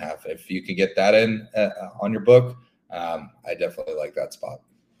 5.5. If you can get that in on your book, I definitely like that spot.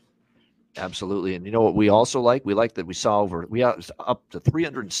 Absolutely. And you know what we also like? We like that we saw up to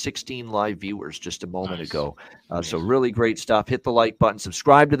 316 live viewers just a moment ago. So really great stuff. Hit the like button,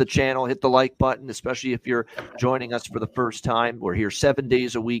 subscribe to the channel, hit the like button, especially if you're joining us for the first time. We're here 7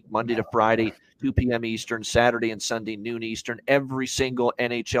 days a week, Monday to Friday, 2 p.m. Eastern, Saturday and Sunday, noon Eastern. Every single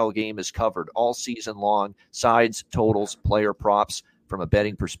NHL game is covered all season long. Sides, totals, player props from a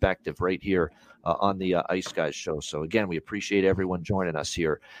betting perspective right here on the Ice Guys show. So again, we appreciate everyone joining us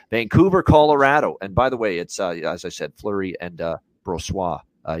here. Vancouver, Colorado. And by the way, it's, as I said, Fleury and Brossois,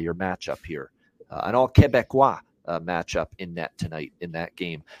 your matchup here. An all Quebecois matchup in net tonight in that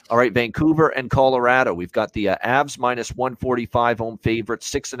game. All right, Vancouver and Colorado. We've got the Avs minus 145 home favorite,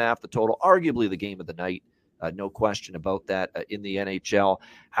 6.5 the total, arguably the game of the night. No question about that in the NHL.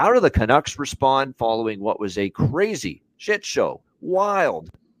 How do the Canucks respond following what was a crazy shit show, wild,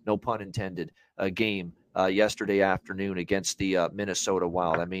 no pun intended, game yesterday afternoon against the Minnesota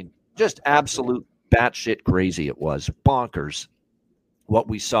Wild? I mean, just absolute batshit crazy it was. Bonkers what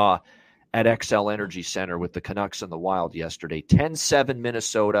we saw at XL Energy Center with the Canucks and the Wild yesterday. 10-7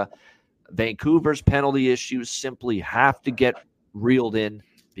 Minnesota. Vancouver's penalty issues simply have to get reeled in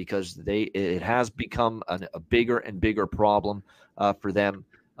because it has become a bigger and bigger problem for them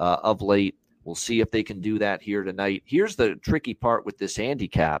of late. We'll see if they can do that here tonight. Here's the tricky part with this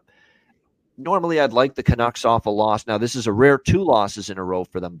handicap. Normally, I'd like the Canucks off a loss. Now, this is a rare 2 losses in a row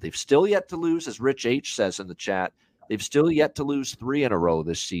for them. They've still yet to lose, as Rich H says in the chat. They've still yet to lose 3 in a row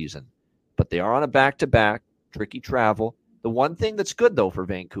this season. But they are on a back-to-back, tricky travel. The one thing that's good, though, for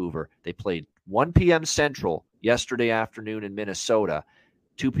Vancouver, they played 1 p.m. Central yesterday afternoon in Minnesota,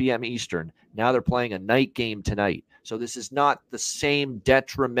 2 p.m. Eastern. Now they're playing a night game tonight. So this is not the same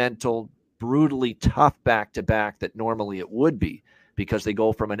detrimental, brutally tough back-to-back that normally it would be, because they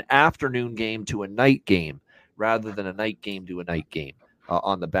go from an afternoon game to a night game rather than a night game to a night game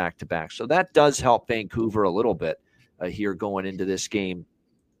on the back-to-back. So that does help Vancouver a little bit here going into this game.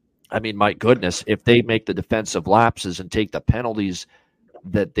 I mean, my goodness, if they make the defensive lapses and take the penalties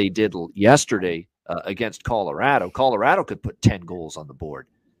that they did yesterday against Colorado, Colorado could put 10 goals on the board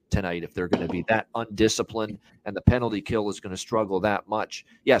tonight if they're going to be that undisciplined and the penalty kill is going to struggle that much.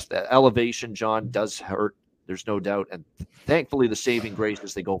 Yes, the elevation, John, does hurt. There's no doubt. And thankfully, the saving grace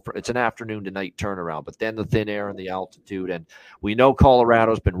is it's an afternoon to night turnaround, but then the thin air and the altitude. And we know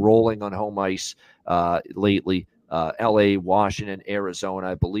Colorado's been rolling on home ice lately. LA, Washington,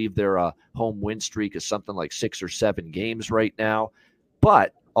 Arizona. I believe their home win streak is something like 6 or 7 games right now.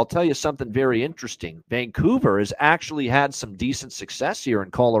 But I'll tell you something very interesting. Vancouver has actually had some decent success here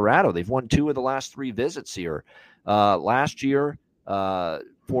in Colorado. They've won 2 of the last 3 visits here. Last year,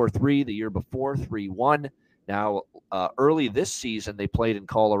 4-3. The year before, 3-1. Now, early this season, they played in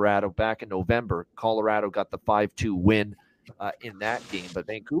Colorado back in November. Colorado got the 5-2 win in that game. But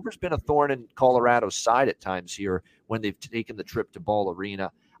Vancouver's been a thorn in Colorado's side at times here when they've taken the trip to Ball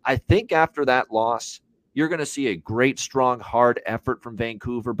Arena. I think after that loss, you're going to see a great, strong, hard effort from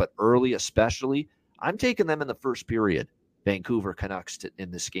Vancouver, but early especially. I'm taking them in the first period, Vancouver Canucks,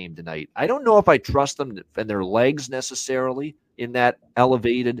 in this game tonight. I don't know if I trust them and their legs necessarily in that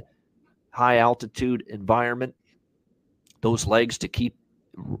elevated, high-altitude environment. Those legs to keep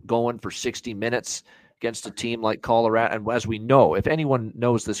going for 60 minutes against a team like Colorado. And as we know, if anyone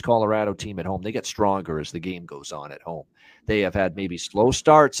knows this Colorado team at home, they get stronger as the game goes on at home. They have had maybe slow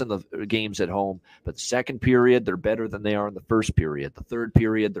starts in the games at home, but the second period, they're better than they are in the first period. The third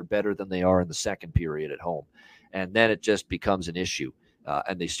period, they're better than they are in the second period at home. And then it just becomes an issue.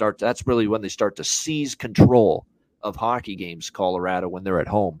 And that's really when they start to seize control of hockey games, Colorado, when they're at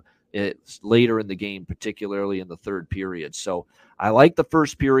home. It's later in the game, particularly in the third period. So I like the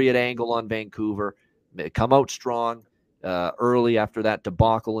first period angle on Vancouver. They come out strong early after that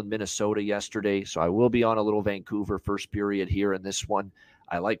debacle in Minnesota yesterday. So I will be on a little Vancouver first period here in this one.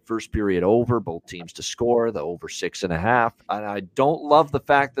 I like first period over, both teams to score, the over 6.5. And I don't love the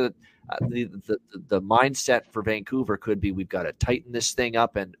fact that the mindset for Vancouver could be we've got to tighten this thing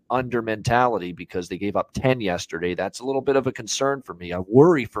up and under mentality because they gave up 10 yesterday. That's a little bit of a concern for me, a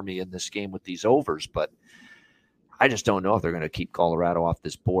worry for me in this game with these overs. But I just don't know if they're going to keep Colorado off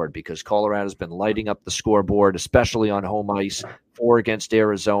this board because Colorado's been lighting up the scoreboard, especially on home ice, 4 against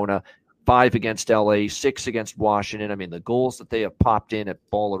Arizona, 5 against LA, 6 against Washington. I mean, the goals that they have popped in at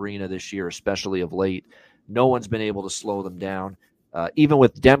Ball Arena this year, especially of late, no one's been able to slow them down. Even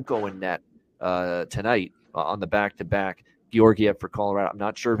with Demko in net tonight on the back-to-back, Georgiev for Colorado, I'm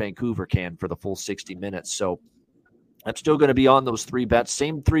not sure Vancouver can for the full 60 minutes. So I'm still going to be on those 3 bets.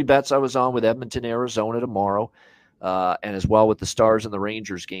 Same 3 bets I was on with Edmonton, Arizona tomorrow, and as well with the Stars and the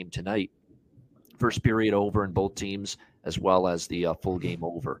Rangers game tonight. First period over in both teams, as well as the full game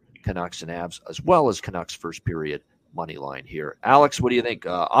over, Canucks and Avs, as well as Canucks first period money line here. Alex, what do you think?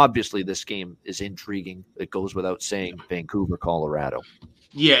 Obviously, this game is intriguing. It goes without saying, Vancouver, Colorado.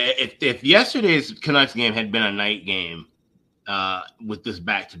 Yeah, if yesterday's Canucks game had been a night game with this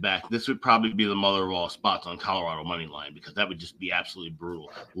back-to-back, this would probably be the mother of all spots on Colorado money line because that would just be absolutely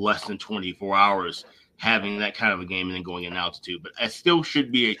brutal. Less than 24 hours having that kind of a game and then going in altitude. But it still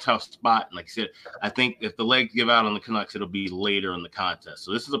should be a tough spot. And like I said, I think if the legs give out on the Canucks, it'll be later in the contest.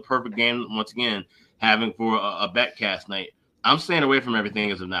 So this is a perfect game, once again, having for a betcast night. I'm staying away from everything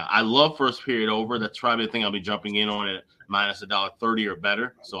as of now. I love first period over. That's probably the thing I'll be jumping in on at minus $1.30 or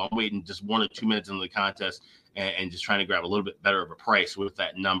better. So I'm waiting just 1 or 2 minutes into the contest and just trying to grab a little bit better of a price with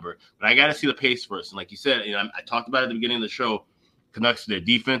that number. But I got to see the pace first. And like you said, I talked about it at the beginning of the show, Canucks, their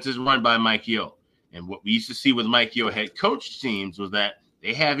defense is run by Mike Yeo. And what we used to see with Mike Yeo head coach teams was that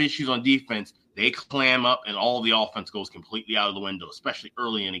they have issues on defense. They clam up and all the offense goes completely out of the window, especially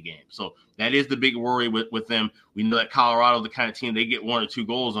early in a game. So that is the big worry with them. We know that Colorado, the kind of team, they get 1 or 2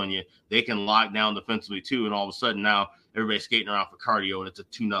 goals on you. They can lock down defensively too. And all of a sudden now everybody's skating around for cardio and it's a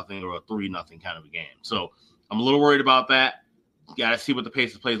 2-0 or a 3-0 kind of a game. So I'm a little worried about that. Got to see what the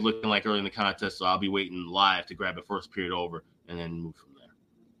pace of play is looking like early in the contest. So I'll be waiting live to grab the first period over and then move from there.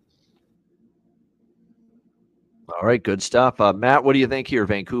 All right, good stuff. Matt, what do you think here?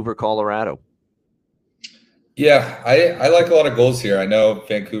 Vancouver, Colorado. Yeah, I like a lot of goals here. I know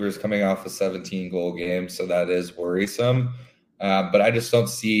Vancouver's coming off a 17-goal game, so that is worrisome. But I just don't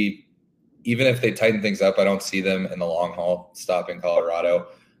see, even if they tighten things up, I don't see them in the long haul stopping Colorado.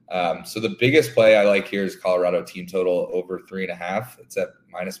 So the biggest play I like here is Colorado team total over 3.5. It's at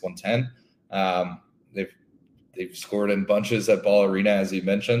minus 110. They've scored in bunches at Ball Arena, as you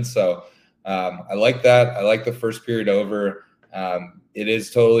mentioned. So I like that. I like the first period over. It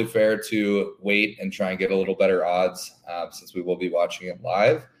is totally fair to wait and try and get a little better odds since we will be watching it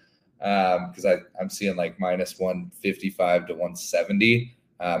live because I'm seeing like minus 155 to 170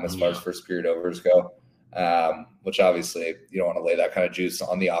 as far as first period overs go, which obviously you don't want to lay that kind of juice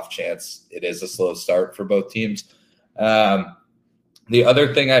on the off chance it is a slow start for both teams. The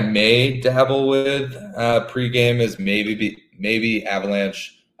other thing I may dabble with pregame is maybe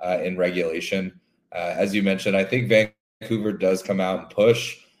Avalanche in regulation. As you mentioned, I think Vancouver does come out and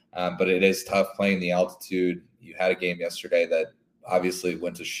push, but it is tough playing the altitude. You had a game yesterday that obviously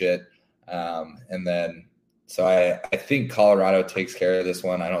went to shit. So I think Colorado takes care of this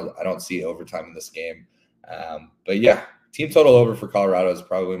one. I don't see overtime in this game. But yeah, team total over for Colorado is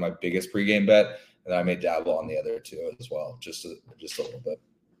probably my biggest pregame bet. And I may dabble on the other two as well, just a little bit.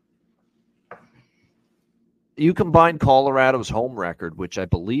 You combine Colorado's home record, which I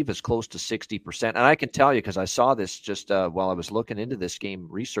believe is close to 60%. And I can tell you, because I saw this just while I was looking into this game,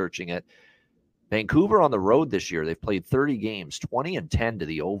 researching it. Vancouver on the road this year, they've played 30 games, 20-10 to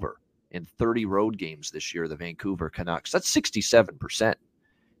the over in 30 road games this year, the Vancouver Canucks. That's 67%.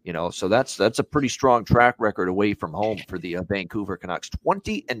 So that's a pretty strong track record away from home for the Vancouver Canucks.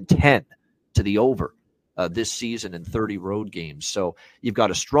 20-10 to the over this season in 30 road games. So you've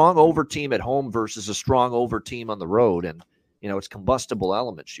got a strong over team at home versus a strong over team on the road. And, it's combustible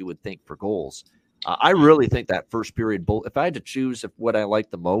elements, you would think, for goals. I really think that first period, if I had to choose what I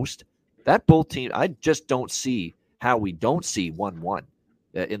like the most, that both team, I just don't see how we don't see 1-1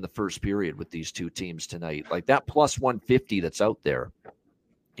 in the first period with these two teams tonight. Like that plus 150 that's out there,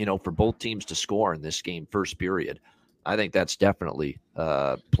 for both teams to score in this game, first period. I think that's definitely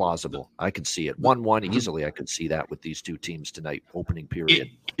plausible. I could see it 1-1 easily. I could see that with these two teams tonight, opening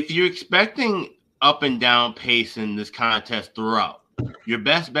period. If you're expecting up and down pace in this contest throughout, your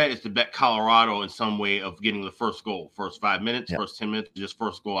best bet is to bet Colorado in some way of getting the first goal, first 5 minutes, first 10 minutes, just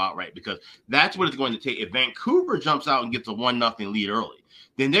first goal outright, because that's what it's going to take. If Vancouver jumps out and gets a 1-0 lead early,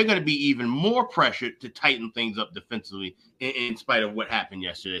 then they're going to be even more pressured to tighten things up defensively in spite of what happened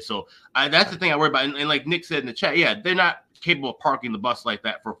yesterday. So that's the thing I worry about. And like Nick said in the chat, yeah, they're not capable of parking the bus like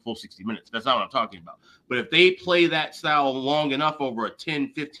that for a full 60 minutes. That's not what I'm talking about. But if they play that style long enough over a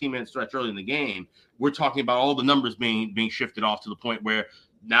 10, 15-minute stretch early in the game, we're talking about all the numbers being shifted off to the point where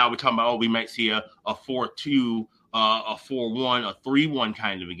now we're talking about, we might see a 4-2, a 4-1, a 3-1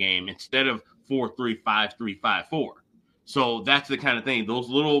 kind of a game instead of 4-3, 5-3, 5-4. So that's the kind of thing. Those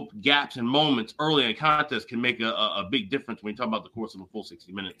little gaps and moments early in a contest can make a big difference when you talk about the course of a full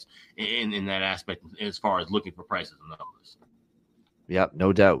 60 minutes in that aspect as far as looking for prices and numbers. Yeah,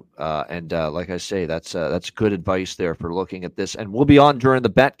 no doubt. And like I say, that's good advice there for looking at this. And we'll be on during the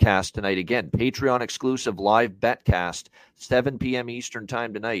Betcast tonight again. Patreon exclusive live Betcast, 7 p.m. Eastern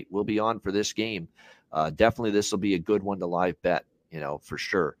time tonight. We'll be on for this game. Definitely this will be a good one to live bet, for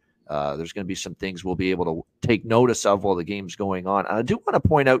sure. There's going to be some things we'll be able to take notice of while the game's going on. I do want to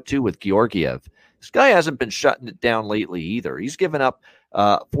point out, too, with Georgiev, this guy hasn't been shutting it down lately either. He's given up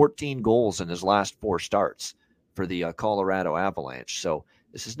 14 goals in his last 4 starts for the Colorado Avalanche. So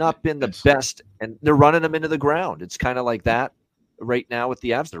this has not been the best, and they're running him into the ground. It's kind of like that right now with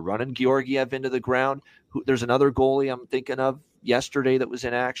the Avs. They're running Georgiev into the ground. There's another goalie I'm thinking of yesterday that was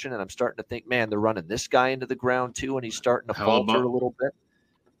in action, and I'm starting to think, man, they're running this guy into the ground too, and he's starting to falter a little bit.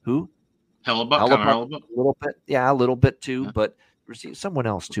 Who? Hellebuck, a little bit. Yeah, a little bit too, but we're seeing someone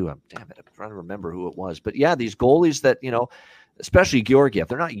else too. I'm trying to remember who it was. But yeah, these goalies that, especially Georgiev,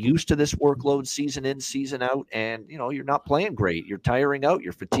 they're not used to this workload season in, season out, and you're not playing great. You're tiring out.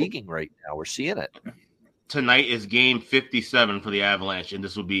 You're fatiguing right now. We're seeing it. Tonight is game 57 for the Avalanche, and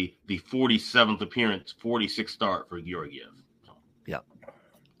this will be the 47th appearance, 46th start for Georgiev.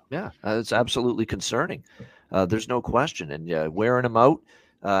 Yeah, it's absolutely concerning. There's no question, and wearing him out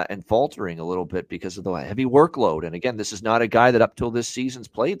and faltering a little bit because of the heavy workload. And again, this is not a guy that up till this season's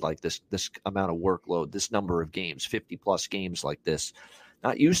played like this amount of workload, this number of games, 50-plus games like this.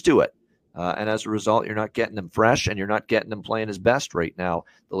 Not used to it. And as a result, you're not getting them fresh, and you're not getting them playing his best right now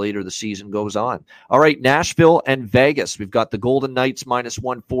the later the season goes on. All right, Nashville and Vegas. We've got the Golden Knights minus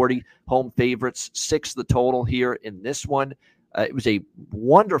 140, home favorites, 6 the total here in this one. It was a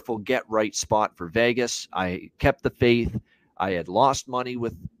wonderful get-right spot for Vegas. I kept the faith. I had lost money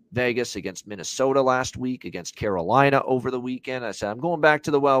with Vegas against Minnesota last week, against Carolina over the weekend. I said, I'm going back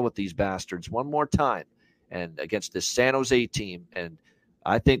to the well with these bastards one more time, and against this San Jose team. And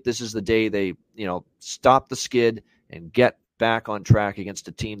I think this is the day they, stop the skid and get back on track against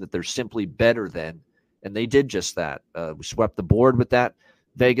a team that they're simply better than. And they did just that. We swept the board with that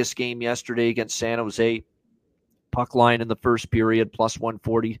Vegas game yesterday against San Jose. Puck line in the first period, plus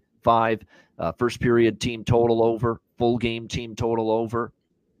 145. First period team total over. Full game team total over.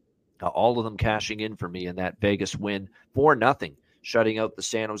 All of them cashing in for me in that Vegas win. 4-0, shutting out the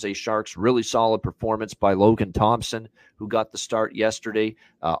San Jose Sharks. Really solid performance by Logan Thompson, who got the start yesterday.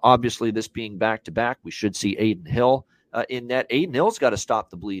 Obviously, this being back-to-back, we should see Aiden Hill in net. Aiden Hill's got to stop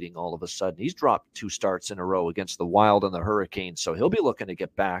the bleeding all of a sudden. He's dropped 2 starts in a row against the Wild and the Hurricanes, so he'll be looking to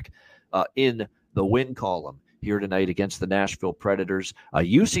get back in the win column here tonight against the Nashville Predators.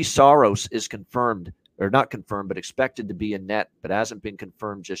 UC Saros is confirmed, or not confirmed, but expected to be in net, but hasn't been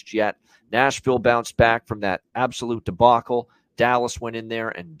confirmed just yet. Nashville bounced back from that absolute debacle. Dallas went in there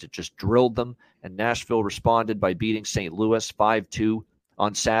and just drilled them, and Nashville responded by beating St. Louis 5-2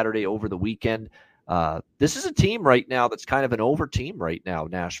 on Saturday over the weekend. This is a team right now that's kind of an over team right now,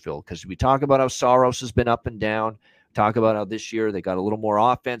 Nashville, because we talk about how Saros has been up and down, talk about how this year they got a little more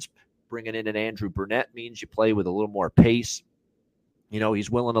offense. Bringing in an Andrew Burnett means you play with a little more pace. He's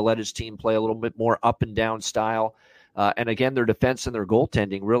willing to let his team play a little bit more up and down style. And again, their defense and their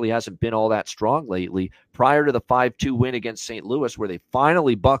goaltending really hasn't been all that strong lately. Prior to the 5-2 win against St. Louis, where they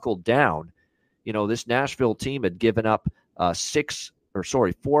finally buckled down, this Nashville team had given up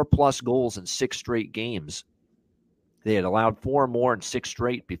 4+ goals in 6 straight games. They had allowed 4 more in 6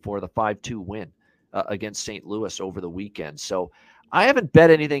 straight before the 5-2 win against St. Louis over the weekend. So I haven't bet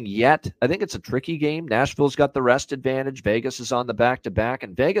anything yet. I think it's a tricky game. Nashville's got the rest advantage. Vegas is on the back-to-back,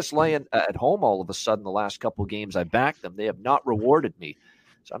 and Vegas laying at home all of a sudden the last couple games I backed them. They have not rewarded me.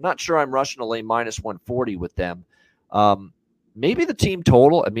 So I'm not sure I'm rushing to lay minus 140 with them. Maybe the team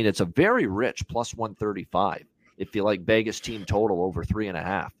total. I mean, it's a very rich plus 135 if you like Vegas team total over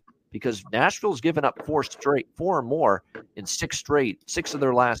 3.5. because Nashville's given up four or more in six of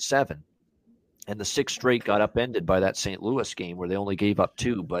their last 7. And the 6th straight got upended by that St. Louis game where they only gave up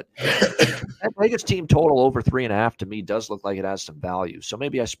 2. But that Vegas team total over 3.5 to me does look like it has some value. So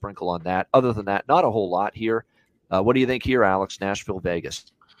maybe I sprinkle on that. Other than that, not a whole lot here. What do you think here, Alex? Nashville, Vegas.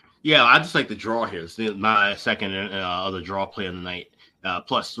 Yeah, I just like the draw here. It's my second other draw play of the night.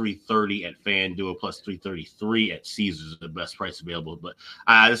 Plus 330 at FanDuel, plus 333 at Caesars, the best price available. But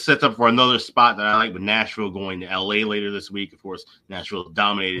this sets up for another spot that I like with Nashville going to LA later this week. Of course, Nashville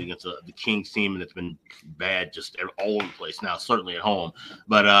dominated against the Kings team, and it's been bad just all over the place now, certainly at home.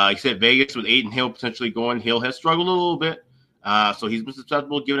 But like I said, Vegas with Aiden Hill potentially going. Hill has struggled a little bit. So he's been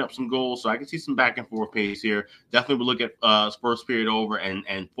susceptible to giving up some goals. So I can see some back and forth pace here. Definitely would look at first period over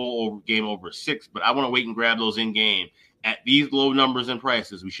and full over game over 6. But I want to wait and grab those in game. At these low numbers and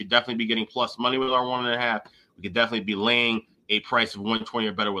prices, we should definitely be getting plus money with our 1.5. We could definitely be laying a price of 120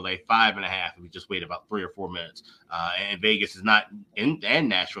 or better with a 5.5 if we just wait about 3 or 4 minutes. And Vegas is not, and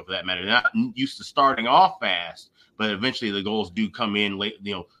Nashville for that matter, they're not used to starting off fast, but eventually the goals do come in late,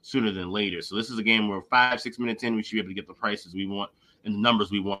 sooner than later. So this is a game where 5-6 minutes in, we should be able to get the prices we want and the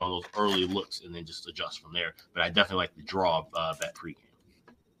numbers we want on those early looks, and then just adjust from there. But I definitely like the draw of that pregame.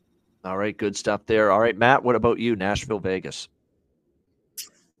 All right, good stuff there. All right, Matt, what about you? Nashville, Vegas.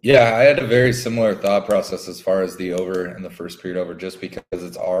 Yeah, I had a very similar thought process as far as the over and the first period over, just because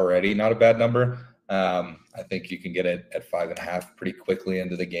it's already not a bad number. I think you can get it at 5.5 pretty quickly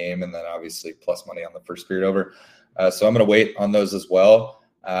into the game, and then obviously plus money on the first period over. So I'm going to wait on those as well.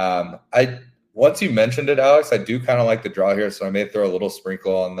 Once you mentioned it, Alex, I do kind of like the draw here, so I may throw a little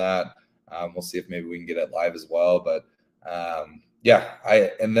sprinkle on that. We'll see if maybe we can get it live as well, but yeah,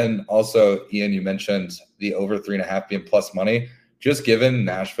 and then also, Ian, you mentioned the over 3.5 being plus money. Just given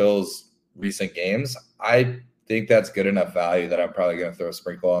Nashville's recent games, I think that's good enough value that I'm probably going to throw a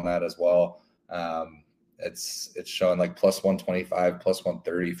sprinkle on that as well. It's showing like plus 125, plus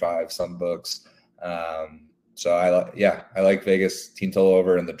 135, some books. So I like Vegas team total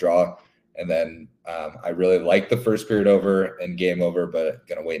over and the draw. And then I really like the first period over and game over, but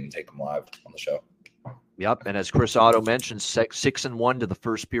going to wait and take them live on the show. Yep, and as Chris Otto mentioned, 6-1 to the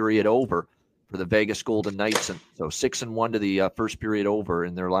first period over for the Vegas Golden Knights, and so 6-1 to the first period over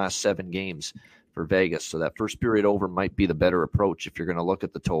in their last 7 games for Vegas. So that first period over might be the better approach if you're going to look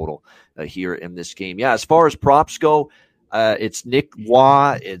at the total here in this game. Yeah, as far as props go, it's Nick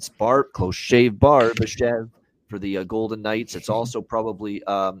Waugh, it's Bart Barbashev for the Golden Knights. It's also probably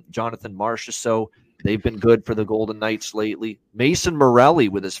Jonathan Marchessault. They've been good for the Golden Knights lately. Mason Morelli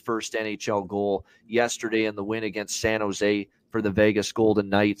with his first NHL goal yesterday in the win against San Jose for the Vegas Golden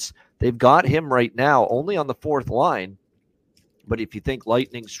Knights. They've got him right now only on the 4th line, but if you think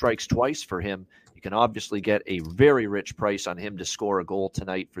lightning strikes twice for him, you can obviously get a very rich price on him to score a goal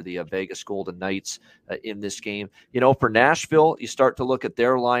tonight for the Vegas Golden Knights in this game. For Nashville, you start to look at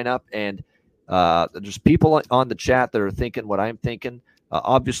their lineup, and there's people on the chat that are thinking what I'm thinking.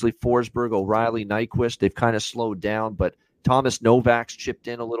 Obviously, Forsberg, O'Reilly, Nyquist, they've kind of slowed down, but Thomas Novak's chipped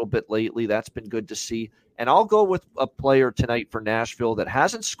in a little bit lately. That's been good to see. And I'll go with a player tonight for Nashville that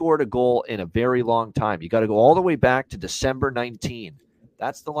hasn't scored a goal in a very long time. You got to go all the way back to December 19.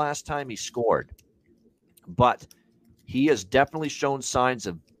 That's the last time he scored. But he has definitely shown signs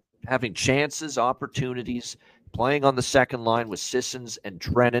of having chances, opportunities, playing on the second line with Sissons and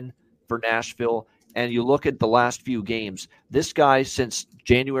Trennan for Nashville. And you look at the last few games, this guy since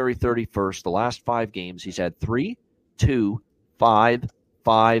January 31st, the last 5 games, he's had 3, 2, 5,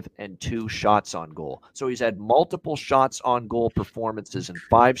 5, and 2 shots on goal. So he's had multiple shots on goal performances in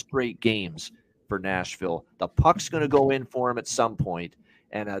 5 straight games for Nashville. The puck's going to go in for him at some point.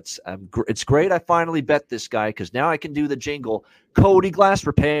 And it's great I finally bet this guy because now I can do the jingle. Cody Glass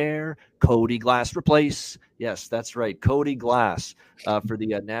repair, Cody Glass replace. Yes, that's right. Cody Glass for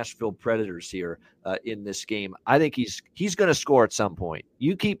the Nashville Predators here in this game. I think he's going to score at some point.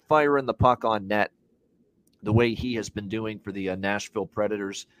 You keep firing the puck on net the way he has been doing for the Nashville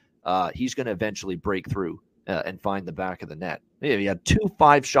Predators. He's going to eventually break through and find the back of the net. He had 2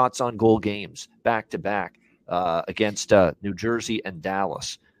 5 shots on goal games back to back. Against New Jersey and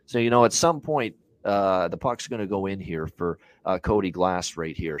Dallas. So, at some point, the puck's going to go in here for Cody Glass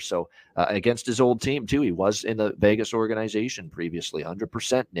right here. So, against his old team, too. He was in the Vegas organization previously,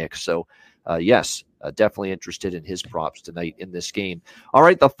 100%, Nick. So, yes, definitely interested in his props tonight in this game. All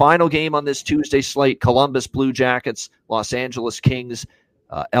right, the final game on this Tuesday slate, Columbus Blue Jackets, Los Angeles Kings,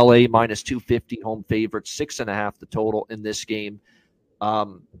 LA minus 250, home favorites, 6.5 the total in this game.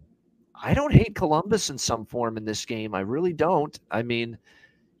 I don't hate Columbus in some form in this game. I really don't. I mean,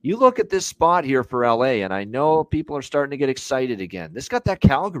 You look at this spot here for LA, and I know people are starting to get excited again. This got that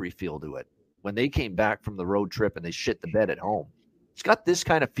Calgary feel to it when they came back from the road trip and they shit the bed at home. It's got this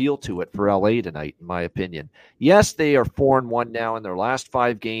kind of feel to it for LA tonight, in my opinion. Yes, they are 4-1 now in their last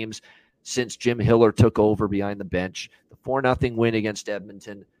 5 games since Jim Hiller took over behind the bench. The 4-0 win against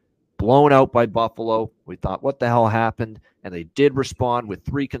Edmonton, blown out by Buffalo. We thought, what the hell happened? And they did respond with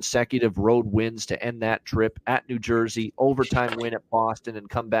 3 consecutive road wins to end that trip at New Jersey, overtime win at Boston in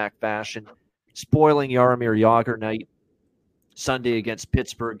comeback fashion, spoiling Jaromir Jagr night Sunday against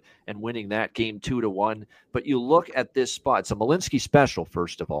Pittsburgh and winning that game 2-1. But you look at this spot. It's a Malinsky special,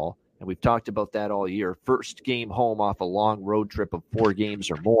 first of all, and we've talked about that all year. First game home off a long road trip of 4 games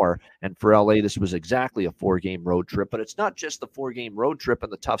or more. And for LA, this was exactly a 4-game road trip. But it's not just the 4-game road trip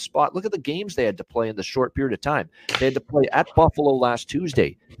and the tough spot. Look at the games they had to play in the short period of time. They had to play at Buffalo last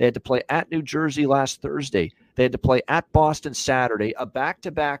Tuesday. They had to play at New Jersey last Thursday. They had to play at Boston Saturday, a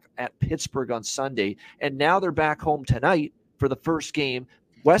back-to-back at Pittsburgh on Sunday. And now they're back home tonight for the first game,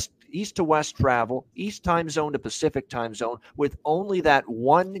 east to west travel, east time zone to Pacific time zone, with only that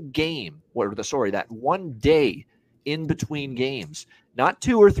one day in between games. Not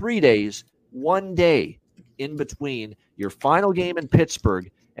 2 or 3 days, 1 day in between your final game in Pittsburgh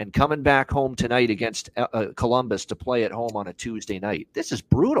and coming back home tonight against Columbus to play at home on a Tuesday night. This is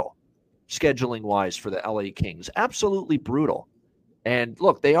brutal, scheduling-wise, for the LA Kings. Absolutely brutal. And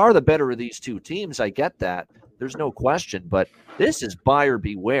look, they are the better of these 2 teams. I get that. There's no question, but this is buyer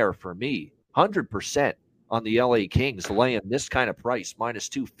beware for me. 100% on the LA Kings laying this kind of price, minus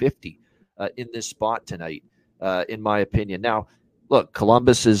 250 in this spot tonight, in my opinion. Now, look,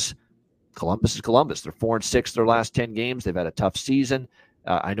 Columbus is Columbus. They're 4-6 their last 10 games. They've had a tough season.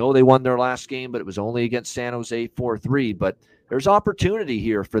 I know they won their last game, but it was only against San Jose 4-3. But there's opportunity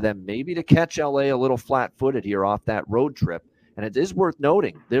here for them maybe to catch LA a little flat-footed here off that road trip. And it is worth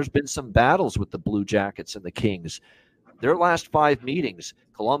noting, there's been some battles with the Blue Jackets and the Kings. Their last 5 meetings,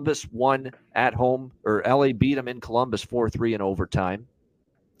 Columbus won at home, or LA beat them in Columbus 4-3 in overtime.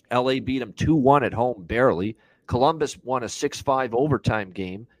 LA beat them 2-1 at home, barely. Columbus won a 6-5 overtime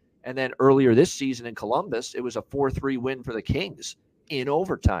game. And then earlier this season in Columbus, it was a 4-3 win for the Kings in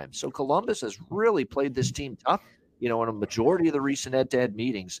overtime. So Columbus has really played this team tough, in a majority of the recent head-to-head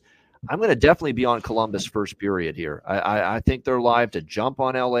meetings. I'm going to definitely be on Columbus first period here. I think they're live to jump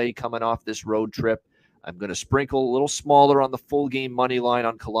on LA coming off this road trip. I'm going to sprinkle a little smaller on the full game money line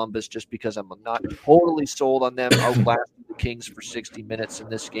on Columbus just because I'm not totally sold on them outlasting the Kings for 60 minutes in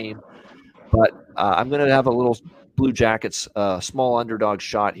this game. But I'm going to have a little Blue Jackets small underdog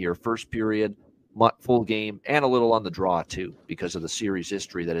shot here. First period, full game, and a little on the draw too because of the series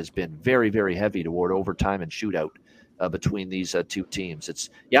history that has been very, very heavy toward overtime and shootout between these 2 teams.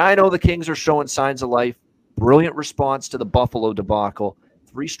 I know the Kings are showing signs of life. Brilliant response to the Buffalo debacle.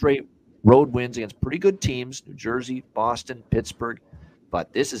 3 straight road wins against pretty good teams, New Jersey, Boston, Pittsburgh.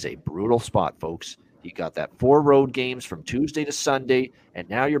 But this is a brutal spot, folks. You got that 4 road games from Tuesday to Sunday, and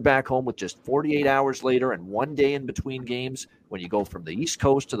now you're back home with just 48 hours later and 1 day in between games when you go from the East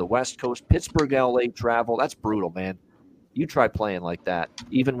Coast to the West Coast. Pittsburgh, LA travel. That's brutal, man. You try playing like that.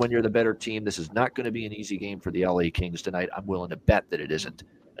 Even when you're the better team, this is not going to be an easy game for the LA Kings tonight. I'm willing to bet that it isn't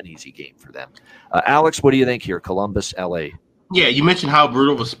an easy game for them. Alex, what do you think here? Columbus, LA. Yeah, you mentioned how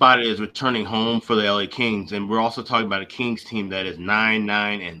brutal of a spot it is returning home for the LA Kings, and we're also talking about a Kings team that is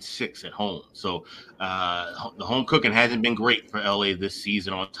 9-9-6 at home. So the home cooking hasn't been great for LA this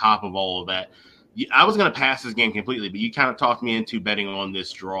season on top of all of that. I was going to pass this game completely, but you kind of talked me into betting on this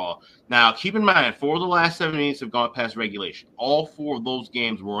draw. Now, keep in mind, 4 of the last 7 meetings have gone past regulation. All 4 of those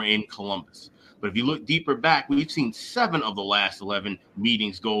games were in Columbus. But if you look deeper back, we've seen 7 of the last 11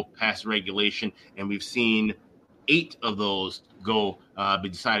 meetings go past regulation, and we've seen 8 of those be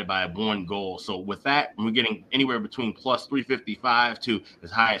decided by 1 goal. So with that, we're getting anywhere between plus 355 to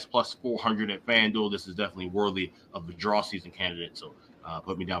as high as plus 400 at FanDuel. This is definitely worthy of the draw season candidate. So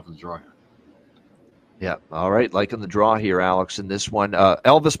put me down for the draw. Yeah. All right. Liking the draw here, Alex, in this one.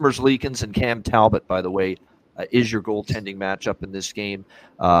 Elvis Merzlikins and Cam Talbot, by the way, is your goaltending matchup in this game.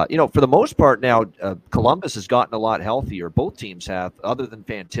 For the most part now, Columbus has gotten a lot healthier. Both teams have, other than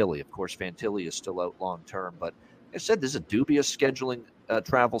Fantilli. Of course, Fantilli is still out long term. But like I said, this is a dubious scheduling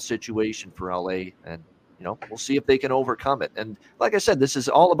travel situation for LA. And, we'll see if they can overcome it. And like I said, this is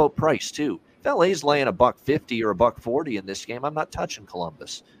all about price, too. If LA's laying $1.50 or $1.40 in this game, I'm not touching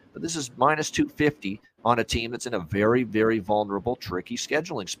Columbus. But this is minus 250 on a team that's in a very, very vulnerable, tricky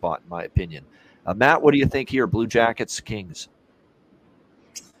scheduling spot, in my opinion. Matt, what do you think here? Blue Jackets, Kings.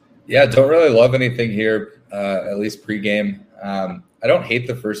 Yeah, don't really love anything here, at least pregame. I don't hate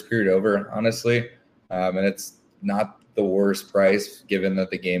the first period over, honestly. And it's not the worst price, given that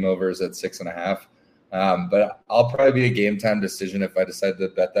the game over is at 6.5. But I'll probably be a game time decision if I decide to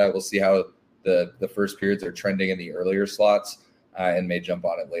bet that. We'll see how the first periods are trending in the earlier slots, and may jump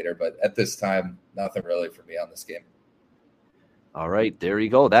on it later. But at this time, nothing really for me on this game. All right, there you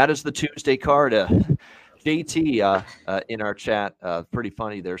go. That is the Tuesday card. JT in our chat, pretty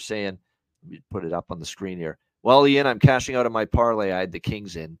funny. They're saying, let me put it up on the screen here. Well, Ian, I'm cashing out of my parlay. I had the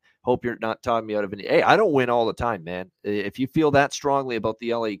Kings in. Hope you're not talking me out of any. Hey, I don't win all the time, man. If you feel that strongly about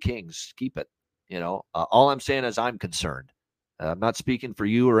the LA Kings, keep it. All I'm saying is I'm concerned. I'm not speaking for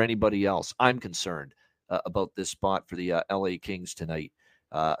you or anybody else. I'm concerned about this spot for the LA Kings tonight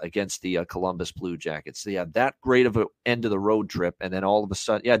against the Columbus Blue Jackets. They have that great of an end of the road trip, and then all of a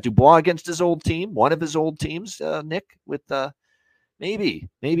sudden, Dubois against his old team, one of his old teams, Nick, with maybe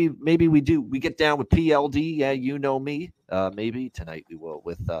we do. We get down with PLD. Yeah, you know me. Maybe tonight we will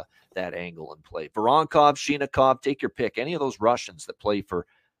with that angle and play. Voronkov, Shinikov, take your pick. Any of those Russians that play for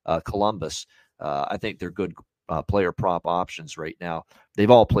Columbus, I think they're good player prop options right now. They've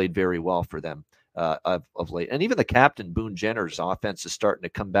all played very well for them of late. And even the captain, Boone Jenner's offense is starting to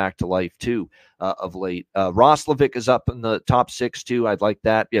come back to life too of late. Roslovic is up in the top 6 too. I'd like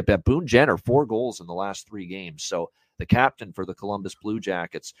that. Yeah, Boone Jenner, 4 goals in the last 3 games. So the captain for the Columbus Blue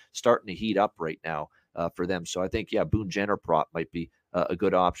Jackets starting to heat up right now for them. So I think, Boone Jenner prop might be a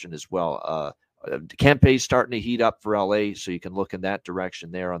good option as well. Kempe's starting to heat up for LA, so you can look in that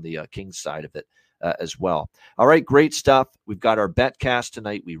direction there on the Kings side of it as well. All right, great stuff. We've got our betcast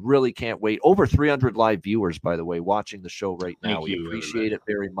tonight. We really can't wait. Over 300 live viewers, by the way, watching the show right now. We appreciate it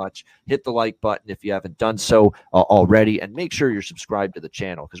very much. Hit the like button if you haven't done so already, and make sure you're subscribed to the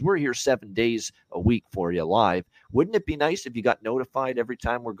channel because we're here 7 days a week for you live. Wouldn't it be nice if you got notified every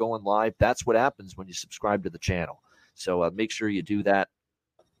time we're going live? That's what happens when you subscribe to the channel. So make sure you do that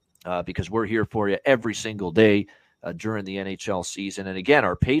because we're here for you every single day during the NHL season. And again,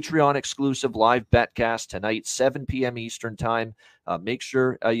 our Patreon exclusive live betcast tonight, 7 p.m. Eastern time. Make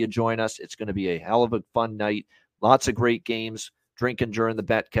sure you join us. It's going to be a hell of a fun night. Lots of great games, drinking during the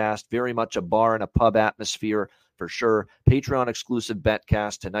betcast, very much a bar and a pub atmosphere for sure. Patreon exclusive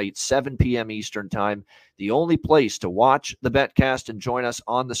betcast tonight, 7 p.m. Eastern time. The only place to watch the betcast and join us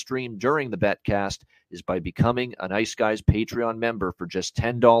on the stream during the betcast is by becoming an Ice Guys Patreon member for just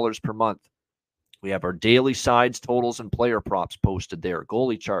 $10 per month. We have our daily sides, totals, and player props posted there.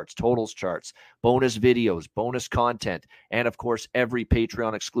 Goalie charts, totals charts, bonus videos, bonus content, and, of course, every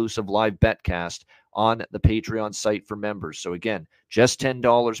Patreon-exclusive live betcast on the Patreon site for members. So, again, just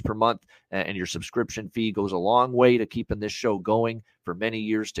 $10 per month, and your subscription fee goes a long way to keeping this show going for many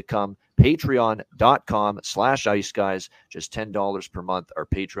years to come. Patreon.com/IceGuys, just $10 per month, our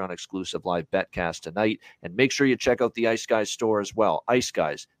Patreon-exclusive live betcast tonight. And make sure you check out the Ice Guys store as well,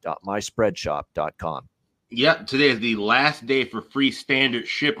 iceguys.myspreadshop.com. Yep, today is the last day for free standard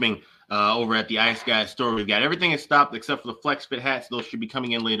shipping over at the Ice Guys store. We've got everything is stopped except for the Flex Fit hats. Those should be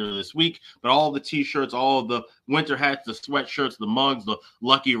coming in later this week. But all the T-shirts, all of the winter hats, the sweatshirts, the mugs, the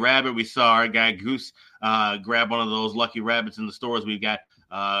Lucky Rabbit. We saw our guy Goose grab one of those Lucky Rabbits in the stores. We've got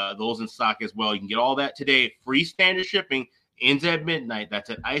those in stock as well. You can get all that today. Free standard shipping ends at midnight. That's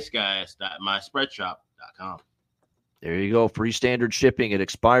at iceguys.myspreadshop.com. There you go. Free standard shipping. It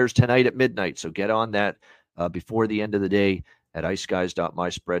expires tonight at midnight. So get on that before the end of the day at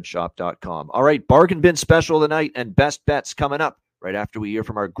iceguys.myspreadshop.com. All right, bargain bin special tonight and best bets coming up right after we hear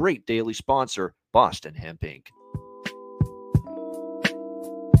from our great daily sponsor, Boston Hemp Inc.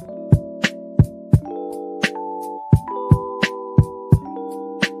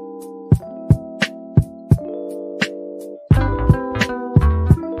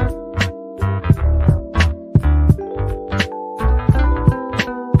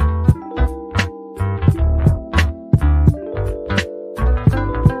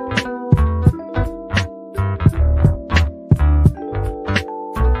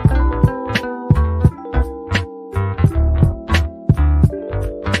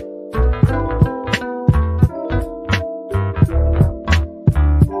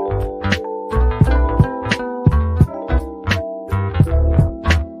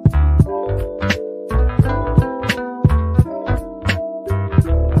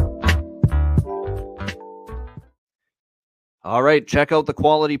 All right, check out the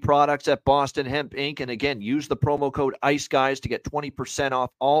quality products at Boston Hemp Inc. And again, use the promo code IceGuys to get 20%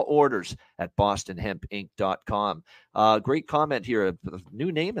 off all orders at bostonhempinc.com. Great comment here. A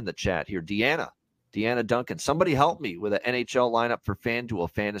new name in the chat here, Deanna Duncan. Somebody help me with an NHL lineup for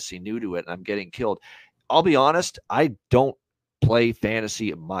FanDuel Fantasy, new to it, and I'm getting killed. I'll be honest, I don't play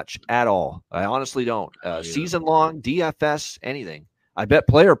fantasy much at all. I honestly don't. Season long, DFS, anything. I bet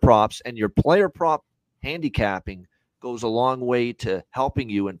player props, and your player prop handicapping goes a long way to helping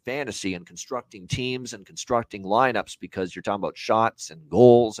you in fantasy and constructing teams and constructing lineups, because you're talking about shots and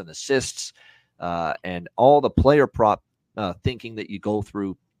goals and assists and all the player prop thinking that you go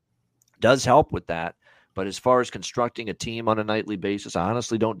through does help with that. But as far as constructing a team on a nightly basis, I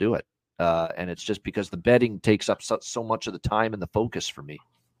honestly don't do it. And it's just because the betting takes up so much of the time and the focus for me.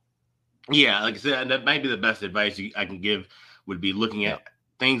 Yeah, like I said, that might be the best advice I can give would be looking at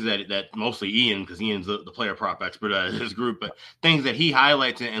things that mostly Ian, because Ian's the player prop expert of his group, but things that he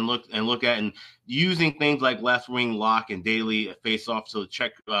highlights and look at, and using things like left wing lock and daily face off to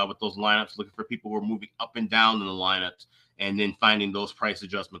check with those lineups, looking for people who are moving up and down in the lineups, and then finding those price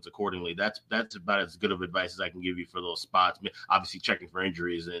adjustments accordingly. That's about as good of advice as I can give you for those spots. Obviously, checking for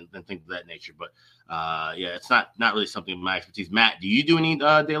injuries and things of that nature. But it's not really something of my expertise. Matt, do you do any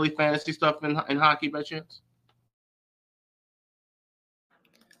daily fantasy stuff in hockey by chance?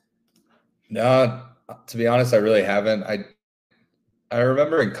 No, to be honest, I really haven't. I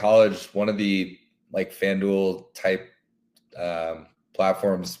remember in college, one of the like FanDuel type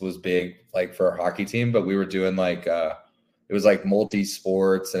platforms was big, like for our hockey team, but we were doing like it was like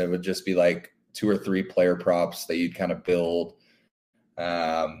multi-sports, and it would just be like 2 or 3 player props that you'd kind of build.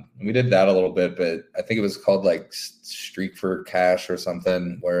 We did that a little bit, but I think it was called like Streak for Cash or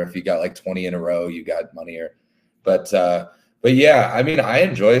something, where if you got like 20 in a row, you got money. But yeah, I mean, I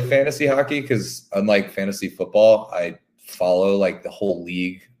enjoy fantasy hockey because unlike fantasy football, I follow like the whole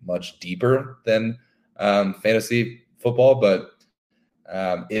league much deeper than fantasy football, but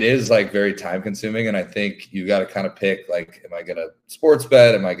it is like very time consuming. And I think you got to kind of pick, like, am I going to sports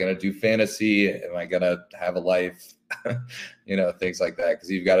bet? Am I going to do fantasy? Am I going to have a life? Things like that. Cause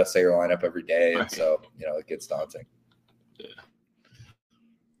you've got to say your lineup every day. And so, it gets daunting.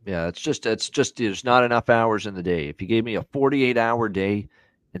 Yeah. It's just, there's not enough hours in the day. If you gave me a 48-hour day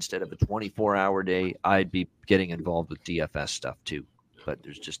instead of a 24-hour day, I'd be getting involved with DFS stuff too. But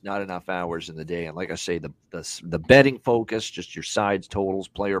there's just not enough hours in the day. And like I say, the betting focus, just your sides, totals,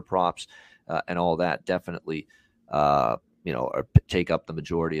 player props, and all that definitely, take up the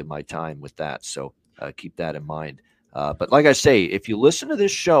majority of my time with that. So keep that in mind. But like I say, if you listen to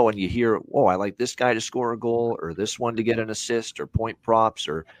this show and you hear, oh, I like this guy to score a goal, or this one to get an assist, or point props,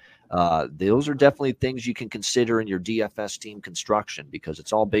 or those are definitely things you can consider in your DFS team construction, because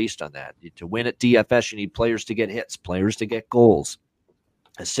it's all based on that. To win at DFS, you need players to get hits, players to get goals,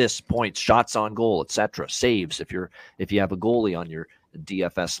 assists, points, shots on goal, etc. Saves if you have a goalie on your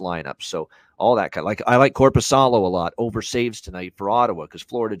DFS lineup. So all that kind of, like, I like Korpisalo a lot over saves tonight for Ottawa, because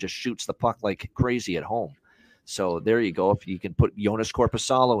Florida just shoots the puck like crazy at home. So there you go. If you can put Jonas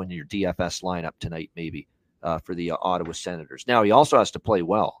Korpisalo in your DFS lineup tonight, maybe for the Ottawa Senators. Now he also has to play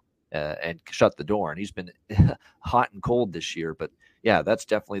well and shut the door, and he's been hot and cold this year. But yeah, that's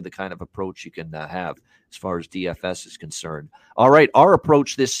definitely the kind of approach you can have as far as DFS is concerned. All right, our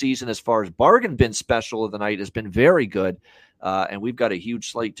approach this season as far as bargain bin special of the night has been very good, and we've got a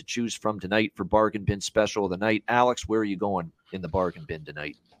huge slate to choose from tonight for bargain bin special of the night. Alex, where are you going in the bargain bin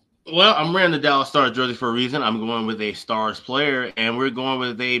tonight? Well, I'm wearing the Dallas Stars jersey for a reason. I'm going with a Stars player, and we're going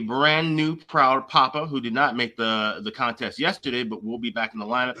with a brand new proud papa who did not make the contest yesterday, but will be back in the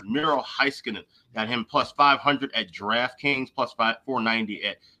lineup. Miro Heiskanen, got him plus 500 at DraftKings, plus 490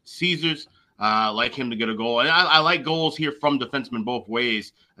 at Caesars. Like him to get a goal, and I like goals here from defensemen both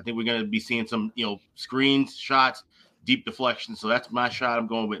ways. I think we're going to be seeing some, screens, shots, deep deflections. So that's my shot. I'm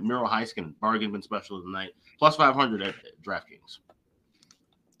going with Miro Heiskanen, bargain bin special of the night, plus 500 at DraftKings.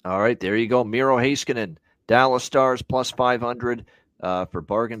 All right, there you go. Miro Heiskanen, Dallas Stars, plus 500 for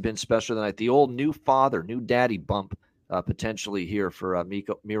bargain bin special tonight. The old new daddy bump potentially here for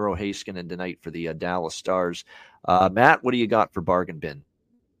Miro Heiskanen tonight for the Dallas Stars. Matt, what do you got for bargain bin?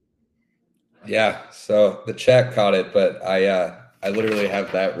 Yeah, so the chat caught it, but I literally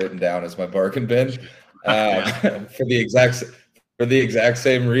have that written down as my bargain bin for the exact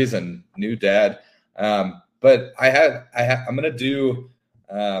same reason. New dad, but I'm gonna do.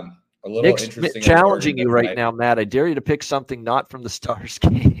 A little Nick's interesting. Challenging you right now, Matt. I dare you to pick something not from the Stars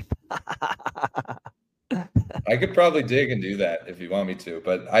game. I could probably dig and do that if you want me to,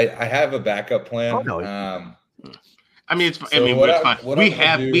 but I have a backup plan. Oh, no. It's fine.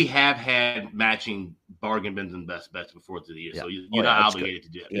 We have had matching bargain bins and best bets before to the year, so you're not obligated to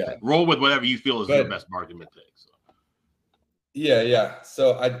do it. Yeah. Roll with whatever you feel is your best bargain bin pick. So. Yeah.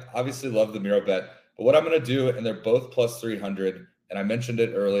 So I obviously love the Miro bet, but what I'm going to do, and they're both plus 300. And I mentioned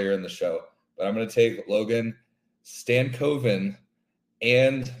it earlier in the show, but I'm going to take Logan Stankoven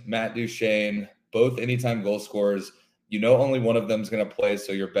and Matt Duchene, both anytime goal scorers. Only one of them is going to play,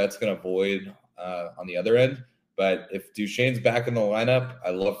 so your bet's going to void on the other end. But if Duchene's back in the lineup, I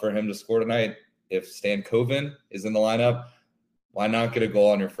love for him to score tonight. if Stan Kovin is in the lineup, why not get a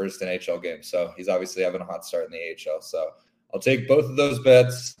goal on your first NHL game? So he's obviously having a hot start in the AHL. So I'll take both of those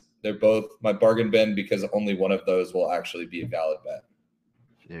bets. They're both my bargain bin because only one of those will actually be a valid bet.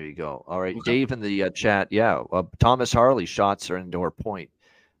 There you go. All right, Dave in the chat. Yeah, Thomas Harley shots are indoor point.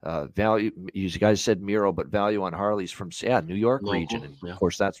 Value, you guys said Miro, but value on Harley's from New York Local, region, and of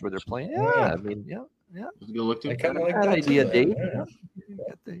course that's where they're playing. Yeah, I mean, yeah. Let's go look I to kind of like That that idea, too,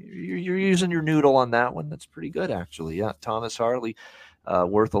 Dave. You're using your noodle on that one. That's pretty good, actually. Yeah, Thomas Harley,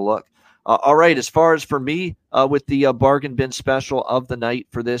 worth a look. All right, as far as for me, with the bargain bin special of the night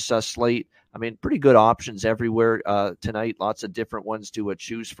for this slate, I mean, pretty good options everywhere tonight. Lots of different ones to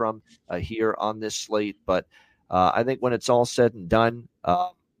choose from here on this slate. But I think when it's all said and done,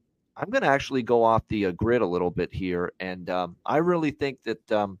 I'm going to actually go off the grid a little bit here. And I really think that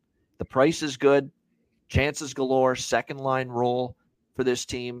the price is good. Chances galore, second line role for this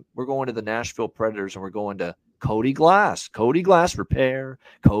team. We're going to the Nashville Predators, and we're going to Cody Glass. Cody Glass repair,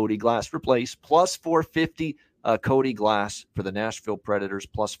 Cody Glass replace, plus 450 Cody Glass for the Nashville Predators,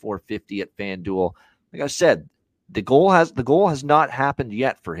 plus 450 at FanDuel. Like I said, the goal has not happened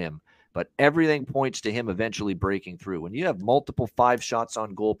yet for him, but everything points to him eventually breaking through. When you have multiple 5 shots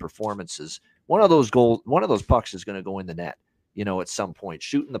on goal performances, one of those pucks is going to go in the net, at some point,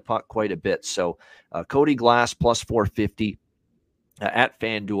 shooting the puck quite a bit. So Cody Glass plus 450 at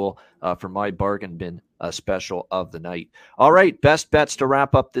FanDuel for my bargain bin special of the night. All right, best bets to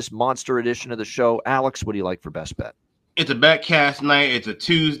wrap up this monster edition of the show. Alex, what do you like for best bet? It's a betcast night. It's a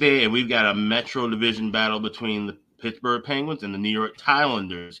Tuesday, and we've got a Metro Division battle between the Pittsburgh Penguins and the New York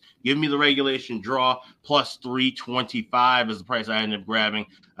Islanders. Give me the regulation draw plus 325 is the price I ended up grabbing.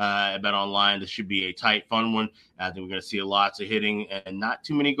 I bet online. This should be a tight, fun one. I think we're going to see lots of hitting and not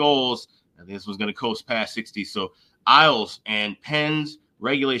too many goals. I think this one's going to coast past 60. So Isles and Pens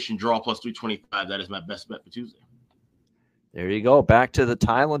regulation draw plus 325. That is my best bet for Tuesday. There you go. Back to the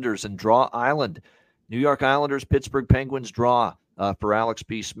Islanders and draw Island. New York Islanders, Pittsburgh Penguins draw for Alex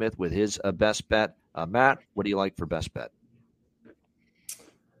B. Smith with his best bet. Matt, what do you like for best bet?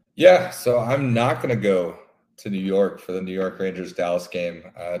 Yeah, so I'm not going to go to New York for the New York Rangers-Dallas game,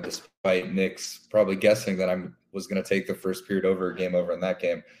 despite Nick's probably guessing that I was going to take the first period over, game over in that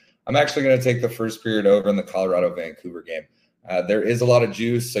game. I'm actually going to take the first period over in the Colorado-Vancouver game. There is a lot of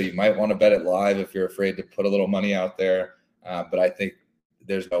juice, so you might want to bet it live if you're afraid to put a little money out there. But I think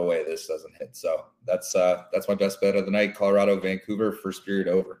there's no way this doesn't hit. So that's my best bet of the night, Colorado-Vancouver, first period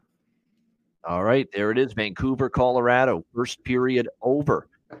over. All right, there it is, Vancouver, Colorado, first period over.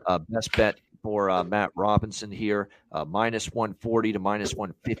 Best bet for Matt Robinson here, minus 140 to minus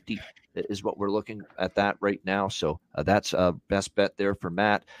 150 is what we're looking at that right now. So that's best bet there for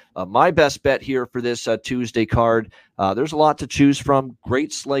Matt. My best bet here for this Tuesday card, there's a lot to choose from.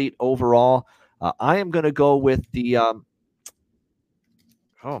 Great slate overall. I am going to go with the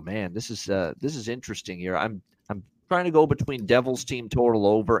oh man, this is interesting here. I'm trying to go between Devils team total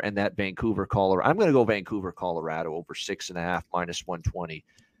over and that Vancouver Colorado. I'm going to go Vancouver Colorado over 6.5 minus 120.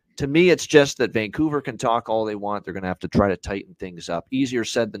 To me, it's just that Vancouver can talk all they want. They're going to have to try to tighten things up. Easier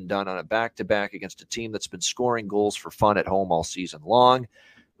said than done on a back-to-back against a team that's been scoring goals for fun at home all season long.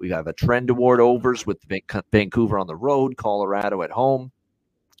 We have a trend toward overs with Vancouver on the road, Colorado at home.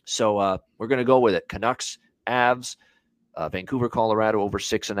 So we're going to go with it. Canucks, Avs, Vancouver, Colorado over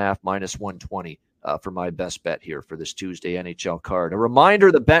 6.5 minus 120 for my best bet here for this Tuesday NHL card. A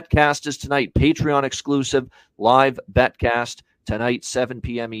reminder, the Betcast is tonight, Patreon exclusive, live Betcast tonight, 7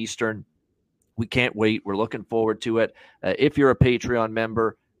 p.m. Eastern. We can't wait. We're looking forward to it. If you're a Patreon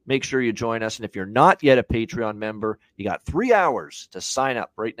member, make sure you join us. And if you're not yet a Patreon member, you got 3 hours to sign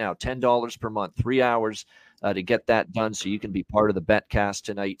up right now, $10 per month, 3 hours to get that done so you can be part of the Betcast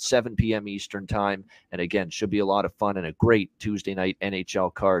tonight, 7 p.m. Eastern time. And again, should be a lot of fun and a great Tuesday night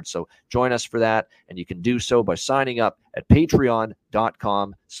NHL card. So join us for that. And you can do so by signing up at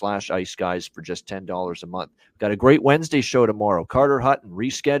patreon.com/iceguys for just $10 a month. Got a great Wednesday show tomorrow. Carter Hutton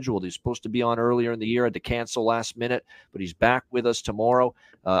rescheduled. He's supposed to be on earlier in the year, had to cancel last minute, but he's back with us tomorrow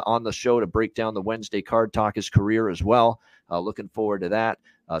on the show to break down the Wednesday card, talk his career as well. Looking forward to that.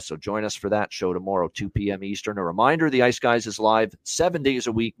 So join us for that show tomorrow, 2 p.m. Eastern. A reminder, the Ice Guys is live 7 days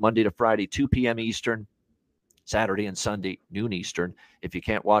a week, Monday to Friday, 2 p.m. Eastern, Saturday and Sunday, noon Eastern. If you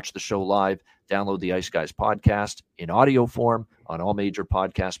can't watch the show live, download the Ice Guys podcast in audio form on all major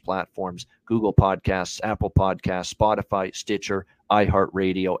podcast platforms, Google Podcasts, Apple Podcasts, Spotify, Stitcher,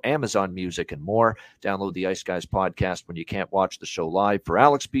 iHeartRadio, Amazon Music, and more. Download the Ice Guys podcast when you can't watch the show live. For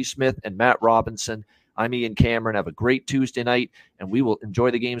Alex B. Smith and Matt Robinson, I'm Ian Cameron. Have a great Tuesday night, and we will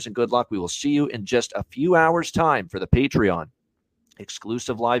enjoy the games and good luck. We will see you in just a few hours' time for the Patreon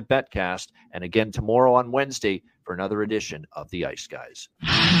exclusive live betcast, and again tomorrow on Wednesday for another edition of the Ice Guys.